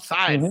were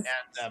outside, and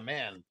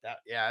man,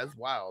 it's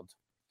wild.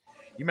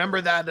 You remember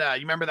that?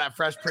 You remember that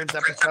Fresh Prince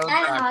episode?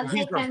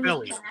 He's from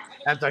Philly,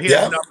 and so he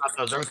doesn't know about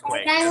those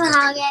earthquakes.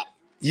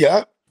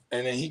 Yeah,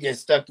 and then he gets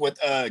stuck with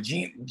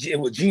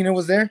Gina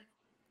was there.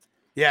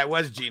 Yeah, it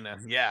was Gina.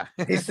 Yeah.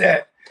 He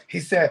said,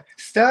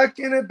 stuck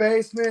in a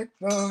basement,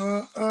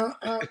 going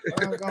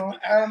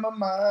out of my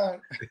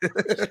mind.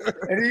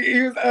 And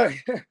he was,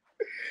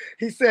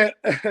 he said,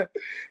 I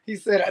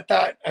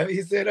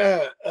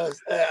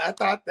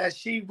thought that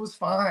she was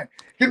fine.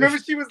 You remember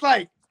she was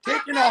like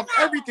taking off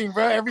everything,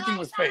 bro. Everything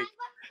was fake.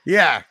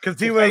 Yeah, because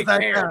he was like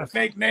the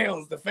fake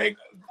nails, the fake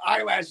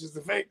eyelashes,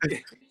 the fake.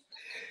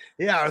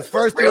 Yeah, his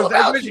first real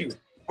about you.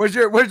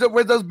 Where's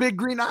those big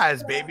green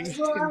eyes, baby?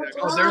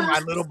 Oh, they're in my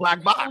little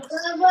black box.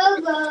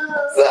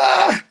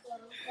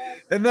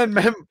 And then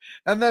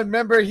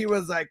remember he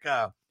was like,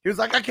 I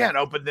can't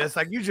open this.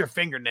 Like, use your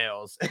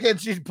fingernails.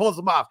 And she pulls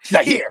them off. She's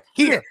like, here.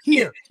 And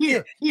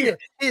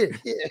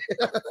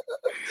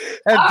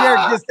Derek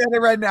just said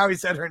it right now. He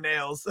said her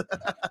nails.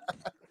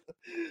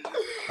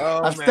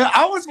 Oh, man.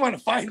 I always want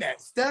to find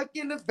that. Stuck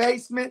in the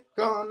basement,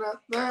 going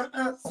out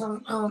of my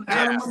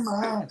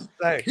mind.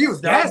 Like, he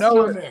was nasty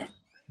on there.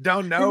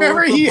 Don't know.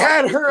 Remember he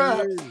had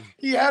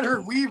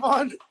her weave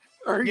on,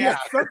 or he had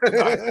something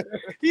on.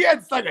 He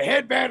had like a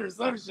headband or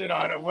some shit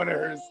on it. One of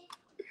hers.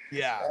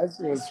 Yeah, that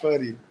shit was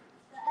funny.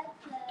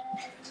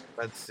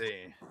 Let's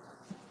see.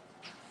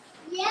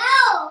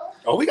 Yeah.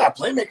 Oh, we got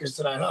playmakers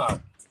tonight, huh?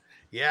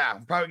 Yeah,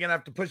 I'm probably gonna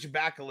have to push it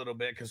back a little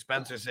bit because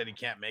Spencer said he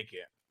can't make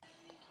it.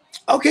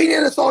 Okay, yeah,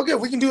 that's all good.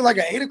 We can do like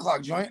an 8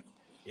 o'clock joint.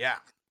 Yeah.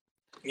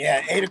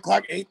 Yeah, 8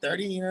 o'clock,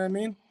 8:30. You know what I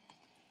mean?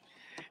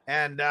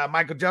 And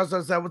Michael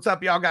Joseph said, "What's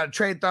up, y'all? Got a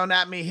trade thrown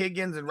at me: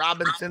 Higgins and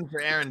Robinson for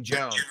Aaron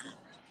Jones.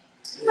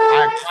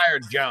 I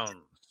acquired Jones.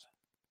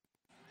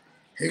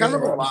 Kind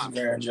of a lot,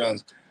 Aaron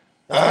Jones.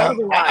 I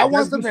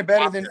want something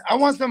better than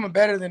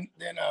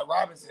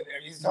Robinson.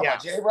 He's talking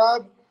about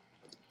J-Rob.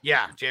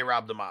 Yeah,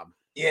 J-Rob the Mob.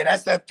 Yeah,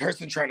 that's that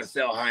person trying to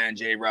sell high on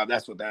J-Rob.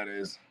 That's what that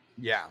is.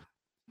 Yeah,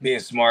 being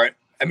smart.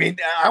 I mean,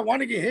 I want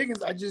to get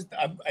Higgins. I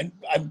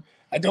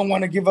don't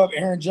want to give up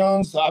Aaron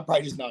Jones, so I'm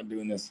probably just not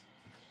doing this.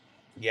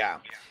 Yeah.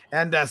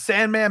 And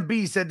Sandman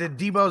B said, did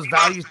Debo's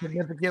value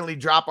significantly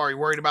drop? Are you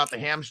worried about the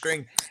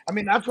hamstring? I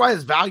mean, that's why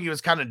his value has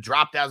kind of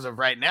dropped as of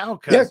right now.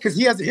 Yeah, because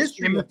he has a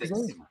history of this.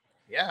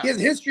 Yeah. He has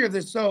a history of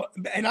this. So,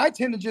 and I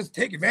tend to just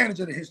take advantage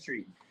of the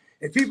history.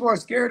 If people are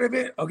scared of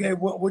it, okay,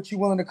 what you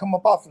willing to come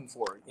up off him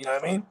for? You know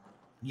what I mean?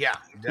 Yeah,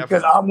 definitely.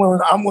 Because I'm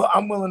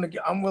willing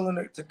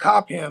to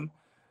cop him.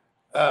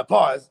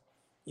 Pause.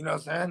 You know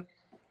what I'm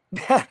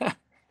saying?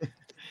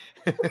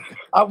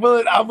 I'm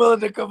willing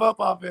to come up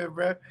off him,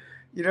 bro.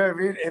 You know what I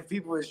mean? If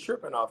people is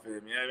tripping off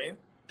him, you know what I mean?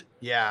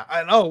 Yeah,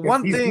 I know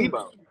one thing,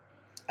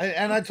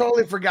 and I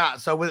totally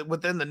forgot. So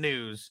within the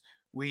news,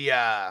 we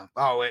got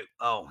offered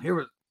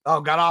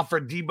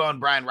Debo and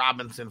Brian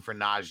Robinson for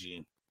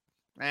Najee.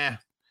 I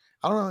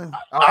don't know.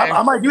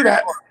 I might do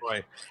that.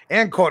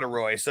 And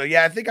Corduroy. So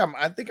yeah, I think I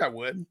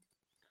would.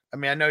 I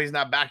mean, I know he's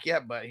not back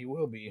yet, but he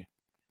will be.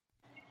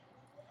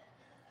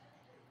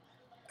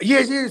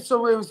 Yeah.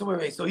 So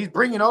wait. So he's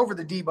bringing over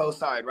the Debo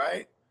side,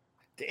 right?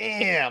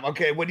 Damn.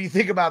 Okay. What do you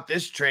think about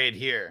this trade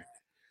here?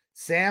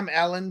 Sam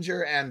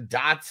Ehlinger and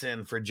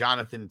Dotson for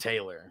Jonathan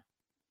Taylor.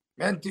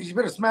 Man, dude, you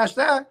better smash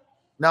that.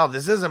 No,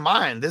 this isn't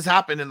mine. This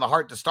happened in the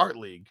Heart to Start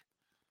League.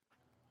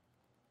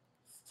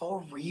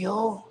 For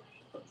real?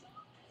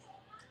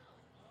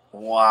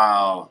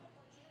 Wow.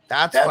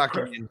 That's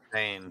fucking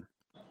insane.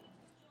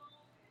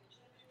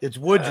 It's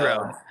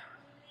Woodrow.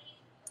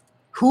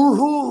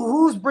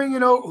 Who's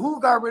bringing over? Who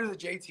got rid of the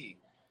JT?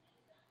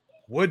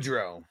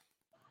 Woodrow.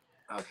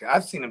 Okay,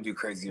 I've seen him do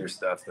crazier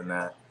stuff than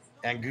that.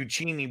 and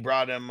Guccini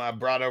brought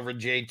over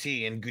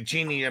JT, and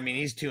Guccini, I mean,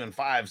 he's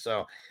 2-5,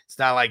 so it's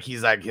not like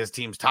he's like his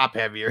team's top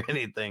heavy or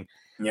anything.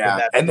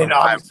 Yeah, and then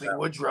obviously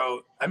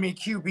Woodrow. I mean,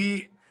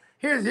 QB.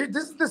 Here,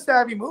 this is the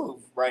savvy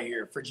move right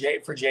here for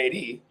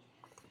JD,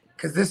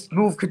 because this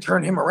move could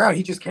turn him around.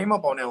 He just came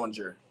up on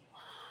Ehlinger.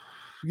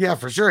 Yeah,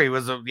 for sure. He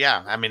was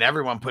I mean,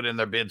 everyone put in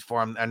their bids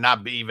for him, and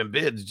not even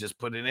bids, just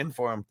put it in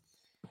for him.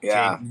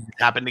 Yeah, JD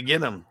happened to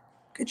get him.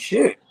 Good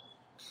shit.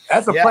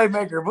 That's a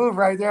playmaker move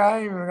right there. I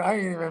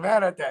ain't even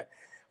mad at that.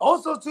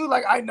 Also, too,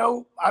 like I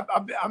know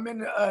I'm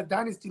in a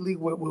dynasty league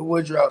with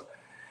Woodrow.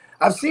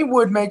 I've seen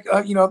Wood make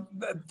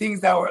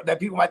things that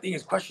people might think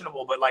is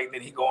questionable, but like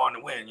then he go on to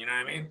win. You know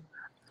what I mean?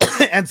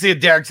 And see,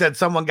 Derek said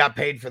someone got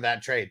paid for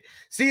that trade.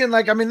 See, and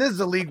like I mean, this is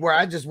a league where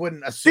I just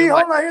wouldn't assume. See,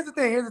 hold on. Here's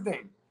the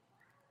thing.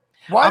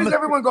 Why does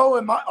everyone go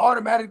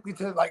automatically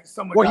to like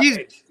someone?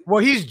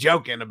 Well, he's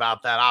joking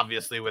about that,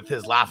 obviously, with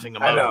his laughing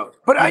emoji. I know,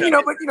 but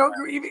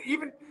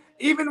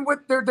even with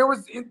there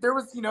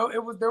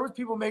was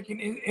people making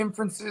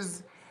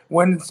inferences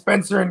when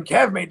Spencer and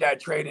Kev made that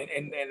trade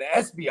and the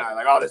SBI,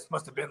 like, oh, this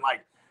must have been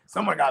like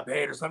someone got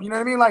paid or something. You know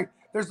what I mean? Like,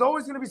 there's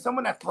always going to be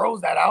someone that throws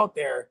that out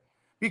there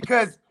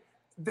because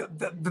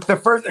the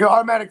first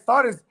automatic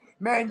thought is,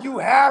 man, you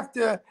have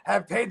to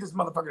have paid this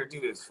motherfucker to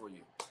do this for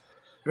you,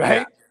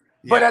 right?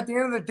 Yeah. But at the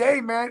end of the day,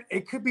 man,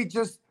 it could be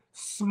just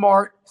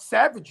smart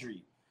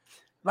savagery.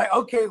 Like,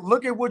 okay,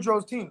 look at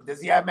Woodrow's team. Does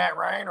he have Matt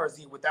Ryan or is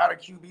he without a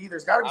QB?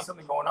 There's got to be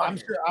something going on.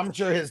 I'm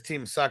sure his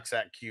team sucks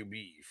at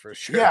QB for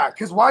sure. Yeah,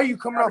 because why are you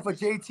coming off of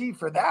JT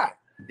for that?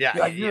 Yeah,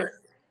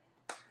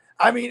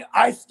 I mean,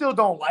 I still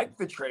don't like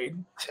the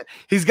trade.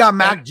 He's got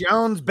Mac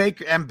Jones,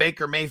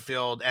 Baker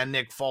Mayfield, and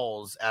Nick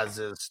Foles as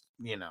his,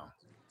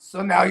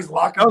 So now he's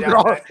locking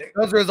down.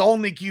 Those are his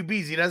only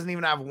QBs. He doesn't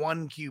even have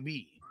one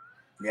QB.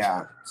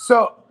 Yeah.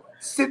 So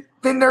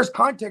then there's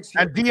context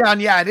here. And Dion,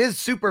 it is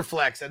super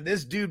flex. And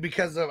this dude,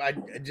 because of I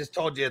just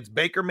told you, it's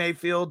Baker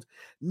Mayfield,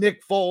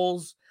 Nick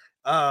Foles,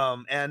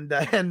 and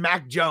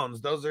Mac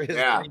Jones. Those are his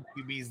three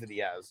QBs that he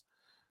has.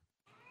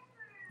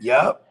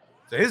 Yep.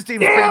 So his team.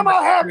 Damn,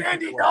 I have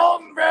Andy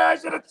Dalton, bro. I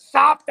should have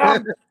chopped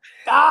him.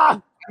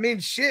 I mean,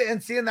 shit.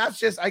 And seeing that's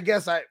just, I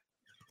guess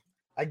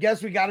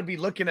we got to be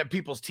looking at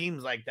people's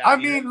teams like that. I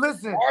mean,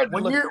 listen,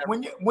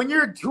 when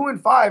you're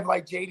 2-5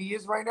 like JD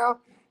is right now,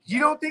 you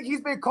don't think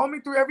he's been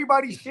combing through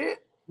everybody's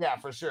shit? Yeah,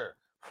 for sure.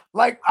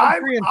 Like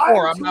I'm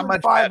 3-4. I'm not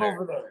much 5 better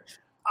over there.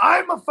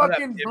 I'm a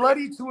fucking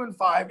bloody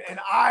 2-5, and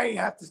I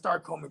have to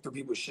start combing through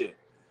people's shit.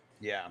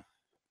 Yeah.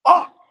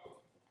 Oh,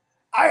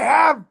 I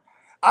have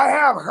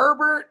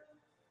Herbert.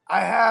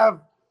 I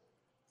have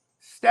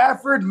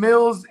Stafford,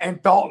 Mills,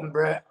 and Dalton,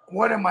 bro.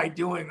 What am I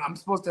doing? I'm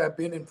supposed to have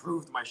been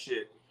improved my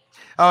shit.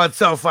 Oh, it's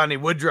so funny.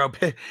 Woodrow,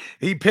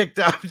 he picked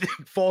up Nick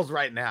Foles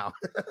right now.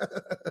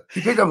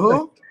 He picked up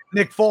who?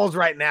 Nick Foles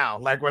right now.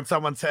 Like when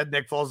someone said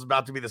Nick Foles is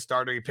about to be the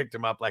starter, he picked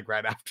him up like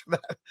right after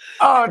that.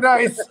 Oh,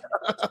 nice.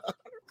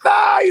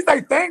 He's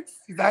like, thanks.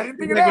 I didn't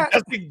think of that.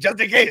 Just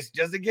in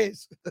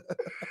case.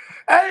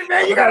 Hey,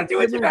 man, you got to do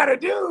what you got to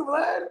do,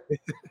 man.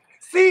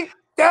 See,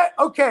 that,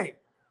 okay.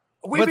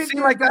 We've been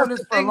doing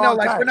this for a long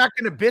time. We're not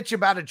going to bitch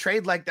about a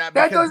trade like that.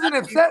 That doesn't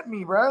upset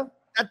me, bro.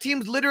 That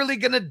team's literally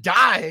going to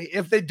die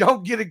if they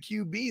don't get a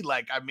QB.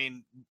 Like, I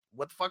mean,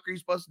 what the fuck are you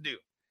supposed to do?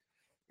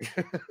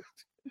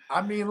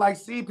 I mean, like,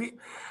 the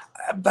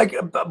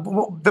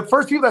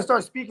first people that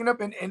start speaking up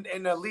in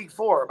League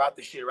 4 about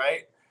this shit,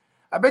 right?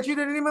 I bet you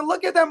didn't even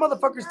look at that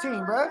motherfucker's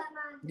team, bro.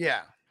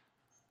 Yeah.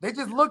 They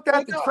just looked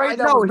at the trade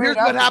that was made. Here's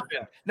what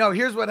happened. No,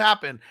 here's what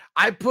happened.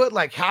 I put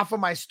like half of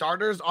my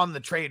starters on the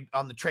trade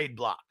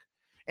block.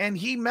 And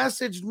he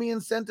messaged me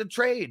and sent a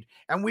trade.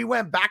 And we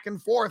went back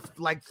and forth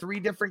like 3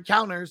 different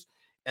counters.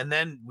 And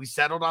then we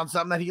settled on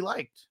something that he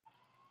liked.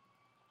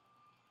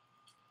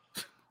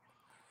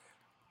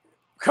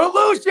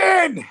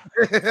 Collusion!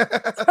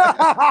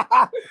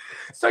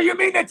 So you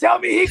mean to tell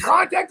me he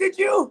contacted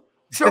you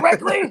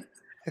directly?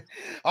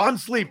 On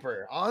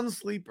Sleeper.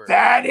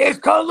 That is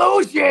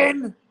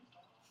collusion.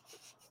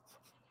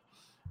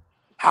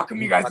 How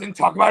come you guys didn't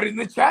talk about it in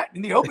the chat,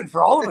 in the open,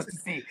 for all of us to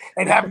see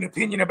and have an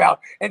opinion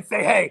about and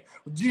say, hey,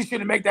 you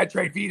shouldn't make that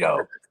trade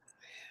veto?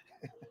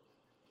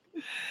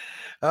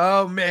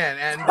 Oh, man.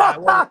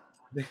 And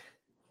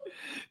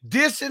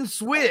Diss and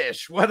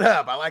Swish, what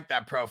up? I like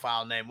that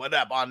profile name. What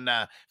up? On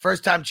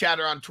First Time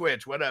Chatter on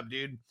Twitch. What up,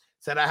 dude?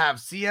 Said I have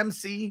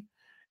CMC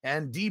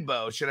and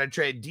Debo. Should I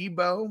trade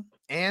Debo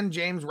and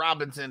James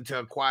Robinson to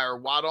acquire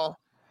Waddle?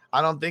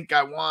 I don't think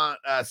I want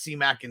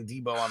C-Mac and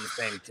Debo on the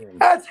same team.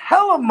 That's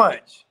hella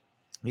much.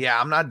 Yeah,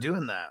 I'm not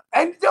doing that.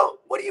 And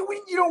what do you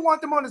mean you don't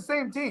want them on the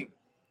same team?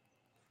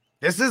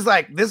 This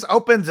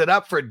opens it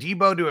up for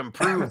Debo to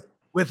improve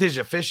with his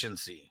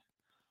efficiency.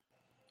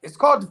 It's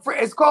called the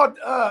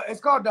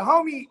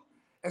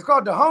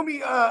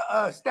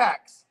homie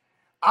stacks.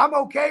 I'm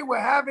okay with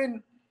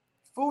having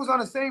fools on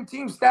the same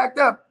team stacked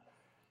up,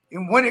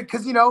 and when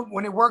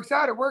it works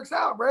out, it works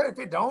out, bro. If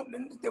it don't,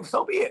 then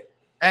so be it.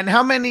 And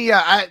how many?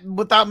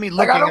 Without me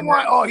looking, I don't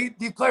want.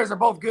 These players are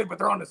both good, but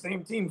they're on the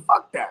same team.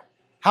 Fuck that.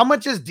 How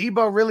much has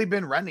Debo really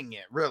been running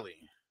it? Really?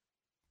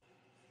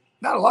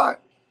 Not a lot.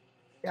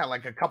 Yeah,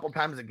 like a couple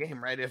times a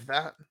game, right? If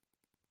that.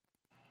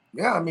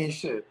 Yeah, I mean,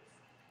 shit.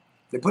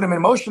 They put him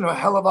in motion a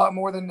hell of a lot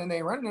more than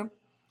they run him.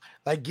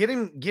 Like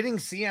getting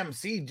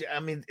CMC, I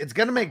mean, it's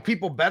going to make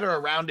people better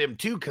around him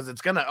too, because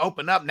it's going to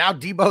open up. Now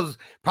Debo's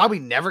probably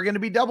never going to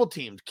be double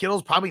teamed.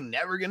 Kittle's probably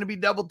never going to be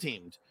double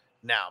teamed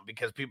now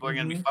because people are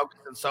going to be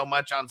focusing so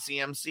much on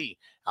CMC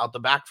out the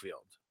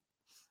backfield.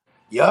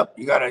 Yep,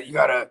 you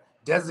gotta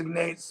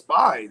designate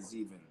spies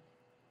even.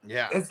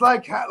 Yeah, it's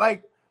like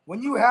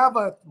when you have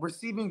a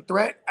receiving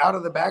threat out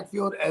of the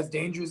backfield as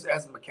dangerous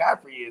as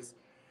McCaffrey is.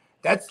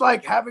 That's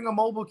like having a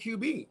mobile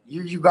QB.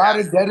 You got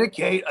to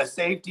dedicate a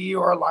safety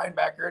or a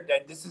linebacker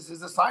that this is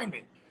his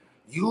assignment.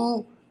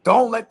 You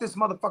don't let this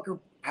motherfucker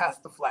pass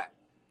the flat.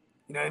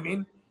 You know what I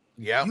mean?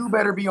 Yeah. You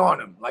better be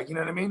on him. Like, you know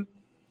what I mean?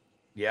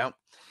 Yeah.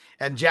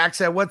 And Jack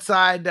said, what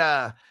side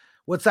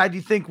do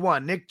you think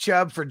won? Nick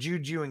Chubb for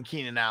Juju and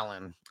Keenan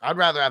Allen? I'd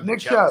rather have Nick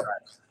Chubb.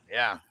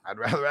 Yeah, I'd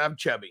rather have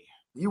Chubby.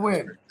 You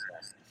win.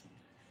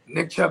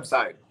 Nick Chubb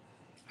side.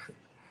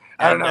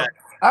 I don't know.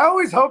 I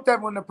always hope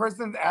that when the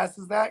person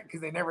asks that,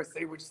 because they never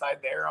say which side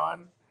they're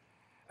on,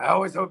 I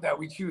always hope that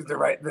we choose the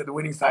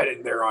winning side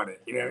and they're on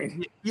it. You know what I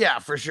mean? Yeah,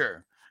 for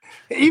sure.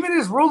 Even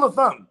as rule of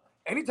thumb,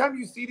 anytime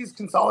you see these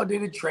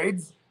consolidated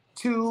trades,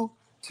 2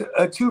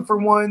 for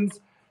 1s,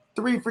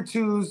 3 for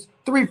 2s,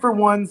 3 for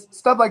 1s,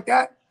 stuff like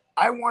that,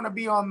 I want to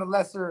be on the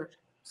lesser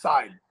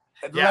side.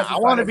 I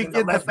want to be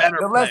getting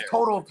the less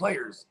total of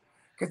players,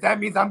 because that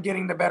means I'm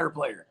getting the better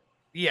player.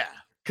 Yeah.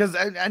 Because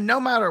no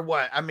matter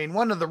what, I mean,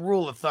 one of the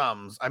rule of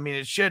thumbs, I mean,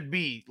 it should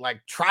be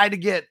like try to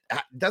get,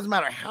 doesn't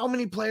matter how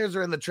many players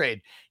are in the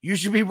trade, you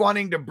should be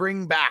wanting to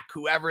bring back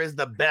whoever is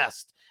the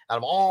best out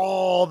of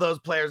all those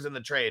players in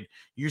the trade.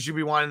 You should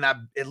be wanting that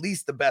at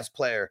least the best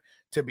player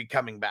to be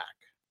coming back.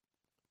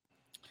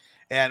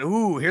 And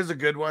here's a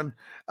good one.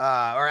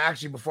 Or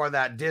actually, before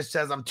that, Dish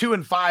says, I'm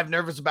 2-5,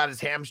 nervous about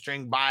his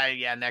hamstring. Bye.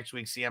 Yeah, next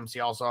week,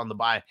 CMC also on the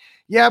bye.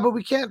 Yeah, but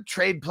we can't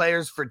trade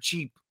players for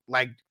cheap.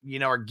 Like,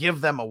 or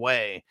give them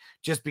away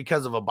just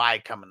because of a bye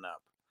coming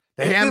up.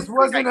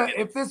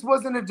 If this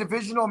wasn't a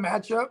divisional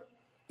matchup,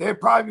 they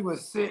probably would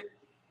sit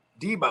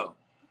Debo.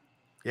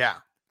 Yeah.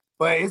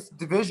 But it's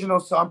divisional,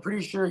 so I'm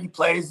pretty sure he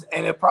plays,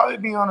 and it'll probably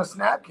be on a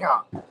snap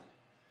count.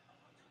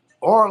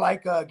 Or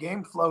like a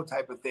game flow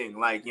type of thing.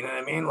 Like, you know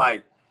what I mean?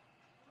 Like,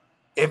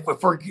 if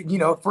we're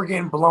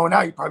getting blown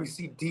out, you probably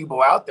see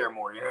Debo out there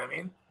more, you know what I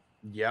mean?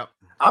 Yep.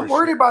 I'm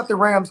worried about the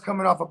Rams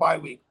coming off a bye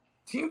week.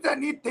 Teams that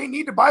need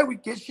to bye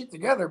week, get shit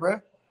together,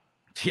 bro.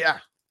 Yeah,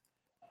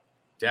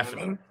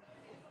 definitely. You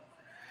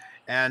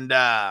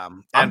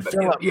know and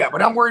Phillip,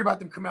 but I'm worried about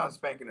them coming out and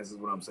spanking us, is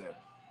what I'm saying.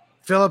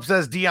 Phillip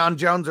says Deion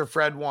Jones or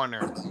Fred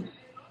Warner.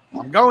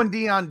 I'm going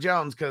Deion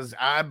Jones because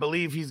I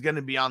believe he's going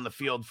to be on the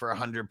field for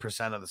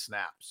 100% of the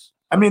snaps.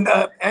 I mean,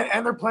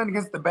 and they're playing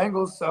against the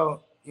Bengals,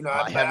 so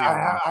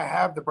I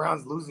have the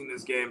Browns losing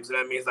this game, so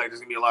that means like there's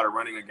gonna be a lot of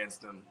running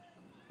against them.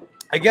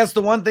 I guess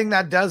the one thing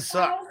that does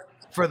suck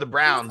for the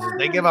Browns is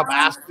they give up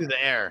ass through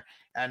the air,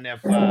 and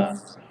if the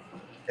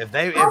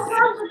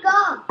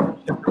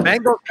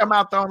Bengals come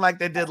out throwing like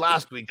they did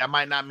last week, that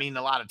might not mean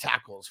a lot of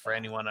tackles for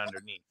anyone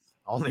underneath,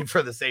 only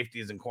for the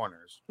safeties and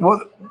corners. Well,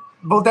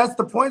 that's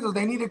the point, though.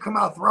 They need to come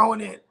out throwing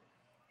it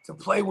to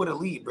play with a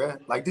lead, bro.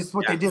 Like, this is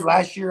what they did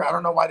last year. I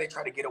don't know why they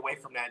tried to get away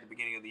from that at the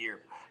beginning of the year.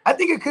 I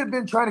think it could have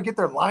been trying to get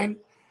their line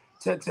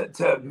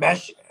to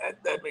mesh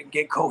and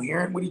get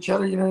coherent with each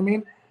other. You know what I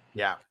mean?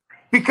 Yeah.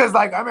 Because,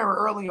 like, I remember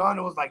early on,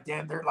 it was like,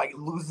 damn, they're, like,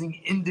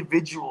 losing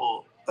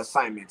individual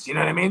assignments. You know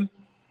what I mean?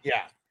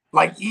 Yeah.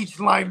 Like, each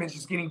lineman's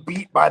just getting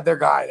beat by their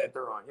guy that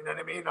they're on. You know what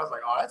I mean? And I was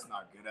like, oh, that's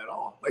not good at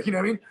all. Like, you know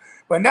what I mean?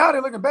 But now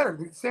they're looking better.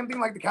 Same thing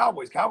like the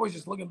Cowboys. Cowboys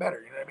just looking better.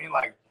 You know what I mean?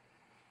 Like,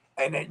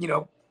 and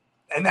then,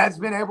 and that's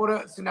been able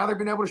to – so now they've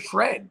been able to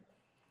shred.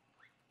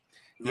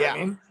 You know what I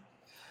mean?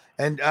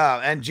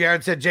 And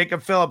Jared said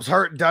Jacob Phillips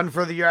hurt, done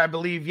for the year, I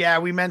believe. Yeah,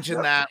 we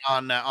mentioned that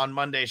on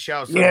Monday's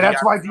show. So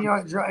that's why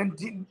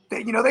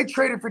they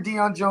traded for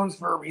Deion Jones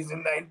for a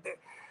reason.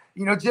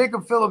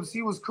 Jacob Phillips,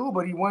 he was cool,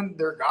 but he wasn't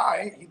their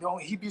guy.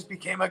 He just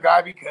became a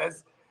guy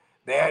because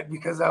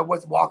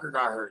Walker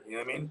got hurt. You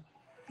know what I mean?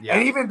 Yeah.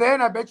 And even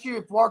then, I bet you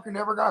if Walker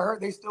never got hurt,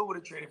 they still would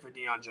have traded for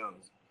Deion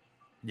Jones.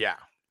 Yeah.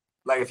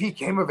 Like if he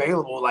came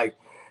available, like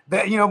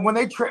that,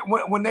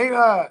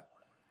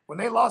 when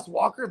they lost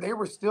Walker, they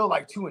were still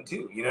like 2-2.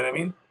 You know what I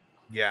mean?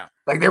 Yeah.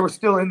 Like they were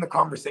still in the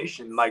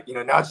conversation. Like,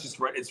 now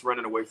it's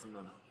running away from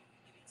them.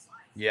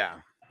 Yeah.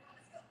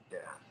 Yeah.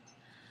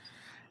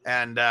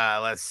 And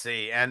let's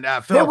see. And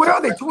Phil, what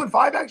are they?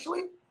 2-5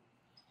 actually?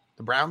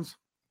 The Browns?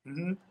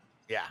 Mm-hmm.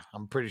 Yeah,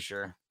 I'm pretty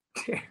sure.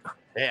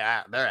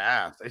 Yeah, they're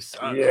ass. They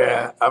suck.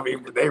 Yeah, I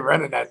mean they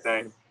running that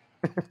thing.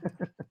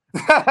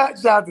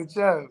 Shout out to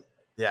Chubb.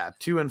 Yeah,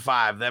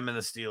 2-5. Them and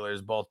the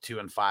Steelers both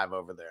 2-5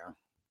 over there.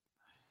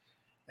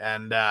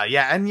 And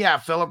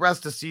Philip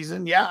rest of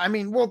season. Yeah, I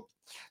mean, well,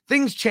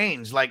 things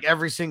change like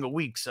every single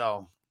week,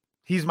 so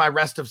he's my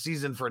rest of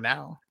season for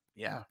now.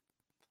 Yeah.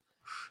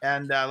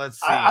 And let's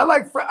see. I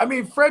like Fred. I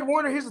mean, Fred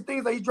Warner. Here's the thing: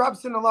 is that he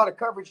drops in a lot of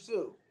coverage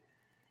too.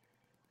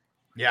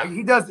 Yeah, like,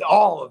 he does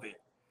all of it.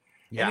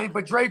 Yeah,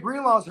 but Dre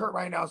Greenlaw's hurt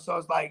right now, so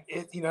it's like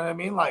you know what I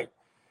mean. Like,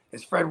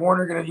 is Fred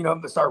Warner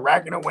gonna start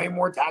racking away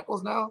more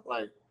tackles now?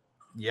 Like,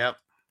 yep.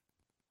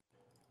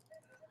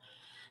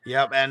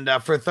 And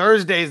for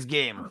Thursday's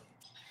game,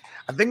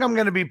 I think I'm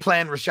going to be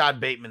playing Rashad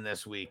Bateman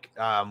this week.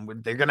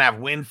 They're going to have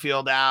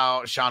Winfield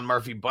out. Sean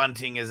Murphy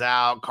Bunting is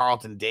out.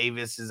 Carlton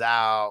Davis is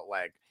out.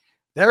 Like,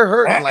 they're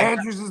hurting.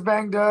 Andrews is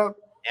banged up.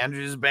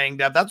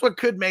 That's what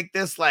could make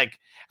this like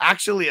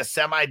actually a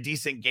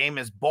semi-decent game,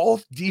 is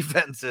both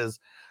defenses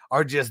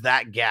are just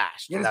that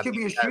gashed. Yeah, this could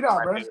be a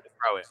shootout, bro.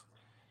 Throw it.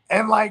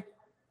 And like,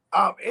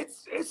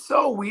 it's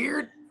so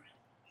weird.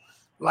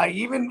 Like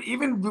even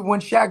when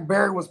Shaq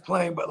Barrett was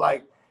playing, but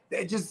like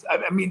they just,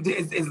 I mean,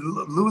 is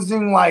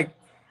losing like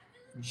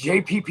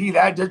JPP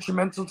that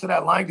detrimental to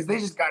that line because they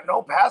just got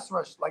no pass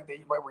rush like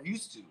they were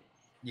used to.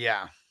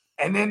 Yeah.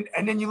 And then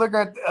you look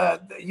at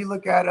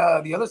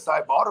the other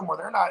side, Baltimore.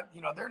 They're not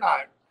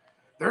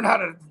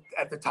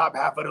at the top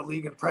half of the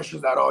league in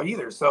pressures at all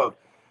either. So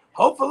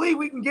hopefully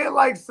we can get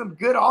like some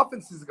good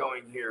offenses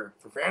going here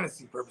for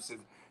fantasy purposes.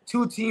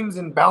 Two teams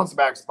in bounce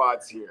back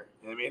spots here.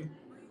 You know what I mean?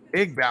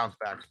 Big bounce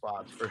back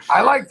spots for sure.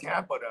 I like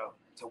Tampa though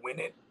to win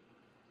it.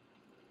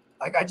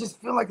 Like I just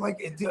feel like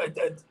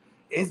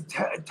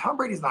Tom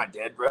Brady's not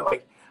dead, bro.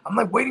 Like I'm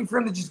like waiting for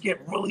him to just get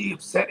really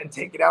upset and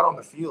take it out on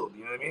the field.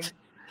 You know what I mean?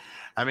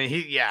 I mean,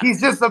 he's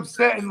just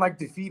upset and like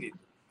defeated.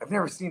 I've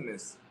never seen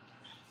this.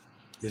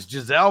 It's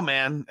Giselle,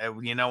 man.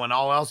 You know, when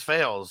all else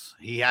fails,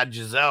 he had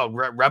Giselle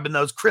rubbing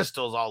those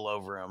crystals all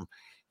over him.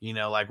 You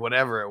know, like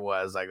whatever it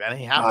was, like that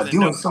ain't happening.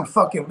 Doing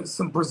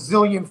some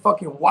Brazilian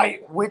fucking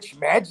white witch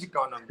magic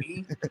on him,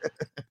 B.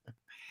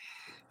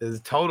 It's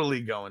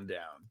totally going down.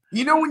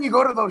 You know when you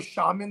go to those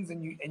shamans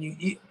and you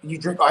eat and you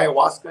drink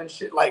ayahuasca and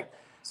shit, like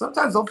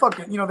sometimes they'll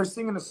fucking they're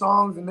singing the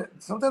songs and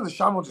sometimes the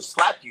shaman will just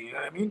slap you. You know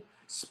what I mean?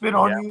 Spit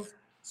on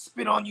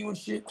you and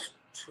shit,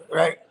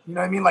 right? You know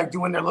what I mean? Like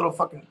doing their little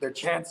their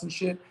chants and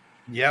shit.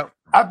 Yep.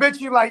 I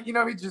bet you he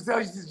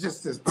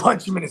just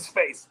punch him in his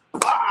face.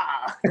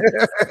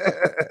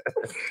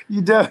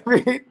 You know what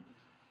I mean?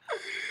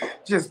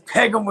 Just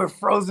peg him with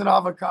frozen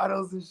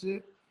avocados and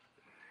shit.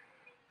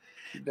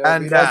 You know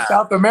and that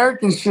South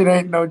American shit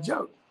ain't no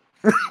joke.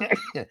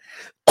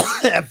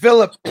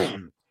 Philip,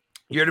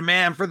 you're the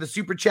man for the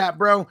super chat,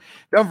 bro.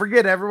 Don't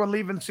forget, everyone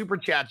leaving super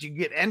chats, you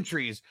get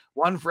entries,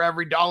 one for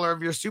every $1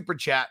 of your super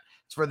chat.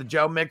 It's for the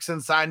Joe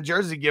Mixon signed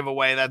jersey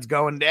giveaway that's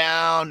going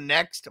down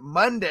next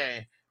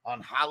Monday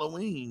on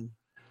Halloween.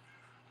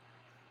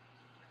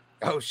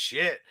 Oh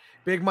shit.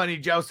 Big Money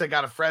Joe said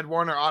got a Fred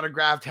Warner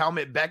autographed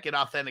helmet Beckett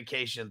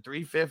authentication,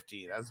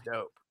 $350. That's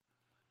dope.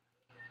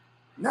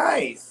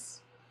 Nice.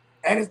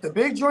 And it's the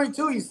big joint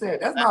too, he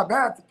said. That's not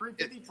bad for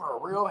 $350 for a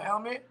real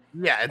helmet.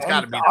 Yeah, it's got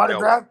to be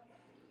autographed.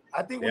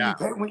 I think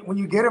when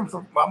you get them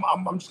from,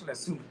 I'm just gonna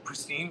assume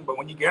pristine, but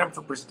when you get them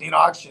from pristine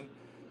auction,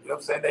 you know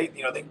what I'm saying?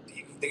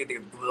 They get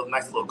a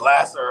nice little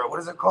glass or what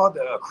is it called?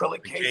 The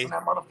acrylic case in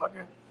that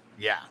motherfucker.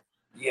 Yeah.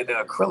 Yeah, the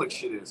acrylic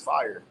shit is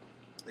fire.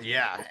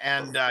 Yeah,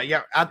 and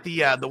at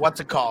the what's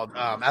it called?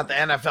 At the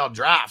NFL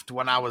draft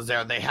when I was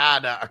there, they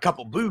had a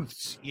couple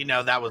booths. You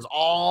know, that was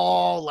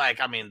all like,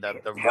 I mean, the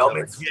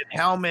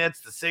helmets,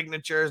 the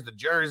signatures, the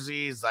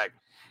jerseys, like.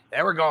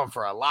 They were going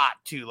for a lot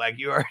too, like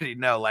you already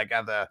know. Like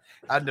at the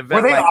event,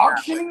 were they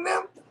auctioning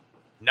them?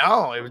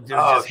 No, it was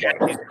just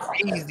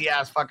crazy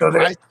ass fucking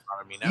price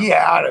on them, you know?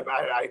 Yeah,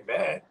 I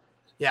bet.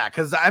 Yeah,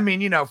 because I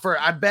mean,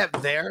 I bet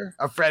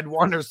a Fred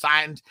Warner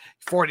signed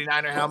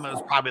 49er helmet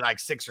was probably like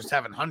 $600 or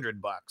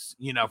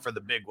 $700, for the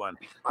big one.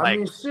 I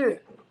mean,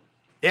 shit.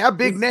 They have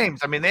big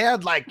names. I mean, they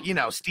had like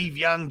Steve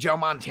Young, Joe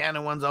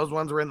Montana ones. Those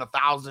ones were in the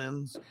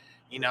thousands.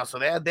 So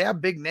they have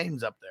big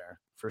names up there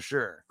for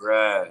sure.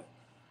 Right.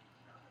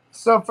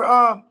 So for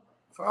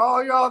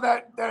all y'all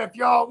that if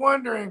y'all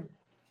wondering,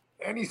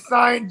 any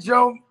signed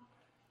Joe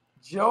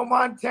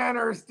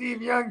Montana or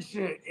Steve Young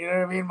shit, you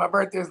know what I mean? My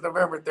birthday is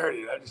November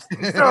 30th. I'm just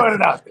throwing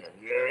it out there.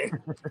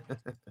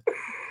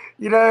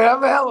 You know what I mean?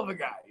 I'm a hell of a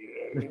guy. You know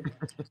what I mean?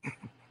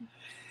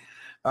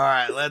 All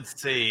right,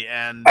 let's see.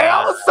 And hey,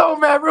 I was so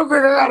mad. Real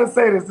quick, I gotta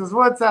say this. This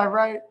one time,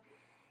 right?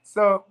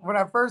 So when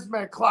I first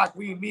met Clock,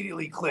 we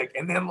immediately clicked,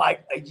 and then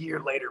like a year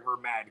later, we're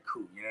mad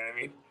cool. You know what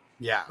I mean?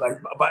 Yeah. I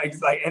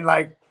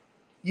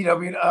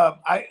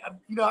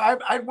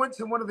went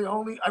to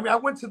I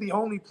went to the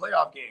only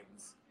playoff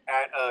games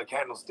at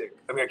Candlestick.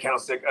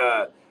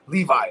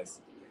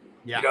 Levi's.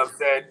 Yeah. You know what I'm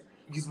saying?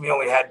 Because we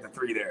only had the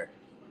 3 there.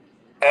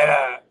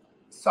 And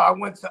so I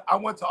went to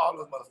all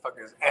those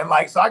motherfuckers. And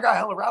so I got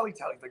hella rally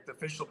tallies, like the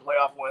official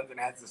playoff ones, and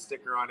it has the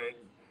sticker on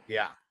it.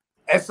 Yeah.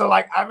 And so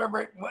I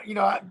remember,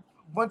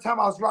 one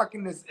time I was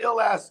rocking this ill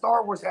ass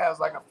Star Wars hat. It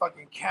was like a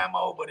fucking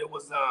camo, but it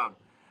was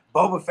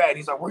Boba Fett.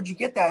 He's like, "Where'd you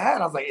get that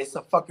hat?" I was like, "It's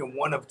a fucking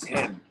 1 of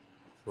 10."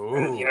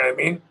 Ooh. You know what I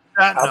mean?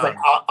 I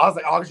was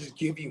like, "I'll just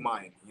give you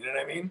mine." You know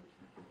what I mean?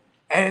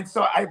 And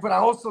so I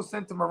also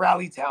sent him a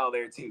rally towel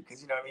there too,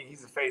 because you know what I mean.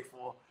 He's a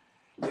faithful,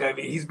 You know what I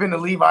mean? He's been to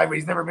Levi, but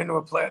he's never been to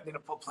a playoff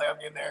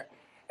game there.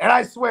 And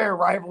I swear,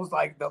 rivals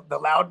like the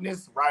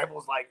loudness,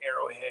 rivals like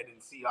Arrowhead and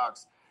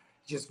Seahawks,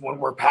 just when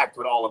we're packed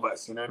with all of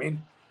us. You know what I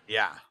mean?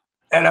 Yeah.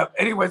 And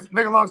anyways,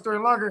 make a long story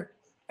longer.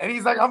 And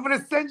he's like, I'm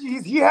gonna send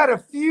you. He had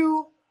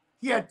 2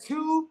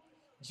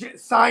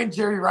 signed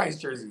Jerry Rice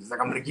jerseys. He's like,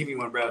 I'm gonna give you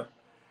one, bro.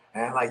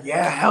 And I'm like,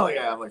 yeah, hell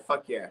yeah. I'm like,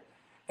 fuck yeah.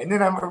 And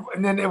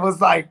then it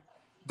was like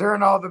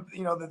during all the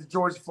the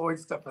George Floyd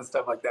stuff and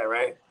stuff like that,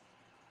 right?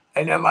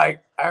 And then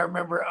like I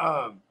remember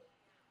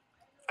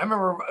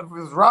it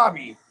was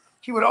Robbie.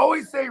 He would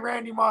always say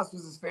Randy Moss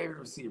was his favorite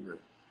receiver,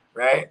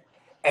 right?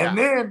 And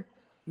then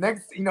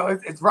next,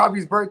 it's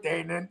Robbie's birthday,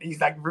 and then he's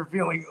like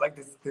revealing like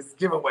this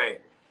giveaway.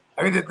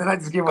 I mean, not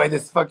this giveaway,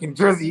 this fucking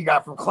jersey he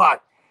got from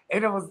Clock,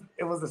 and it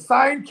was a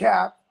signed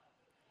cap,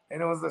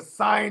 and it was the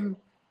signed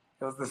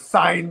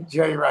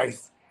Jerry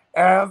Rice.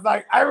 And I was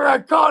like, I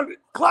called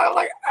Clock. I'm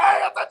like,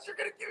 hey, I thought you were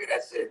gonna give me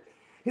that shit.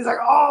 He's like,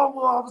 oh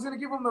well, I was gonna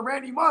give him the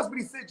Randy Moss, but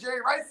he said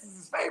Jerry Rice is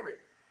his favorite.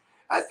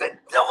 I said,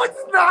 no, it's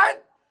not.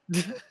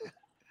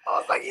 I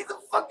was like, he's a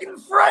fucking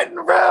friend,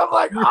 bro. I'm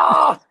like,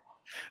 oh.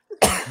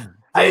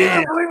 I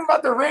didn't believe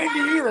about the Randy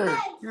either.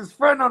 He was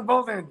friend on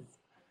both ends.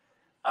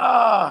 Then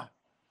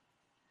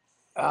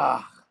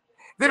I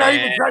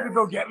even tried to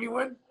go get me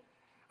one.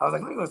 I was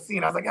like, let me go see.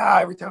 And I was like,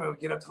 every time I would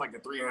get up to like the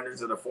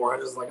 300s or the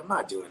 400s, like, I'm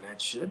not doing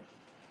that shit.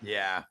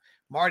 Yeah.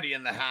 Marty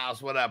in the house.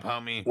 What up,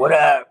 homie? What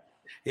up?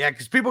 Yeah,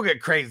 because people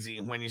get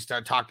crazy when you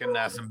start talking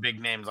some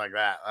big names like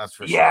that. That's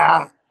for sure.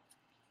 Yeah.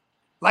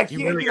 Like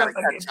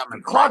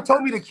Clark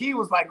told me the key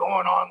was like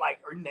going on like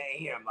in the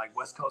AM, like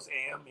West Coast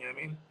AM, you know what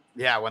I mean?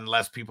 Yeah, when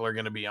less people are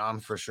gonna be on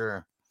for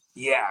sure.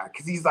 Yeah,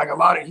 because he's like,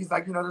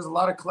 there's a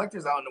lot of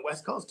collectors out on the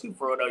West Coast too,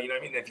 Frodo, you know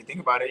what I mean? If you think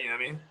about it, you know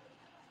what I mean?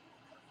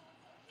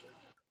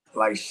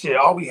 Like shit,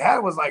 all we had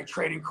was like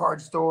trading card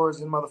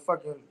stores and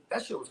motherfucking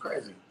that shit was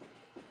crazy.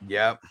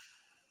 Yep.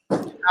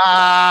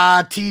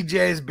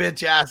 TJ's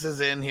bitch ass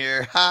is in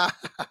here.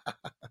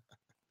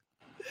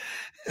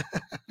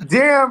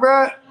 Damn,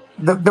 bro.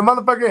 The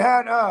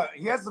motherfucker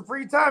he had some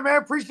free time, man.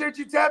 Appreciate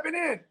you tapping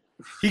in.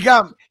 He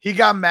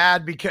got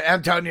mad because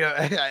Antonio,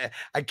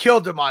 I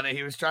killed him on it.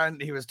 He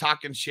was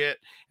talking shit,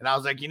 and I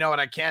was like, you know what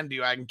I can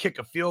do? I can kick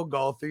a field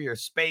goal through your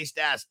spaced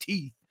ass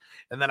teeth.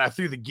 And then I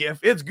threw the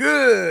gif. It's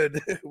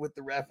good with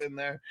the ref in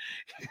there.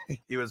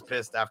 He was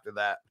pissed after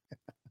that.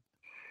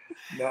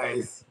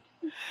 Nice.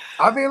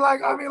 I mean,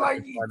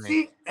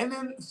 see, and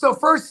then so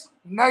first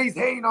now he's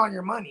hating on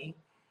your money.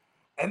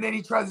 And then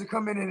he tries to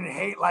come in and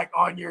hate like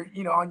on your gig,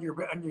 you know what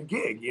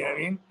I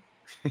mean?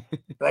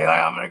 like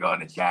I'm gonna go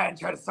in the chat and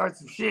try to start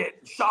some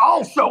shit.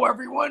 I'll show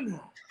everyone.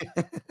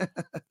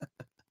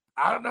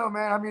 I don't know,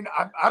 man. I mean,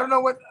 I don't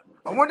know what.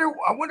 I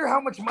wonder how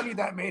much money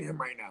that made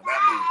him right now. That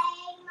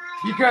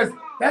move, because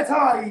that's how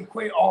I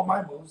equate all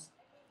my moves.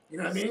 You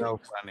know what I mean? So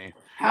funny.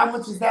 How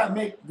much does that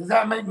make? Does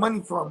that make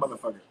money for a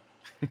motherfucker?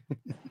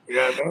 You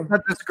know what I mean?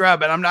 That's the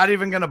scrub, and I'm not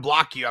even gonna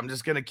block you. I'm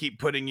just gonna keep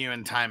putting you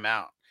in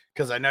timeout.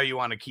 Because I know you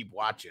want to keep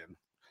watching.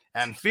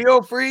 And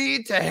feel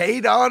free to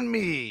hate on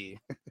me.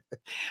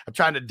 I'm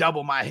trying to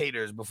double my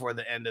haters before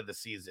the end of the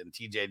season.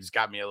 TJ just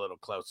got me a little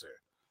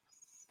closer.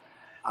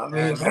 I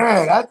mean,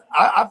 man,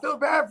 I feel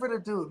bad for the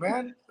dude,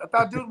 man. I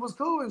thought dude was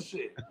cool and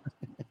shit.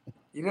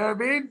 You know what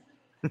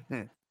I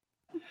mean?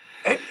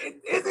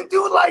 Isn't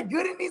dude like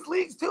good in these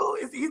leagues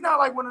too? He's not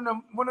like one of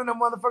them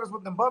motherfuckers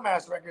with them bum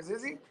ass records,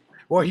 is he?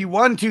 Well, he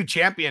won 2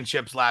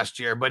 championships last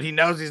year, but he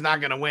knows he's not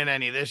going to win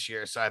any this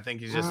year. So I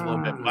think he's just a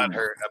little bit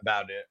butthurt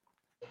about it.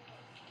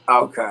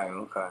 Okay.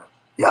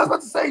 Yeah, I was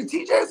about to say,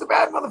 TJ is a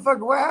bad motherfucker.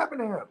 What happened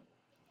to him?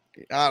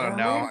 I don't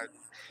know.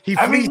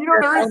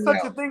 There is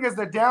such a thing as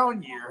a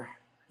down year.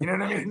 You know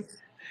what I mean?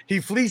 He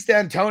fleeced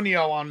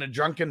Antonio on a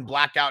drunken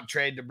blackout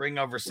trade to bring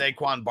over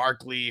Saquon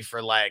Barkley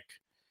for like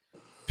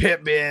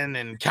Pittman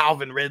and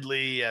Calvin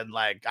Ridley and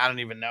like I don't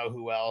even know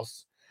who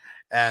else.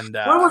 And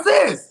when was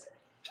this?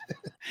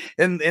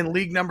 in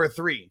league number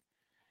 3.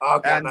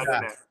 Okay, and,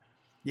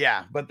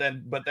 yeah, but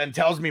then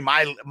tells me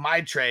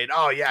my trade.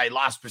 Oh yeah, he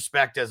lost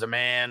respect as a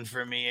man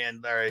for me,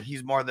 and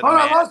he's more than. Hold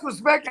on, lost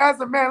respect as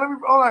a man. Let me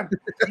hold on.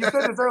 You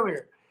said this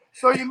earlier.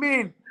 So you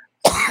mean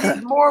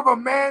he's more of a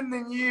man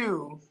than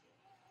you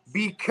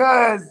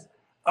because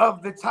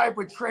of the type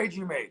of trade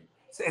you made?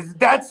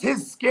 That's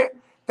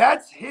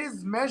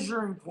his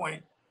measuring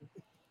point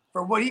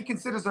for what he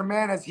considers a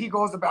man as he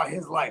goes about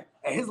his life,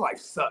 and his life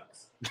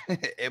sucks.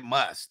 It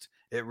must.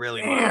 It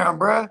really Damn,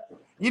 bro.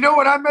 You know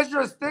what I measure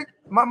a stick?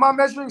 My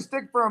measuring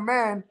stick for a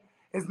man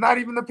is not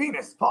even the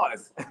penis.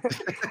 Pause.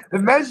 The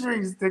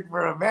measuring stick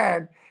for a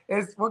man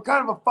is what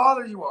kind of a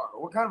father you are,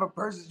 what kind of a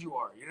person you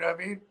are. You know what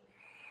I mean?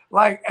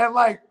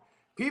 Like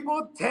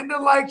people tend to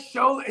like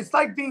show. It's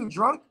like being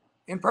drunk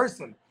in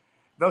person.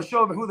 They'll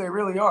show them who they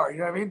really are. You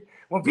know what I mean?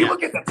 When people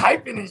get to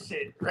typing and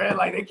shit, right?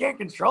 Like they can't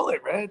control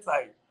it, right? It's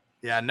like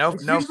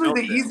it's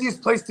usually the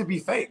easiest place to be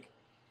fake,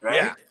 right?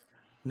 Yeah.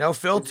 No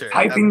filter.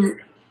 Typing.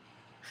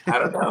 I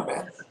don't know,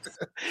 man.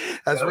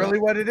 That's really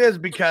what it is,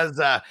 because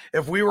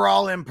if we were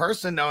all in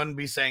person, no one would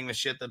be saying the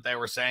shit that they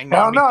were saying.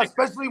 Hell no,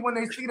 especially when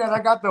they see that I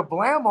got the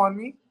blam on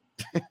me.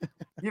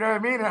 You know what I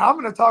mean? And I'm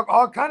gonna talk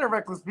all kind of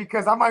reckless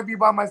because I might be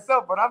by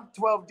myself, but I'm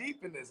 12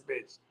 deep in this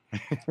bitch.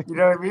 You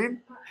know what I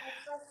mean?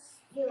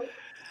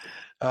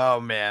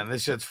 Oh man,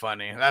 this shit's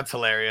funny. That's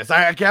hilarious.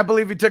 I can't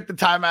believe he took the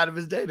time out of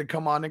his day to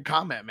come on and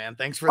comment, man.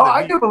 Thanks for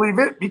I do believe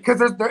it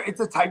because it's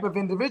a type of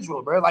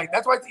individual, bro. Like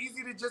that's why it's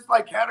easy to just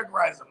like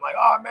categorize them. Like,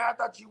 oh man, I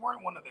thought you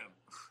weren't one of them.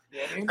 You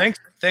know what I mean?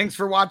 Thanks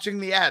for watching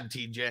the ad,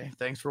 TJ.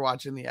 Thanks for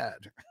watching the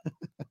ad.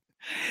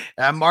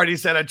 Marty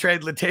said I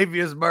trade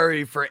Latavius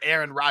Murray for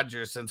Aaron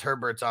Rodgers since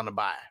Herbert's on a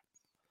bye.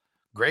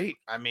 Great.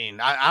 I mean,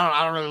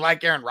 I don't really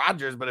like Aaron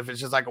Rodgers, but if it's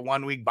just like a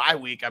 1 week bye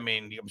week, I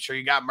mean, I'm sure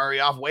you got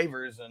Murray off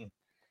waivers and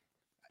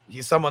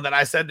he's someone that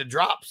I said to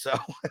drop. So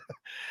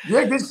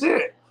yeah, good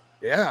shit.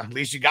 Yeah, at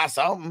least you got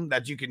something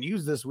that you can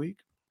use this week.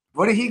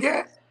 What did he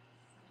get?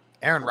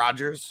 Aaron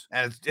Rodgers,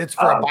 and it's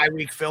for a bye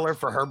week filler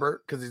for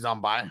Herbert because he's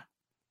on bye.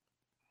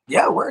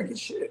 Yeah, we're good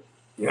shit.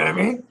 You know what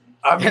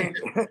I mean?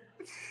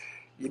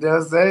 You know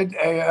what I'm saying?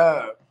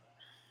 Hey,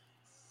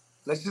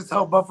 let's just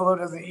hope Buffalo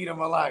doesn't eat him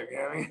alive. You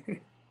know what I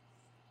mean?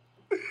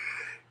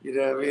 You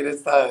know what I mean?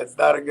 It's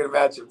not a good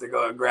matchup to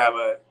go and grab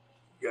a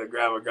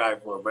guy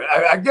for. But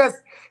I guess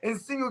in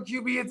single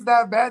QB, it's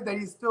not bad that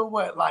he's still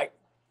like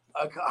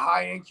a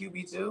high-end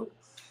QB too.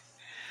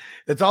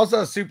 It's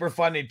also super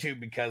funny too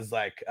because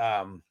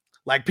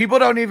like people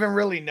don't even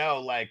really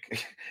know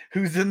like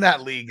who's in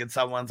that league, and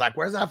someone's like,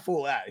 "Where's that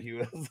fool at?" He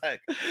was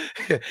like,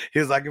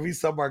 "If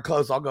he's somewhere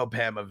close, I'll go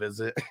pay him a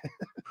visit."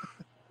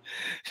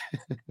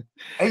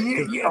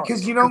 And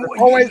because you know,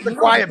 always the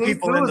quiet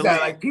people in the league.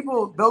 Like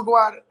people, they'll go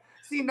out.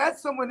 See,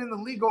 that's someone in the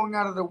league going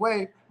out of their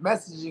way,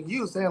 messaging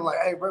you, saying like,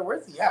 "Hey, bro,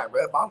 where's he at,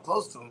 bro? I'm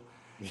close to him,"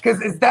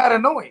 because it's that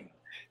annoying.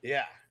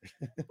 Yeah.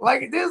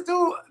 Like this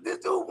dude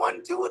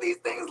won 2 of these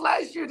things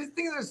last year. These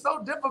things are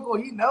so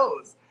difficult. He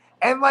knows,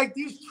 and like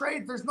these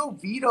trades, there's no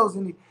vetoes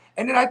in.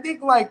 And then I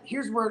think like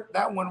here's where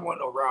that one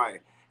went awry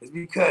is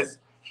because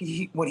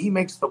he when he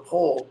makes the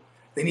poll,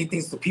 then he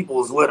thinks the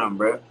people is with him,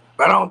 bro.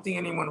 But I don't think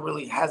anyone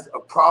really has a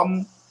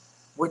problem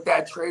with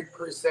that trade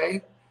per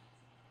se.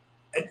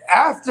 And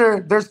after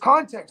there's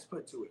context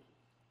put to it,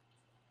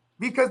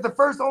 because the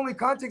only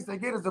context they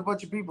get is a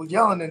bunch of people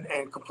yelling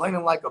and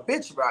complaining like a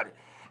bitch about it.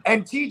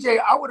 And TJ,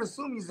 I would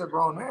assume he's a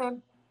grown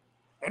man,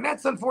 and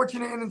that's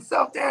unfortunate in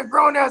itself. Damn,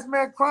 grown ass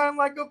man crying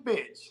like a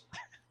bitch.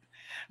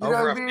 You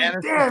know what I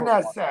mean? Damn,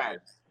 that's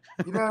sad.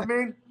 You know what I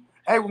mean?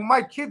 Hey, when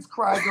my kids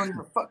cry, I don't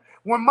even fuck.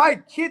 When my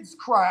kids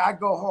cry, I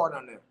go hard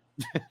on them.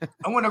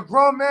 And when a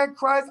grown man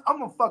cries, I'm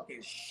gonna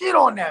fucking shit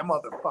on that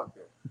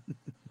motherfucker.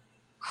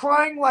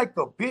 Crying like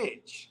a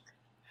bitch.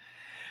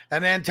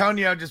 And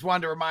Antonio just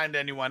wanted to remind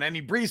anyone,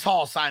 any Breece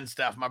Hall signed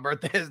stuff. My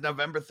birthday is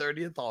November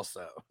 30th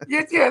also.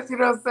 Yes, you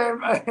know what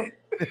I'm saying?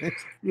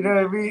 You know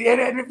what I mean?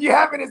 And if you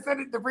haven't sent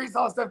it the Breece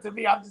Hall stuff to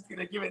me, I'm just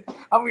gonna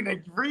I'm gonna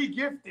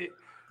re-gift it,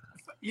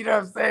 you know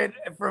what I'm saying,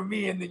 from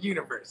me in the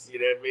universe, you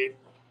know what I mean?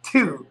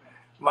 To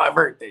my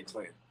birthday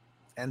twin.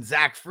 And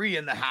Zach Free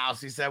in the house.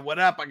 He said, "What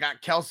up? I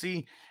got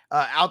Kelsey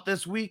out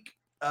this week.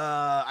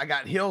 I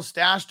got Hill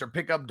stashed or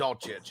pick up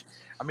Dulcich."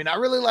 I mean, I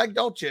really like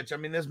Dulcich. I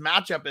mean, this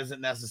matchup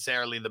isn't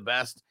necessarily the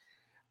best.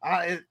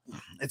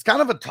 It's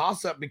kind of a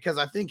toss-up because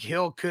I think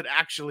Hill could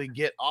actually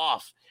get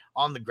off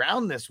on the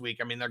ground this week.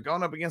 I mean, they're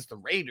going up against the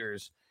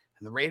Raiders,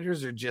 and the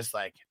Raiders are just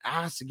like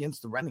ass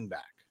against the running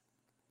back.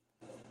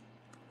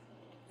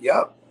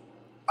 Yep.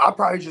 I'll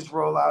probably just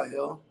roll out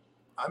Hill.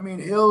 I mean,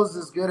 Hill's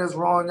as good as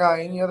rolling out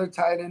any other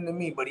tight end to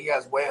me, but he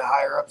has way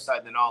higher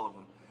upside than all of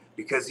them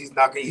because he's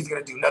going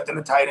to do nothing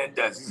a tight end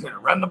does. He's going to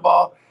run the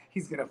ball.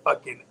 He's gonna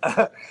fucking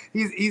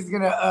he's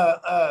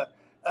gonna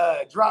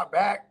drop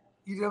back.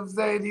 You know what I'm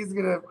saying? He's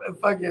gonna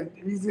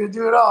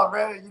do it all,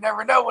 man. You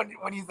never know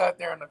when he's out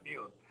there on the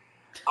field.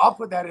 I'll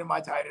put that in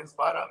my tight end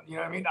spot. You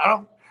know what I mean?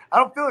 I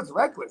don't feel it's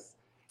reckless.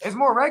 It's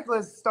more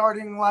reckless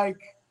starting like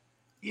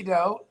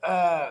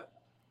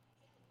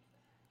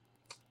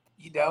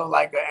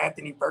like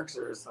Anthony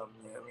Berkshire or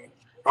something. You know what I mean?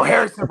 Or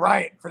Harrison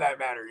Bryant, for that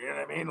matter. You know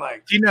what I mean?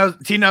 Like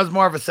Tino's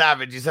more of a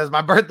savage. He says,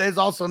 "My birthday is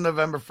also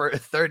November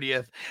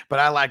 30th, but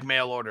I like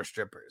mail order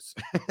strippers."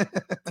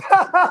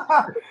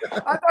 I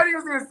thought he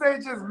was going to say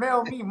just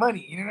mail me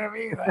money. You know what I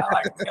mean? Like, I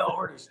like mail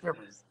order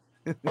strippers.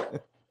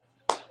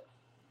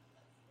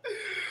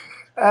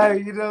 Hey,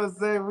 you know what I'm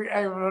saying?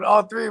 When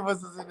all 3 of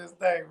us is in this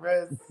thing,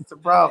 man, it's a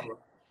problem.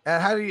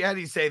 And how do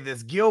you say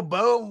this?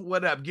 Gilbo,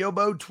 what up?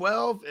 Gilbo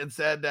 12 and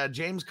said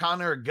James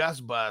Conner or Gus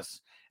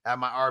Bus at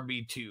my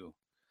RB2.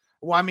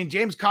 Well, I mean,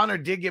 James Conner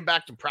did get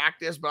back to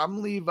practice, but I'm going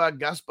to leave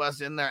Gus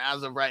Bus in there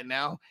as of right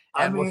now.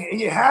 And I mean,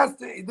 it has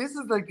to. This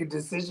is like a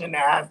decision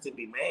that has to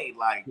be made.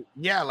 Like,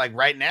 yeah, like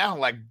right now,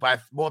 like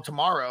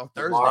tomorrow,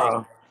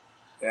 Thursday.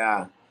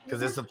 Yeah,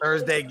 because it's a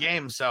Thursday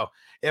game. So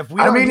if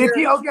we, how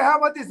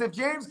about this? If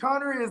James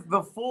Conner is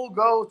the full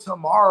go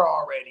tomorrow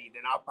already,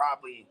 then I'll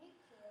probably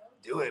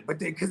do it. But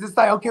because it's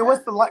like, okay,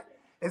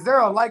 is there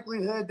a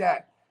likelihood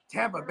that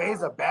Tampa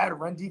Bay's a bad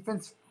run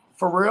defense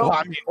for real? Well,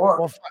 I mean,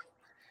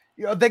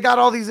 they got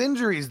all these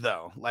injuries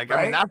though. Like, right?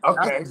 I mean, that's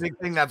the big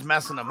thing that's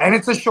messing them up. And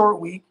it's a short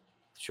week.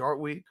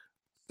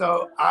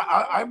 So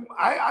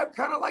I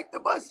kind of like the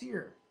bus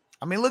here.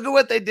 I mean, look at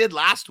what they did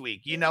last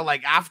week. You know,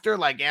 like after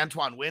like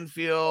Antoine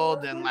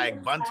Winfield and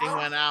like Bunting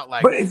went out.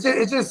 Like, but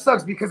it just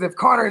sucks because if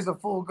Connor is a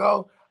full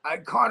go,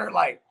 Connor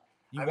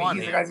he's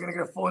the guy's gonna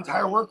get a full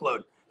entire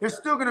workload. There's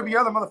still gonna be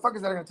other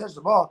motherfuckers that are gonna touch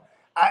the ball.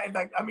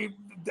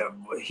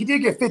 He did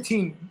get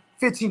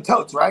 15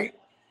 totes, right?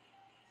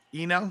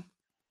 You know?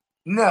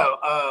 No.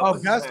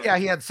 Gus, yeah,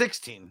 he had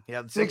 16. He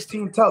had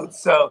 16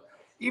 totes. So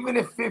even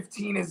if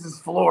 15 is his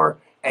floor,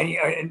 and he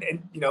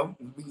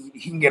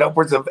can get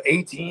upwards of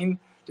 18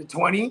 to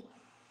 20,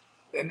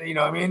 then you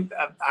know what I mean.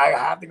 I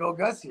have to go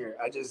Gus here.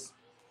 It's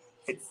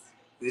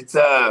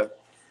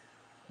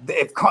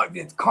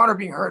Connor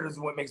being hurt is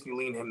what makes me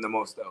lean him the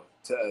most though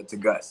to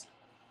Gus.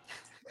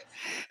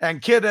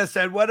 And Kidda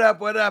said, "What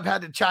up? What up?"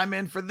 Had to chime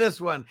in for this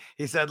one.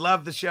 He said,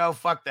 "Love the show.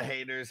 Fuck the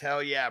haters.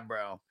 Hell yeah,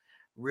 bro.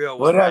 Real."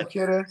 What up,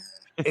 Kidda?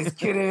 Is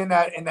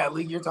Kidda in that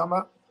league you're talking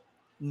about?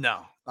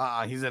 No,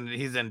 he's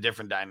in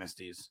different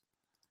dynasties.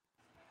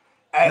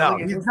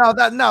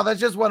 That's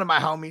just one of my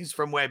homies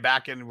from way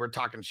back, and we're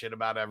talking shit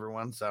about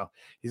everyone. So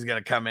he's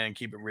gonna come in and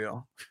keep it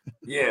real.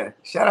 Yeah,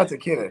 shout out to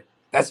Kidda.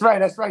 That's right.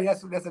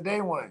 That's a day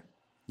one.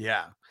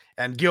 Yeah.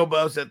 And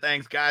Gilbo said,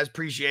 "Thanks, guys.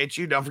 Appreciate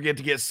you. Don't forget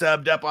to get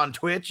subbed up on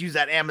Twitch. Use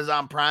that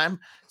Amazon Prime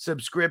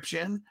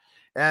subscription."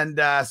 And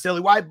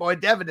Silly White Boy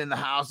Devin in the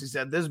house. He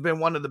said, "This has been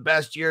one of the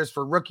best years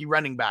for rookie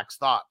running backs."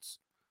 Thoughts?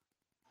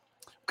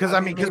 Because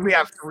we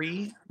have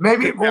 3.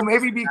 Maybe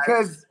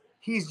because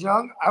he's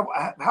young.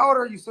 How old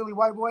are you, Silly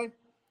White Boy?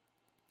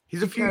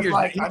 He's a few years.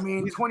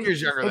 He's 20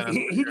 years younger than us.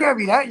 He can't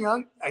be that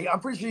young. I'm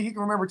pretty sure he can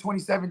remember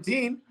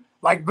 2017,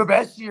 like the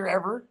best year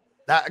ever.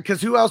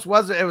 Because who else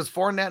was it? It was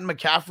Fournette and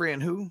McCaffrey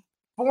and who?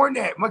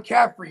 Fournette,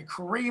 McCaffrey,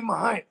 Kareem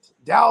Hunt,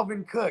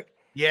 Dalvin Cook.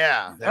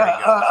 Yeah. There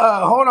you go.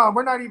 Hold on.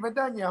 We're not even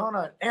done yet. Hold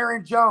on.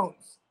 Aaron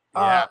Jones.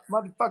 Yeah.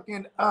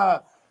 Motherfucking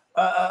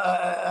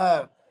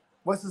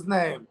what's his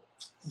name?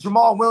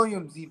 Jamal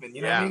Williams even.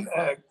 You know what I mean?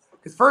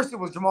 Because first it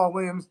was Jamal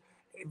Williams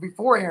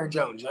before Aaron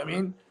Jones. You know what I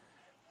mean?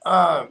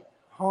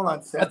 Hold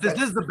on, Seth. But this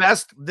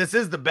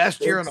is the best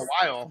year in a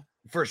while,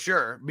 for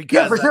sure.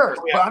 Because for sure.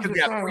 We have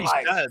 3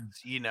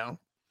 studs, you know.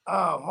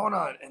 Oh, hold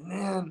on. And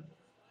then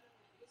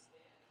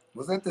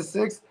was that the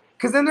 6th?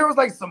 Because then there was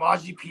like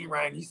Samaje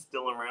Perine. He's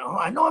still around.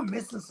 I know I'm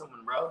missing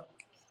someone, bro.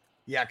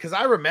 Yeah, because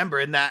I remember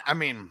in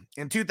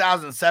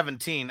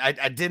 2017,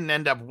 I didn't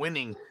end up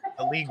winning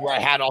the league where I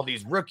had all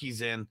these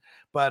rookies in.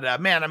 But, I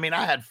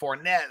had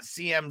Fournette,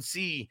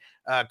 CMC,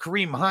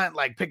 Kareem Hunt,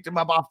 like picked him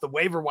up off the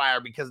waiver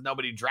wire because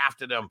nobody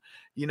drafted him.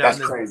 You know, that's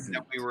crazy.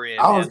 That we were in.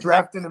 I was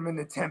drafting him in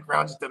the 10th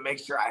round just to make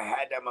sure I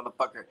had that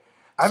motherfucker.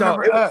 I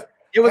remember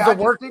it was a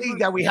work league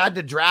that we had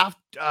to draft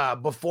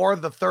before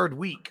the third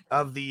week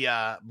of the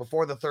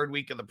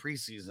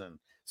preseason.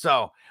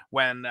 So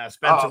when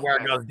Spencer Ware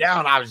goes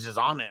down, I was just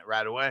on it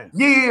right away.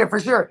 Yeah, for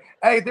sure.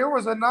 Hey, there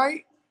was one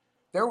night.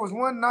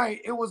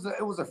 It was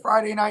a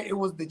Friday night. It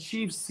was the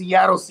Chiefs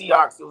Seattle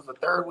Seahawks. It was the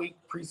third week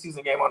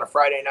preseason game on a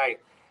Friday night,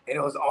 and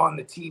it was on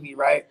the TV,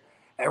 right?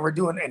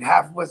 And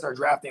half of us are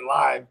drafting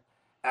live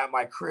at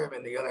my crib,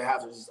 and the other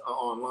half is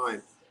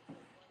online.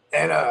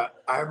 And I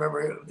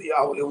remember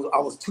I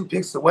was 2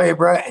 picks away,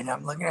 bro, and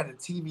I'm looking at the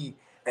TV,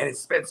 and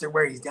it's Spencer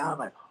Ware. He's down, I'm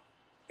like,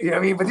 you know what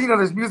I mean? But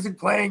there's music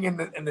playing,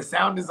 and the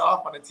sound is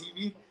off on the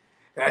TV,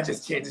 and I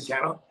just changed the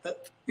channel.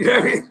 You know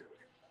what I mean?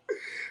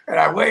 And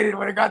I waited.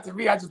 When it got to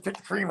me, I just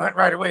picked Kareem Hunt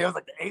right away. It was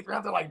like the 8th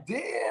round. They're like,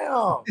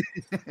 damn.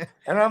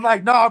 And I'm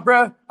like, nah,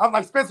 bro. I'm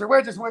like, Spencer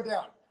Ware just went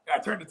down. And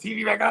I turned the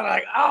TV back on. I'm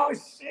like, oh,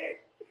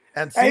 shit.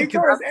 And see, he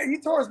tore his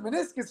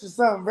meniscus or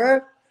something,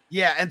 bro.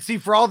 Yeah, and see,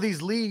 for all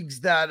these leagues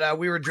that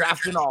we were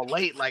drafting all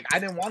late, like I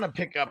didn't want to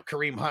pick up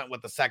Kareem Hunt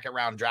with the 2nd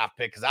round draft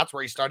pick because that's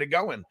where he started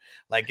going.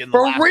 Like in the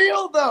for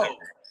real though,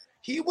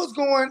 he was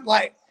going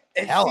like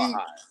hell.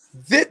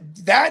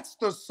 That's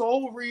the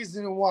sole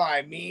reason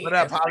why me. What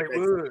up,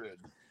 Hollywood?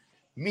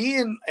 Me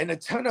and a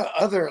ton of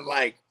other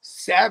like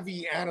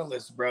savvy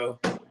analysts, bro.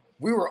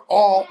 We were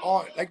all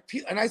on like,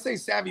 and I say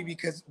savvy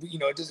because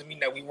it doesn't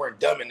mean that we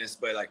weren't dumb in this,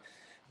 but like,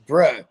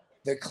 bruh,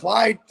 the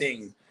Clyde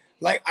thing.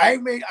 Like I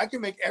can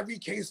make every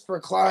case for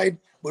Clyde,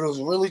 but it was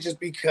really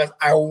just because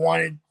I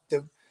wanted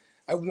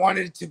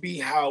it to be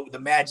how the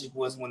Magic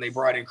was when they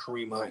brought in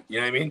Kareem Hunt. You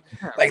know what I mean?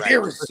 Like they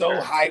were so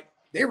hyped.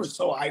 They were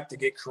so hyped to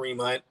get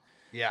Kareem Hunt.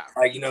 Yeah.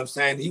 Like, you know what I'm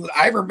saying?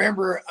 I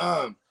remember, you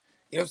know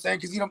what I'm saying?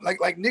 Because,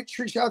 like Nick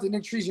Trees, shout out to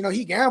Nick Trees,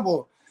 he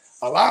gambled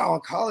a lot on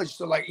college.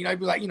 So like, I'd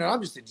be like,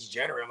 I'm just a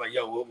degenerate. I'm like,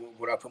 yo,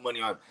 what I put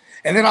money on?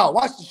 And then I'll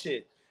watch the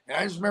shit. And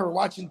I just remember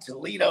watching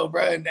Toledo,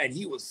 bro, and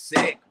he was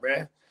sick,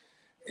 bro.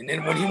 And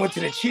then when he went to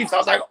the Chiefs, I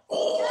was like,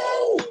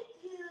 oh,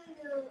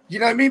 you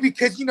know what I mean?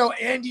 Because,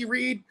 Andy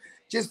Reid,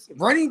 just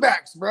running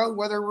backs, bro,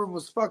 whether it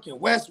was fucking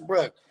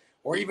Westbrook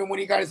or even when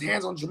he got his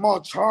hands on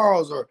Jamal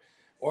Charles or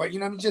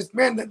just,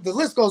 man, the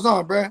list goes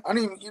on, bro. I don't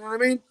even, you know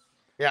what I mean?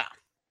 Yeah.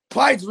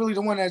 Clyde's really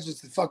the one that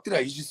just fucked it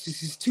up.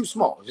 He's too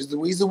small.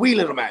 He's a wee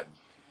little man.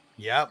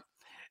 Yep.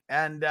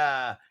 And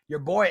your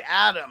boy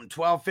Adam,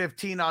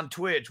 1215 on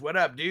Twitch. What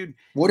up, dude?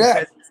 What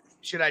up?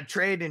 Should I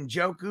trade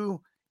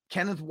Njoku,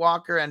 Kenneth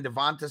Walker, and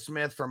Devonta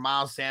Smith for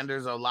Miles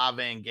Sanders,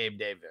 Olave, and Gabe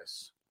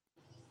Davis?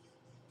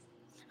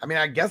 I mean,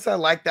 I guess I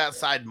like that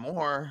side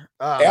more.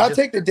 Yeah, I'll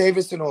take the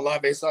Davis and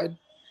Olave side.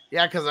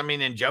 Yeah, because I mean,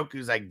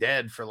 Njoku's like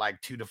dead for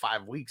like 2 to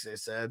 5 weeks, they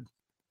said.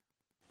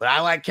 But I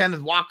like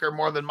Kenneth Walker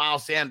more than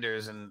Miles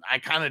Sanders, and I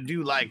kind of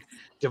do like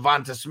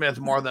Devonta Smith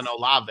more than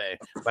Olave.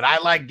 But I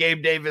like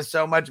Gabe Davis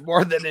so much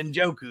more than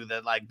Njoku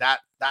that like that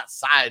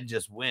side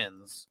just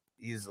wins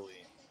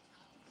easily.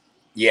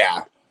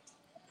 Yeah.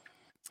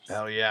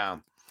 Hell yeah.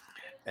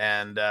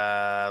 And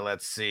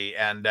let's see.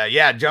 And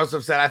yeah,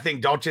 Joseph said, I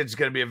think Dulcich is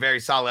going to be a very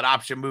solid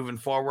option moving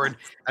forward.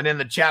 And in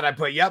the chat, I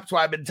put, yep, so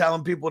I've been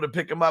telling people to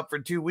pick him up for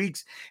 2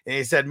 weeks. And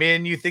he said, me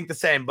and you think the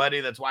same,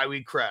 buddy. That's why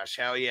we crush.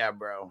 Hell yeah,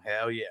 bro.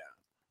 Hell yeah.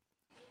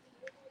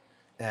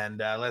 And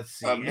let's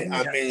see. I mean,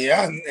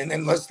 yeah. And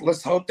then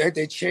let's hope that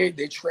they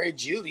trade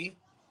Judy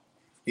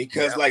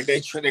because like they're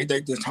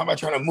talking about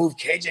trying to move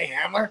KJ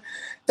Hamler.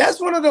 That's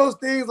one of those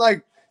things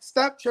like,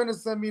 stop trying to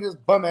send me this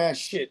bum ass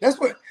shit. That's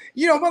what,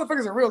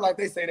 motherfuckers in real life,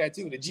 they say that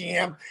too. The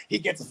GM, he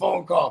gets a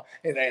phone call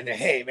and then,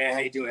 hey man, how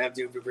you doing? I'm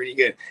doing pretty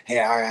good.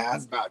 Hey, all right,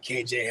 how's about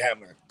KJ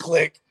Hamler?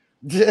 Click.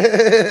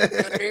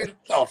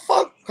 Oh,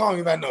 fuck. Call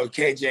me about no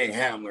KJ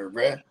Hamler,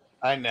 bruh.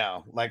 I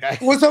know. Like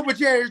what's up with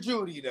Jerry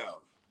Judy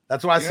though?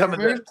 That's why some of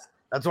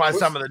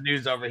the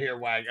news over here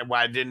why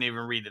I didn't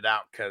even read it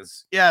out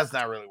because it's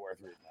not really worth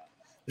reading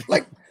out.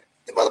 Like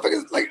the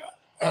motherfuckers like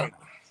I don't know.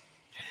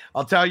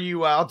 I'll tell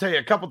you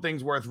a couple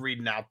things worth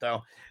reading out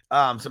though.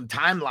 Some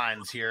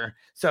timelines here.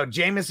 So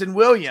Jameson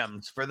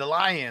Williams for the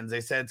Lions,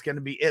 they said it's going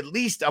to be at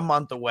least a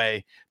month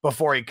away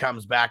before he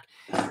comes back.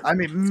 I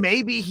mean,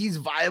 maybe he's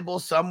viable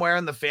somewhere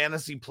in the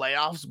fantasy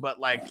playoffs, but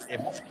like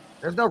if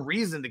there's no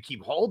reason to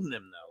keep holding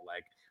him though.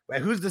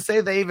 Like who's to say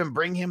they even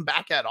bring him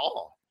back at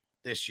all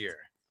this year?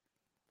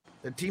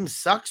 The team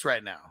sucks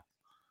right now.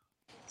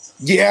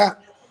 Yeah.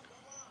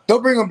 They'll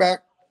bring him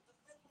back.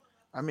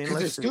 I mean,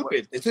 they're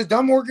stupid. It's a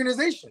dumb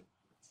organization.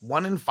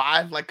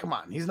 1-5, like, come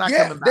on, he's not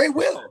coming back. They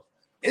will.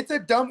 It's a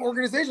dumb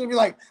organization. Be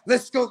like,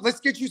 let's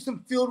get you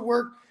some field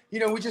work.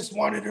 We just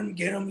wanted him to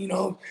get him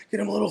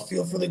a little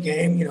feel for the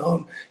game.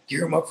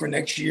 Gear him up for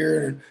next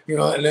year.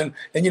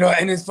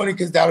 And it's funny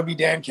because that'll be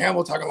Dan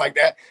Campbell talking like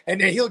that,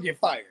 and then he'll get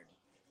fired.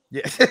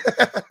 Yeah,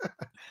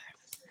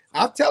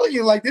 I'm telling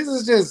you, like, this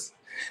is just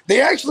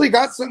they actually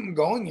got something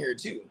going here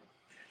too.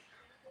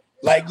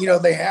 Like,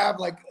 they have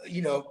like,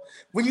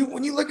 when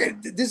you look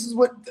at this is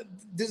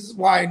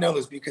why I know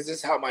this because this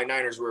is how my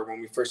Niners were when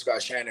we first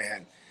got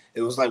Shanahan.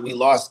 It was like we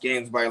lost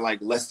games by like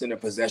less than a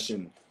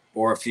possession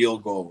or a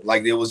field goal.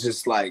 Like it was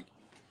just like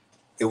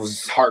it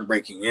was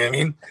heartbreaking. You know what I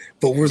mean?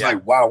 But we're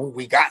like, wow,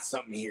 we got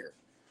something here.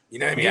 You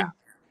know what I mean? Yeah.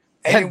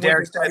 And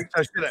Derek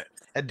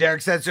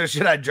said, so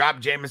should I drop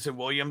Jameson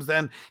Williams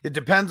then? It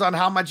depends on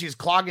how much he's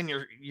clogging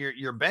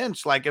your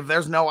bench. Like if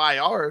there's no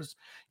IRs,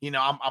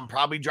 I'm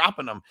probably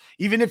dropping them.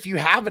 Even if you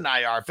have an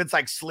IR, if it's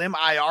like slim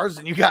IRs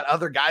and you got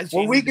other guys.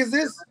 What week is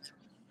this?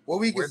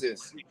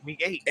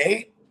 Week 8.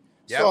 8?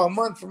 Yep. So a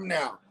month from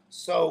now.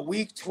 So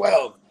week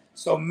 12.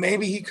 So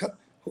maybe he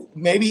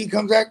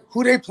comes back.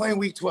 Who they playing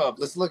week 12?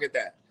 Let's look at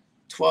that.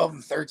 12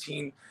 and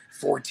 13,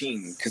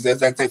 14. Because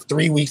that's like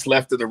 3 weeks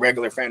left of the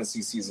regular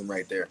fantasy season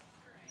right there.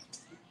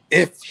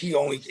 If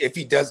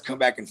he does come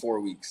back in 4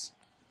 weeks.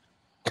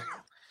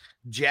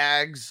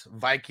 Jags,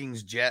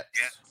 Vikings, Jets.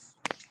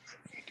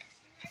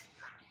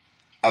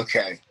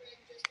 Okay.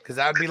 Because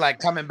that would be like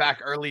coming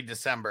back early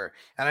December.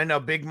 And I know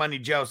Big Money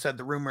Joe said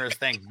the rumor is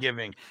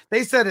Thanksgiving.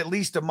 They said at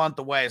least a month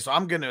away. So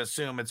I'm going to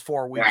assume it's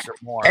 4 weeks or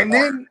more. And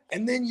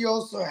then you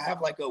also have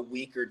like a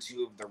week or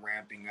two of the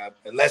ramping up.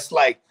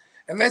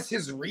 Unless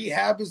his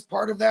rehab is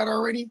part of that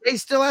already. He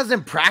still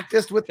hasn't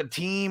practiced with the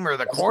team or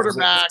the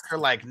quarterback or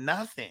like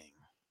nothing.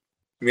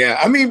 Yeah,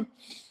 I mean,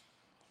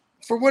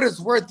 for what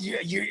it's worth,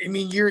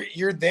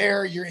 you're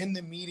there, you're in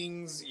the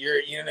meetings,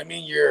 you know what I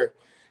mean, you're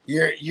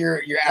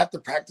at the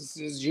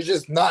practices, you're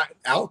just not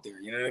out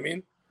there, you know what I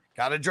mean?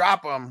 Gotta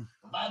drop them.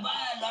 Bye-bye,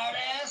 lord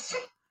ass.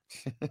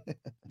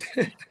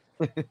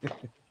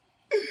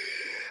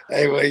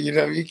 Hey, well,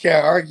 you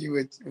can't argue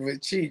with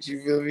Cheech,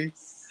 you feel me?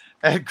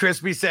 And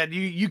Crispy said,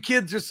 you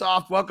kids are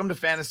soft. Welcome to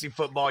fantasy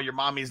football. Your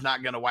mommy's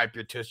not going to wipe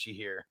your tushy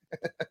here.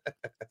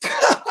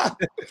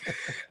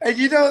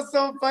 And what's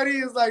so funny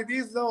is like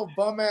these little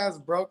bum-ass,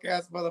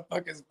 broke-ass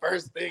motherfuckers'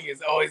 first thing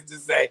is always to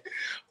say,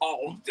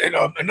 oh, and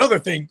another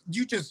thing,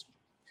 you just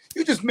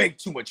make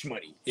too much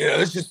money.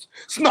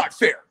 It's not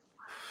fair.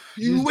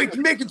 You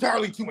make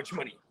entirely too much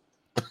money.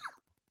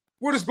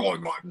 What is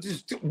going on?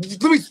 Just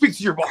let me speak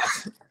to your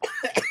boss.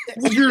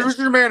 Who's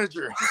your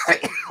manager?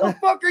 What the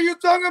fuck are you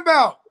talking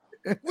about?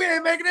 We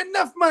ain't making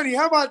enough money.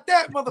 How about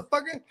that,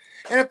 motherfucker?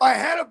 And if I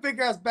had a big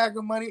ass bag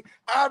of money,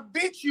 I'd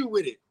beat you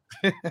with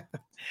it.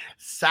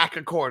 Sack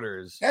of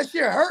quarters. That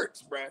shit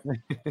hurts, bro.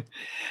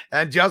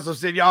 And Joseph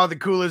said, y'all are the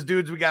coolest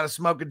dudes. We got to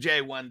smoke a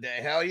J one day.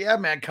 Hell yeah,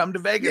 man. Come to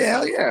Vegas. Yeah,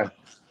 hell yeah.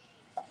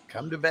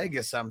 Come to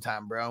Vegas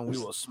sometime, bro. And we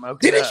will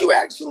smoke Didn't you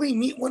actually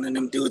meet one of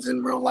them dudes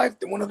in real life?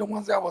 One of the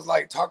ones that was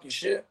like talking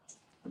shit?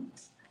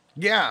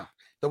 Yeah.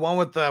 The one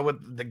with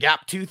the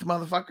gap tooth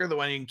motherfucker. The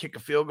one you can kick a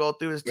field goal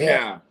through his teeth.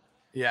 Yeah.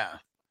 Yeah.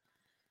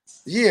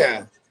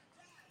 Yeah.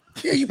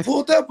 Yeah, you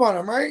pulled up on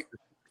him, right?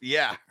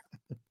 Yeah.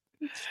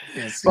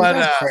 Yeah, see, but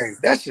that's crazy.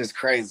 That's just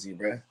crazy,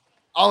 bro.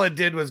 All it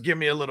did was give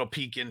me a little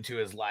peek into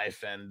his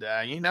life. And,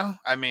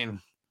 I mean,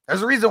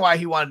 there's a reason why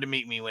he wanted to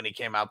meet me when he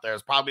came out there.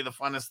 It's probably the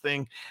funnest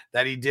thing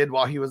that he did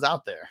while he was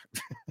out there.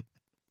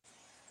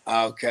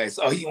 Okay.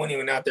 So he wasn't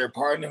even out there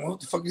partying. What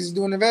the fuck is he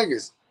doing in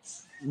Vegas?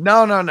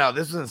 No.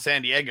 This was in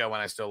San Diego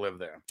when I still lived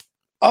there.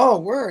 Oh,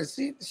 word.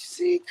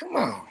 See, come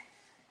on.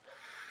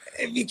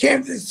 If you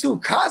came to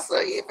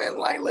Sukasa, even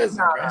like, listen,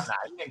 no,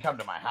 you didn't come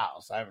to my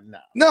house.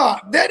 No,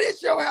 that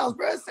is your house,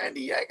 bro. San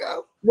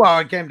Diego. Well,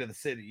 I came to the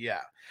city,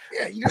 yeah.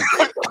 Yeah, you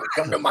just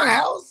come to my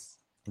house.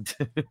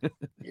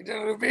 You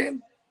know what I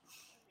mean?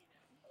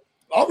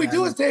 All we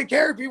do is take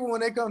care of people when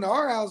they come to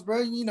our house,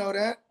 bro. You know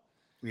that.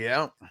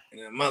 Yeah.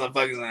 And the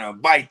motherfuckers gonna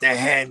bite the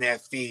hand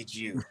that feeds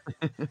you.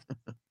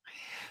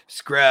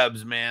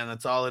 Scrubs, man.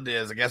 That's all it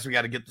is. I guess we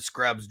got to get the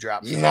scrubs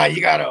dropped. You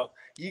gotta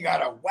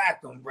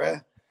whack them,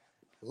 bro.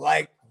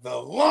 Like the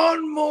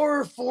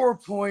lawnmower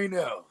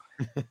 4.0.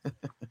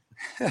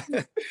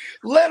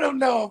 Let them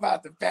know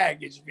about the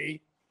package, B.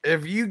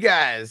 If you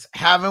guys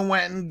haven't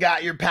went and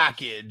got your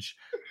package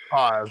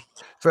from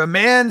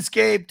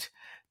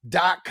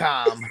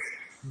manscaped.com,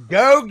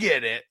 go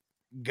get it.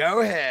 Go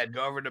ahead.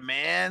 Go over to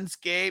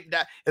Manscaped.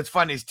 It's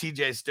funny.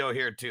 TJ's still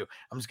here too.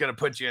 I'm just going to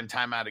put you in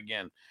timeout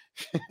again.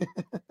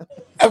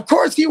 Of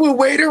course he would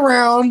wait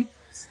around.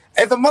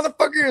 If the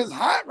motherfucker is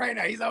hot right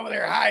now, he's over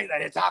there hiding.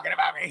 They're talking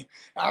about me.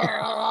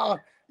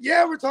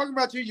 Yeah, we're talking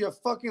about you, you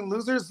fucking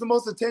loser. It's the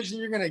most attention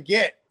you're going to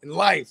get in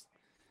life.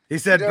 He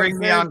said, bring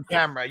me on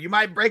camera. You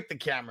might break the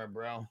camera,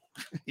 bro.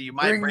 You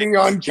might bring me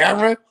on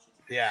camera?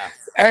 Yeah.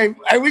 Hey,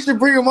 we should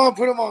bring him on,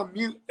 put him on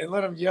mute, and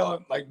let him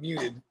yell like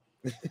muted.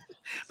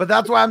 But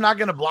that's why I'm not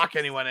going to block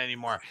anyone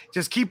anymore.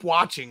 Just keep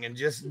watching and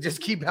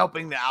just keep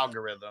helping the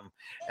algorithm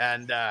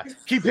and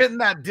keep hitting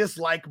that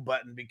dislike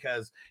button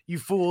because you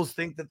fools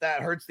think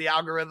that hurts the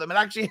algorithm. It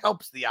actually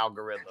helps the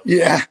algorithm.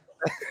 Yeah.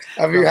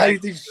 I mean, how do you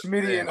think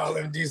Schmitty and all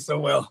them do so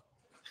well?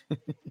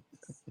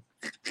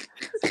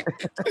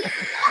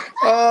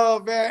 Oh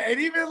man, and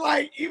even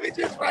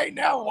just right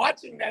now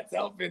watching that's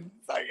helping.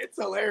 It's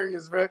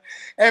hilarious, bro.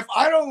 If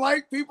I don't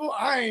like people,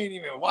 I ain't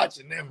even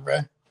watching them, bro.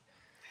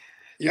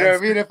 You know what I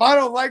mean? If I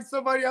don't like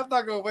somebody, I'm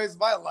not gonna waste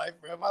my life,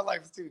 bro. My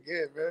life's too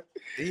good, bro.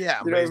 Yeah,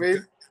 you know what I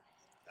mean.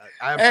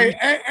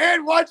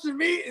 And watching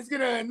me is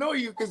gonna annoy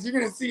you because you're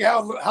gonna see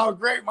how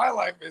great my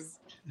life is.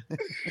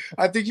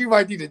 I think you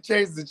might need to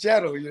change the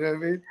channel. You know what I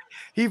mean?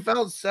 He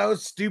felt so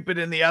stupid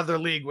in the other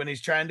league when he's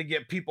trying to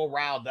get people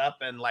riled up,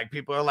 and like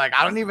people are like,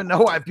 I don't even know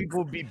why people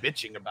would be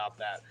bitching about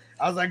that.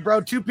 I was like, bro,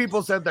 2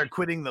 people said they're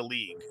quitting the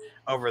league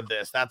over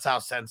this. That's how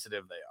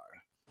sensitive they are.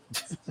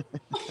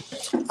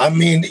 I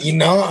mean,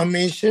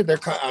 shit. They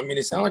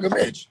sound like a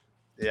bitch.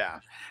 Yeah.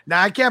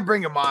 Now I can't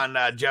bring him on,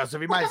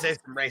 Joseph. He might say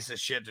some racist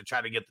shit to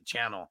try to get the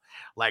channel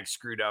like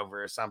screwed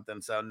over or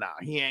something. So no,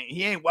 he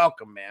ain't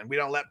welcome, man. We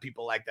don't let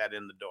people like that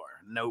in the door.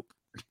 Nope.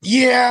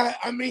 Yeah,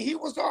 I mean, he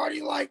was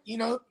already like, he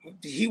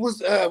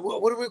was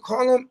what do we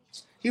call him?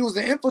 He was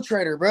an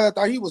infiltrator, bro. I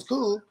thought he was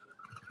cool.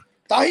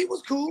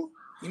 You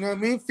know what I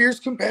mean?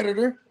 Fierce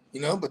competitor,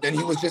 but then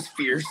he was just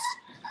fierce.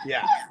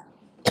 Yeah.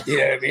 You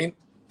know what I mean?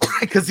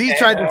 Because he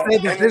tried to say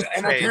that this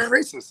trade,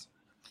 racist.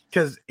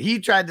 Because he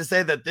tried to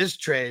say that this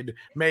trade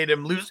made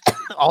him lose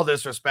all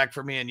this respect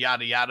for me and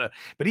yada yada.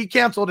 But he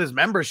canceled his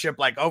membership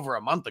like over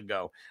a month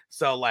ago.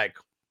 So like,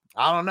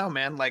 I don't know,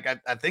 man. Like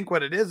I think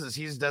what it is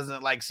he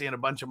doesn't like seeing a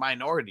bunch of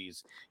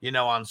minorities,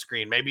 on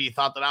screen. Maybe he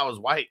thought that I was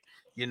white,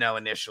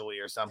 initially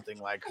or something.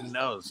 Like who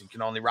knows? He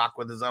can only rock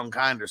with his own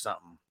kind or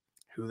something.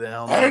 Who the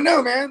hell knows? I don't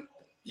know, man.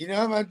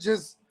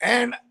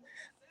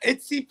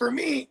 For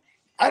me,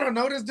 I don't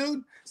know this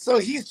dude. So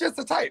he's just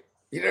a type.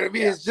 You know what I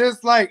mean? Yeah. It's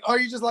just like,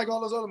 you just like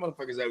all those other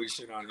motherfuckers that we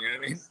shit on. You know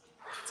what I mean?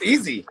 It's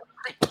easy.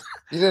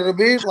 You know what I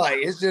mean? Like,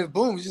 it's just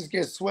boom. You just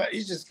get swept.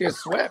 You just get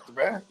swept,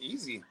 bro.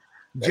 Easy.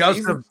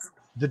 Joseph,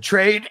 the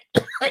trade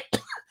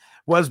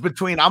was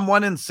between I'm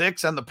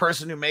 1-6 and the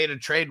person who made a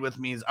trade with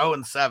me is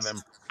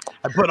 0-7.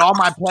 I put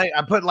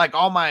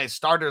all my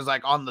starters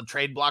like on the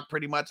trade block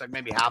pretty much, like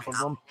maybe half of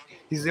them.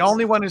 He's the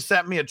only one who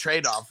sent me a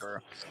trade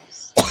offer.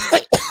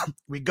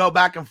 We go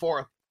back and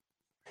forth.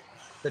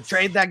 The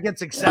trade that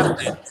gets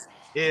accepted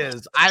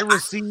is I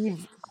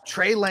receive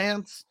Trey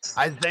Lance,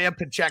 Isaiah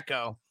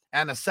Pacheco,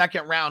 and a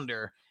second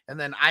rounder, and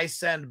then I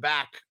send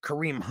back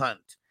Kareem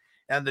Hunt.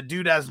 And the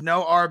dude has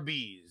no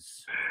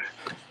RBs.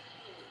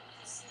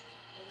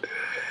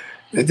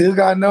 The dude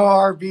got no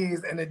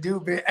RBs, and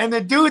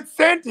the dude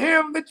sent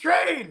him the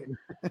trade.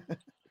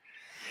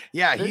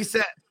 Yeah, he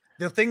said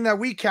the thing that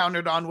we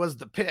countered on was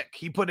the pick.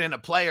 He put in a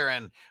player,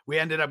 and we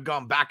ended up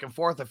going back and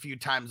forth a few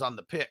times on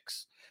the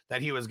picks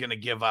that he was going to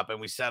give up,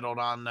 and we settled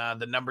on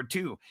the number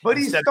 2. But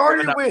he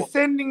started with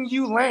sending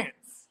you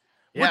Lance,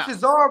 which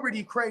is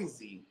already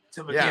crazy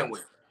to begin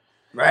with,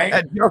 right?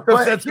 And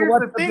but here's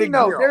the thing,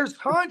 though. There's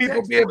context.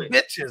 People being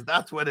bitches.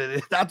 That's what it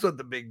is. That's what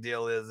the big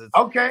deal is. It's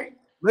okay.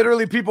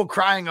 Literally people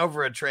crying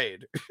over a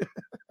trade.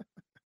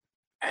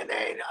 And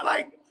then,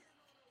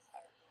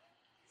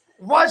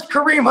 watch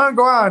Kareem Hunt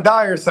go out and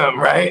die or something,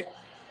 right?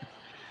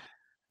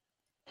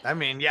 I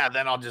mean, yeah,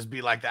 then I'll just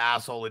be like the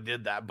asshole who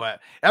did that.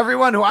 But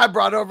everyone who I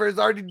brought over is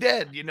already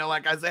dead. You know,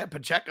 like Isaiah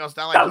Pacheco. It's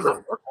not like he's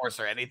a workhorse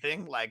or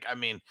anything. Like, I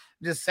mean,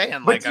 just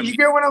saying. Like, you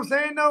get what I'm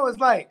saying, though? It's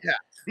like,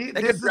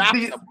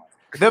 yeah,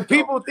 the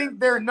people think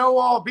they're know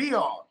all be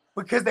all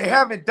because they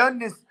haven't done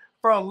this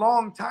for a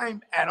long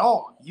time at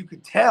all. You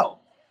could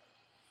tell.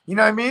 You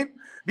know what I mean?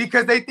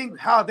 Because they think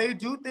how they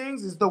do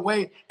things is the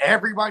way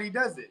everybody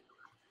does it.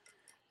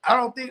 I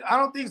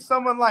don't think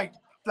someone like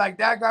that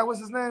guy, what's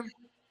his name?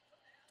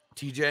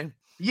 TJ?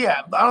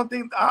 Yeah,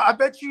 I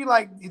bet you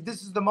like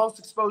this is the most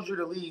exposure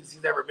to leagues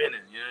he's ever been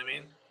in. You know what I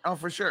mean? Oh,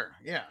 for sure.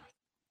 Yeah.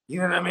 You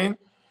know what I mean?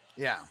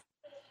 Yeah.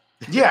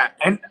 Yeah,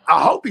 and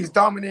I hope he's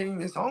dominating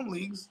his home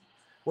leagues.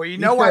 Well, you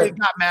know why he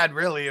got mad,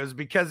 really? It was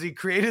because he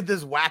created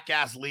this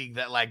whack-ass league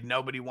that, like,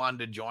 nobody wanted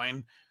to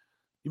join.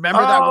 You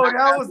remember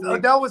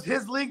that was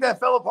his league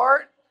that fell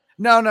apart?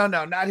 No,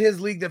 not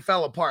his league that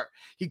fell apart.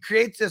 He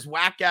creates this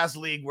whack-ass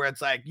league where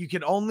it's like you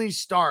can only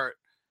start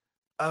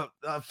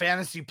a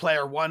fantasy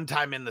player one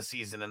time in the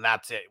season, and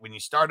that's it. When you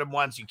start him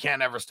once, you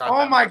can't ever start.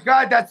 Oh my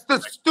God, that's the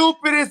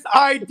stupidest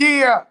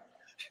idea.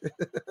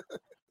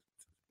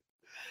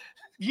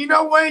 You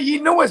know what?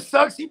 You know what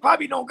sucks? He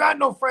probably don't got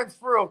no friends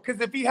for real. Because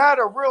if he had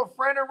a real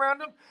friend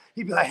around him,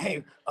 he'd be like,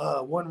 hey,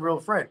 one real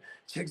friend.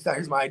 Check this out.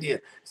 Here's my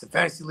idea. It's a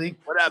fantasy league.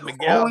 What up,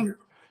 Miguel?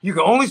 You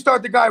can only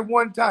start the guy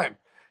one time.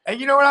 And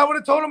you know what I would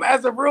have told him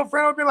as a real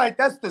friend? I would be like,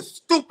 that's the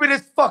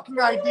stupidest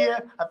fucking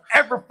idea I've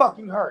ever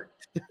fucking heard.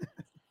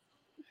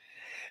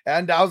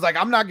 And I was like,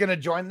 I'm not going to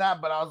join that.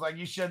 But I was like,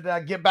 you should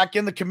get back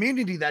in the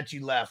community that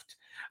you left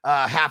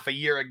half a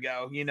year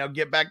ago. You know,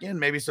 get back in.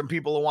 Maybe some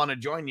people will want to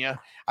join you.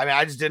 I mean,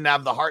 I just didn't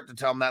have the heart to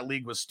tell him that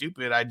league was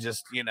stupid. I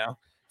just, you know,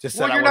 just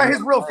said, well, you're not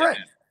his real friend.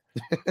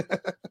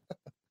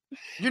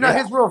 You're not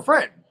his real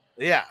friend.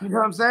 Yeah. You know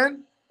what I'm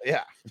saying?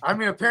 Yeah. I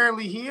mean,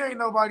 apparently he ain't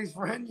nobody's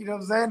friend. You know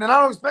what I'm saying? And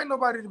I don't expect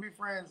nobody to be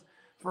friends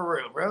for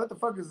real, bro. What the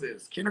fuck is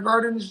this?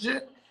 Kindergarten and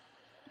shit?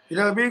 You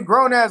know what I mean?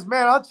 Grown ass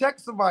man, I'll check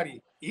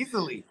somebody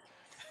easily.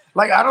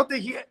 Like, I don't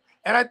think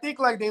and I think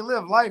like they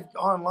live life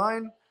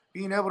online,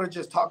 being able to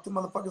just talk to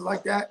motherfuckers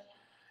like that.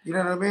 You know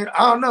what I mean?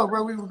 I don't know,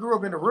 bro. We grew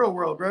up in the real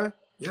world, bro.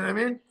 You know what I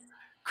mean?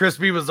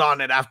 Crispy was on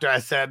it after I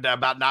said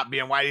about not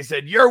being white. He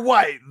said, "You're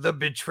white, the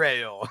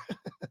betrayal."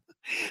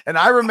 And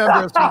I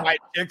remember some white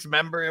chicks.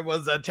 Remember, it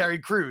was Terry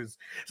Crews.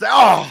 It's like,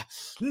 oh,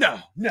 no.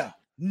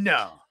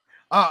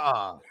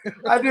 I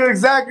knew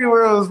exactly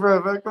where it was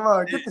from, man. Come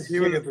on, get this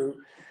jigaboo.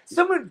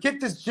 Someone get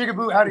this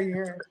jigaboo out of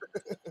here.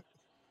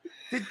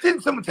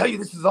 Didn't someone tell you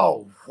this is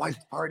all white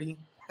party?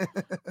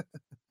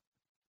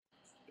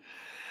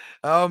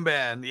 Oh,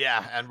 man.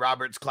 Yeah. And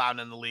Robert's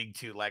clowning the league,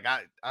 too. Like,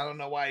 I don't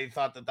know why he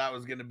thought that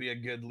was going to be a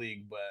good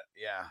league, but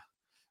yeah.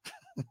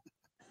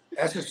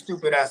 That's a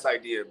stupid ass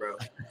idea, bro.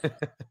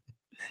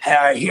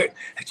 Hey, here,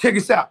 check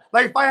this out.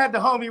 Like if I had the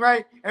homie,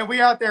 right, and we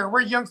out there,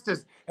 we're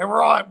youngsters, and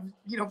we're all,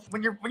 you know,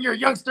 when you're a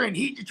youngster in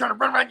heat, you're trying to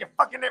run around, you're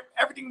fucking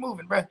everything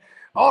moving, bro.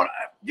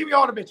 Give me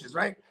all the bitches,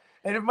 right?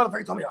 And if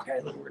motherfucker told me,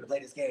 okay, look, we're gonna play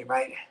this game,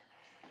 right?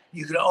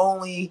 You can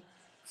only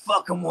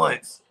fuck them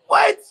once.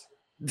 What?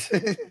 That's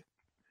it.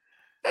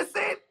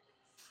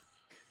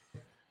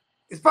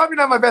 It's probably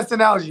not my best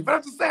analogy, but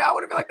I'm just saying I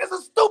would have been like, that's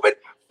a stupid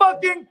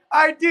fucking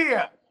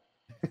idea.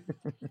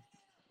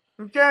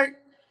 Okay.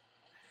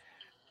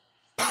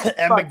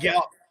 And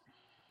Miguel,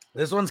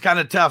 this one's kind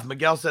of tough.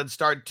 Miguel said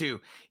start 2,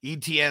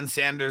 ETN,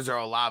 Sanders, or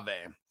Olave.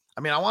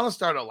 I mean, I want to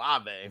start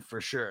Olave for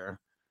sure.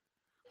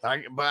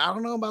 But I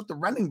don't know about the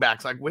running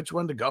backs, like which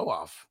one to go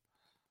off.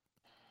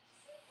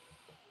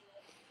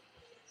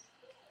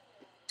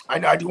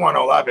 I do want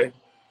Olave.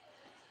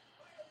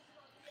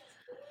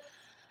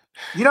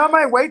 You know, I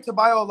might wait to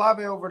buy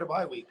Olave over the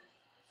bye week.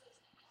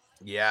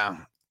 Yeah.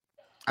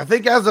 I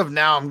think as of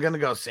now, I'm going to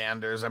go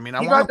Sanders. I mean,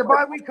 you got the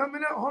bye week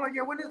coming up? Hold on.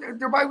 Yeah, when is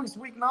their bye week's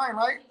week 9,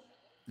 right?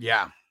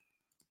 Yeah.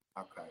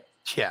 Okay.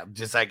 Yeah,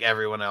 just like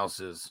everyone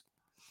else's.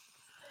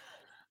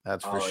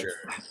 That's for sure.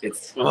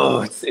 It's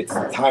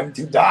time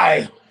to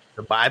die.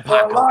 The BIPOC.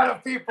 For a lot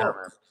of people.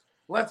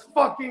 Let's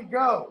fucking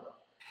go.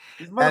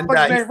 These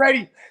motherfuckers ain't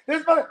ready.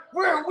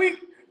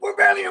 We're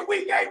barely in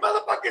week 8.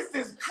 Motherfuckers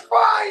is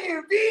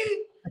crying,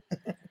 B.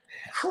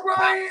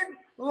 Crying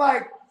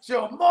like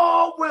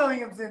Jamal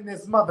Williams in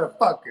this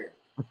motherfucker.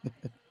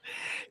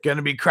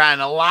 Gonna be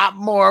crying a lot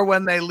more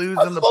when they lose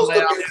in the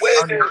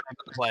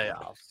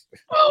playoffs.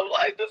 Oh,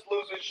 like this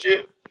losing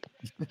shit.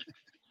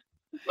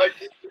 Like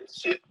this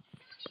shit.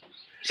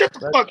 Shut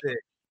the fuck up.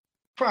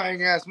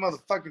 Crying ass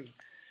motherfucking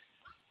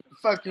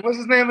what's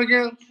his name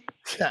again?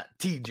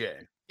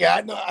 TJ.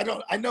 Yeah,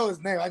 I know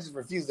his name. I just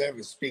refuse to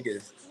ever speak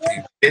his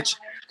name, bitch.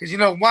 Because you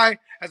know why?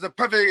 As a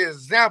perfect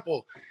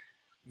example,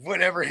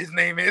 whatever his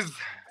name is,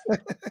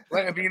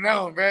 let it be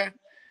known, man.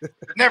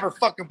 Never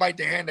fucking bite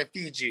the hand that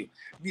feeds you.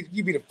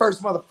 You be the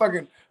first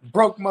motherfucking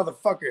broke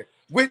motherfucker.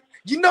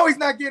 You know he's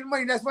not getting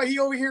money. That's why he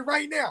over here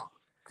right now.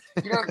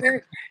 You know what I'm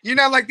saying? You're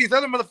not like these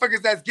other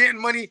motherfuckers that's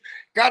getting money,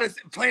 got us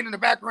playing in the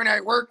background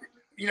at work.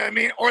 You know what I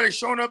mean? Or they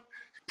showing up,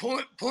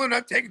 pulling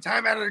up, taking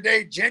time out of their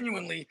day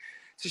genuinely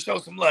to show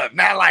some love.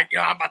 Not like,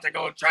 I'm about to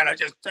go try to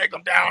just take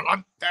them down.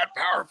 I'm that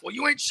powerful.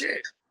 You ain't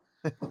shit.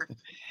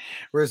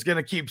 We're just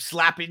gonna keep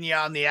slapping you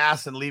on the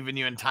ass and leaving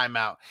you in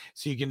timeout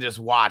so you can just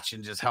watch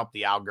and just help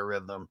the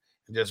algorithm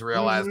and just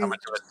realize how much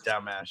of a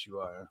dumbass you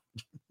are.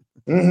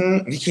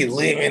 You keep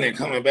leaving and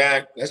coming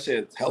back. That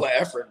shit's hella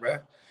effort, bro.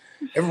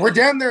 And we're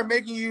down there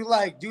making you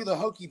like do the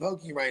hokey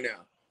pokey right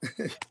now.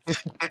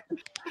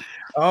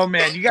 Oh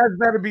man, you guys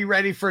better be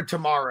ready for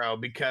tomorrow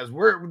because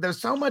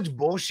there's so much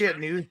bullshit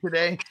news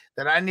today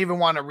that I didn't even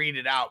want to read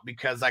it out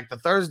because like the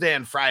Thursday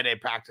and Friday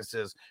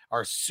practices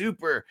are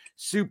super,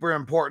 super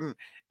important.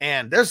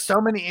 And there's so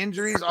many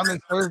injuries on this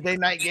Thursday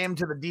night game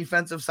to the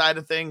defensive side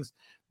of things.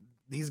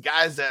 These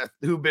guys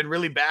who've been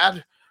really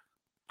bad,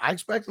 I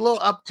expect a little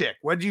uptick.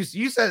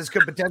 You said this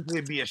could potentially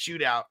be a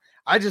shootout.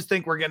 I just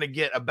think we're going to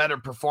get a better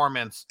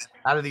performance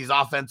out of these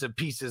offensive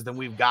pieces than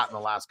we've got in the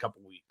last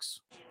couple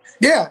weeks.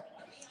 Yeah.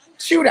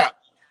 Shootout.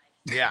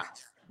 Yeah.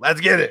 Let's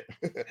get it.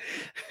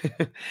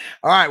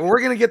 All right. Well,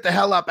 we're going to get the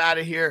hell up out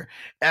of here.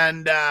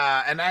 And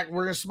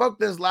we're going to smoke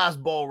this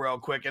last bowl real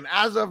quick. And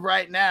as of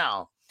right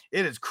now,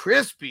 it is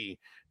crispy.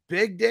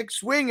 Big dick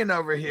swinging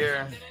over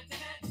here.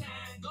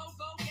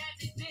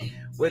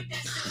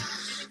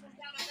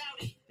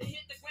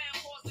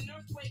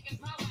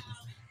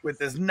 With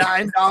this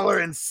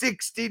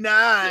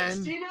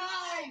 $9.69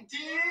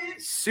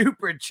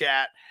 super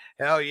chat.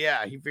 Hell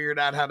yeah. He figured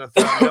out how to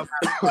throw no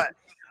matter what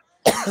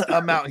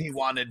amount he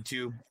wanted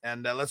to.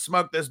 And let's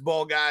smoke this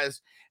bowl,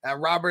 guys.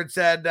 Robert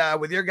said,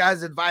 with your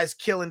guys' advice,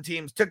 killing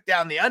teams took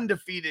down the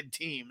undefeated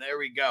team. There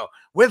we go.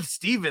 With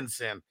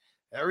Stevenson.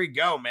 There we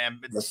go, man.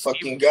 Let's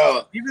fucking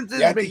go.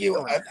 Yeah,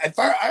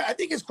 I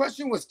think his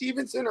question was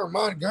Stevenson or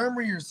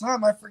Montgomery or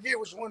something. I forget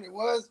which one it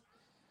was.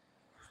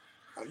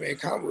 I mean,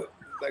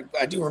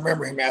 I do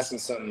remember him asking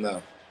something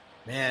though.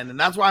 Man, and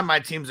that's why my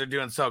teams are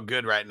doing so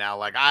good right now.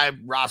 Like I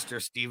roster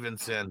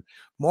Stevenson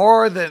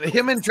more than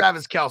him and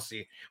Travis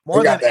Kelce.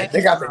 They got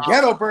the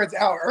Ghetto Birds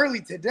out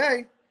early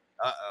today.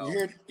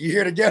 You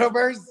hear the Ghetto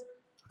Birds?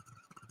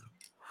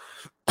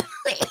 I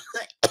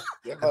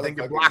think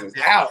it blocked it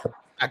out.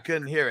 I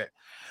couldn't hear it.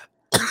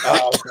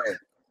 Okay.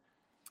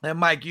 And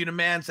Mike, you the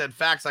man, said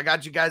facts. I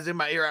got you guys in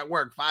my ear at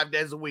work 5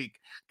 days a week.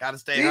 Got to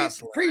stay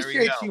hustling.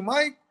 Appreciate you,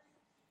 Mike.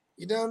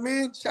 You know what I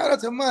mean? Shout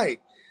out to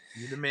Mike.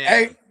 You the man.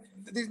 Hey,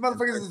 these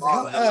motherfuckers is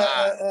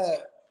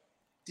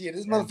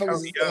this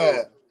motherfuckers is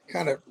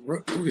kind of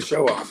who the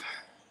show off.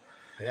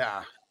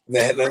 Yeah.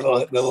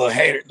 The little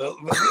hater.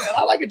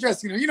 I like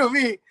addressing them. You know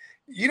me.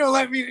 You don't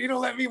let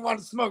me want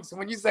to smoke. So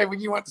when you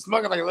want to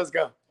smoke, I'm like, let's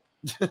go.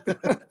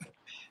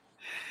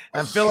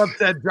 And Philip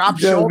said, drop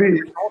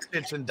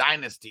Schultz in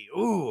Dynasty.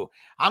 Ooh,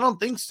 I don't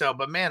think so.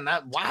 But man,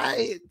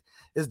 why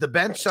is the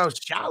bench so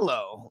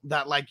shallow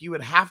that like you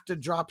would have to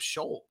drop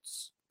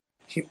Schultz?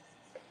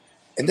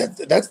 And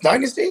that's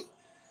Dynasty?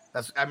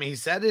 He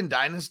said in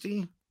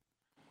Dynasty.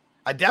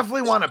 I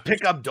definitely want to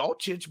pick up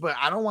Dulcich, but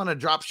I don't want to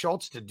drop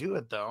Schultz to do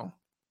it though.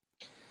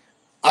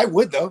 I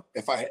would though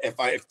if I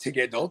to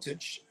get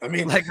Dulcich. I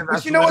mean,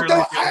 but you know what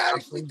though? I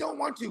actually don't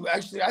want to.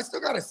 Actually, I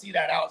still got to see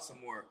that out some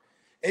more.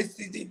 I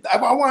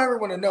want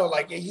everyone to know,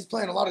 like, yeah, he's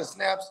playing a lot of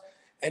snaps,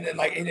 and then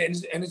like, and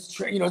it's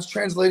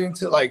translating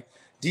to like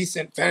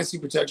decent fantasy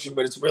protection,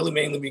 but it's really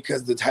mainly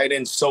because the tight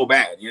end's so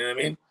bad. You know what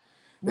I mean?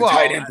 The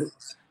tight end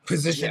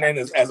position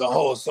as a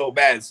whole is so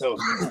bad, so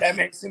that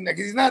makes him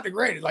because he's not the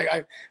greatest. Like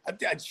I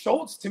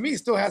Schultz to me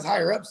still has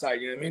higher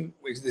upside. You know what I mean?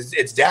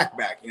 It's Dak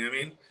back. You know what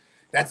I mean?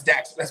 That's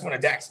Dak's. That's one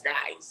of Dak's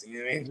guys. You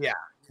know what I mean? Yeah.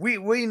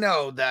 We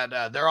know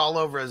that they're all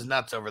over his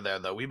nuts over there,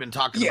 though. We've been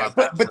talking about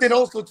that. But then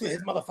also to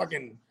his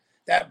motherfucking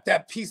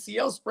that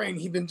PCL sprain,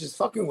 he been just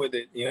fucking with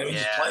it. You know what I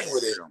mean? Just playing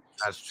with it.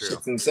 That's true.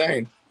 It's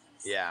insane.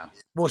 Yeah.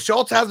 Well,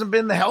 Schultz hasn't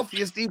been the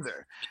healthiest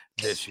either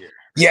this year.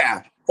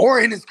 Yeah.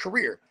 Or in his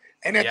career.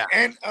 And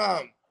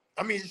I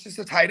mean, it's just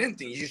a tight end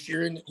thing.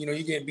 You're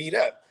getting beat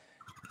up.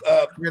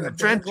 You're in the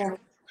trench.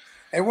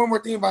 And one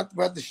more thing about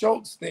the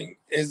Schultz thing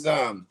is,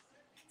 I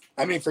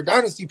mean, for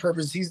dynasty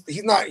purpose, he's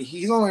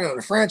only on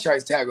a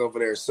franchise tag over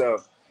there.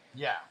 So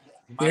yeah.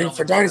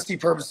 For dynasty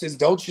purposes,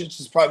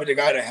 Dulcich is probably the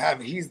guy to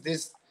have.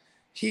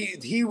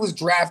 He was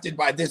drafted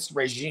by this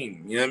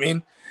regime. You know what I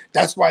mean?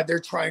 That's why they're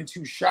trying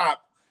to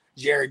shop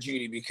Jerry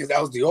Jeudy, because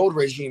that was the old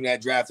regime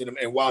that drafted him.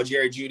 And while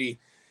Jerry Jeudy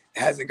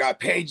hasn't got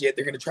paid yet,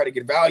 they're going to try to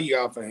get value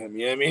off of him.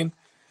 You know what I mean?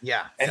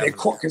 Yeah. And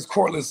because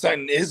Cortland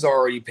Sutton is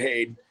already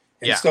paid,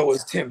 and so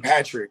is Tim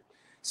Patrick.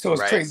 So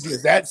as crazy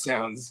as that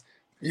sounds,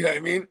 you know what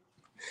I mean?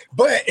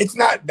 But it's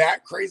not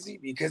that crazy,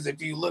 because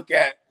if you look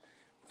at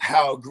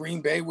how Green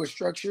Bay was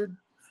structured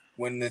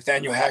when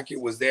Nathaniel Hackett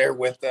was there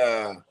with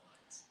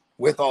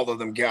all of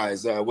them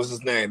guys, what's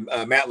his name?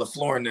 Matt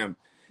LaFleur and them.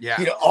 Yeah.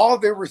 They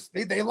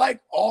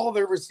like all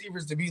their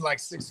receivers to be like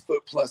 6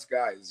 foot plus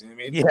guys. You know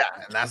what I mean?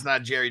 Yeah. And that's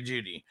not Jerry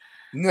Jeudy.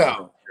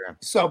 No.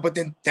 So, but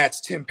then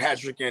that's Tim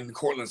Patrick and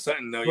Cortland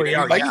Sutton, though.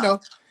 Yeah.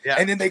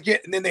 And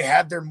then they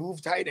have their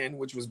move tight end,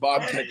 which was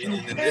Bob Tutkin.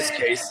 And in this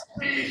case,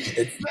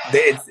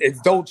 it's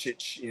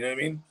Dulcich. You know what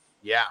I mean?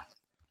 Yeah.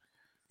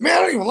 Man,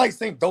 I don't even like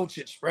saying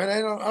Dulcich, Brad. I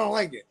don't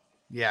like it.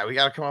 Yeah, we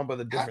got to come up with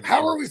a different.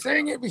 How were we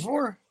saying it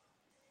before?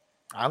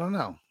 I don't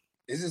know.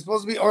 Is it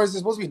supposed to be, or is it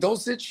supposed to be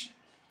Dulcich?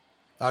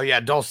 Oh yeah,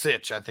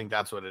 Dulcich. I think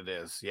that's what it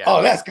is. Yeah.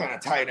 Oh, that's kind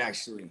of tight,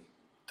 actually.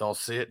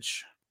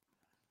 Dulcich.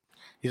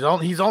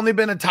 He's only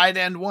been a tight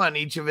end one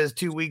each of his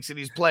 2 weeks that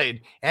he's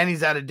played, and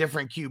he's at a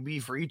different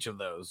QB for each of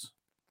those.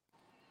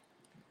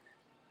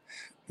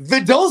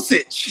 The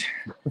Dulcich.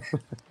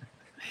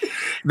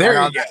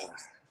 There you go.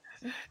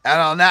 And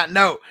on that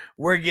note,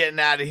 we're getting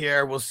out of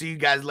here. We'll see you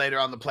guys later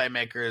on the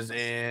Playmakers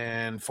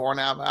in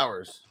 4.5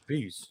 hours.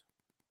 Peace.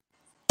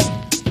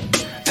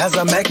 As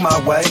I make my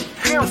way,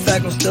 the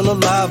fact I'm still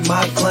alive,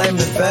 my claim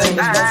to fame.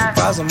 It's no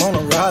surprise I'm on a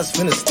rise,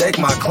 finna stake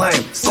my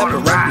claim.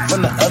 Separate me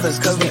from the others,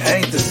 cause we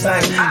ain't the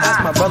same.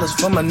 Ask my brothers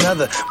from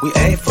another, we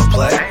ain't for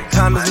play.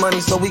 Time is money,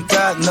 so we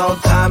got no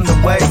time to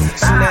waste.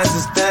 Soon as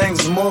this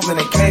thing's moving,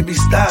 it can't be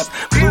stopped.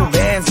 Blue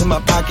bands in my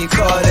pocket,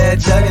 call that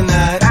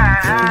juggernaut.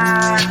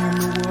 Anywhere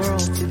in the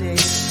world today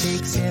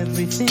takes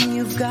everything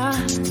you've got.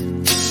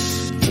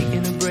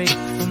 Taking a break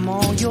from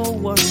all your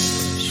work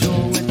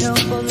sure would help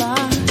a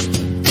lot.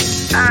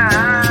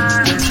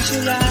 Get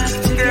your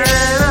life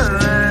together.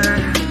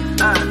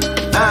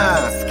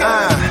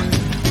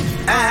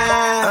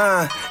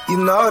 You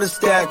know the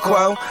stat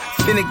quo.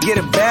 Finna get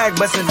a bag,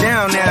 bustin'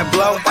 down that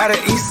blow. Out of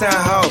East Side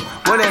Ho,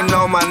 where they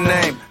know my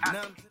name.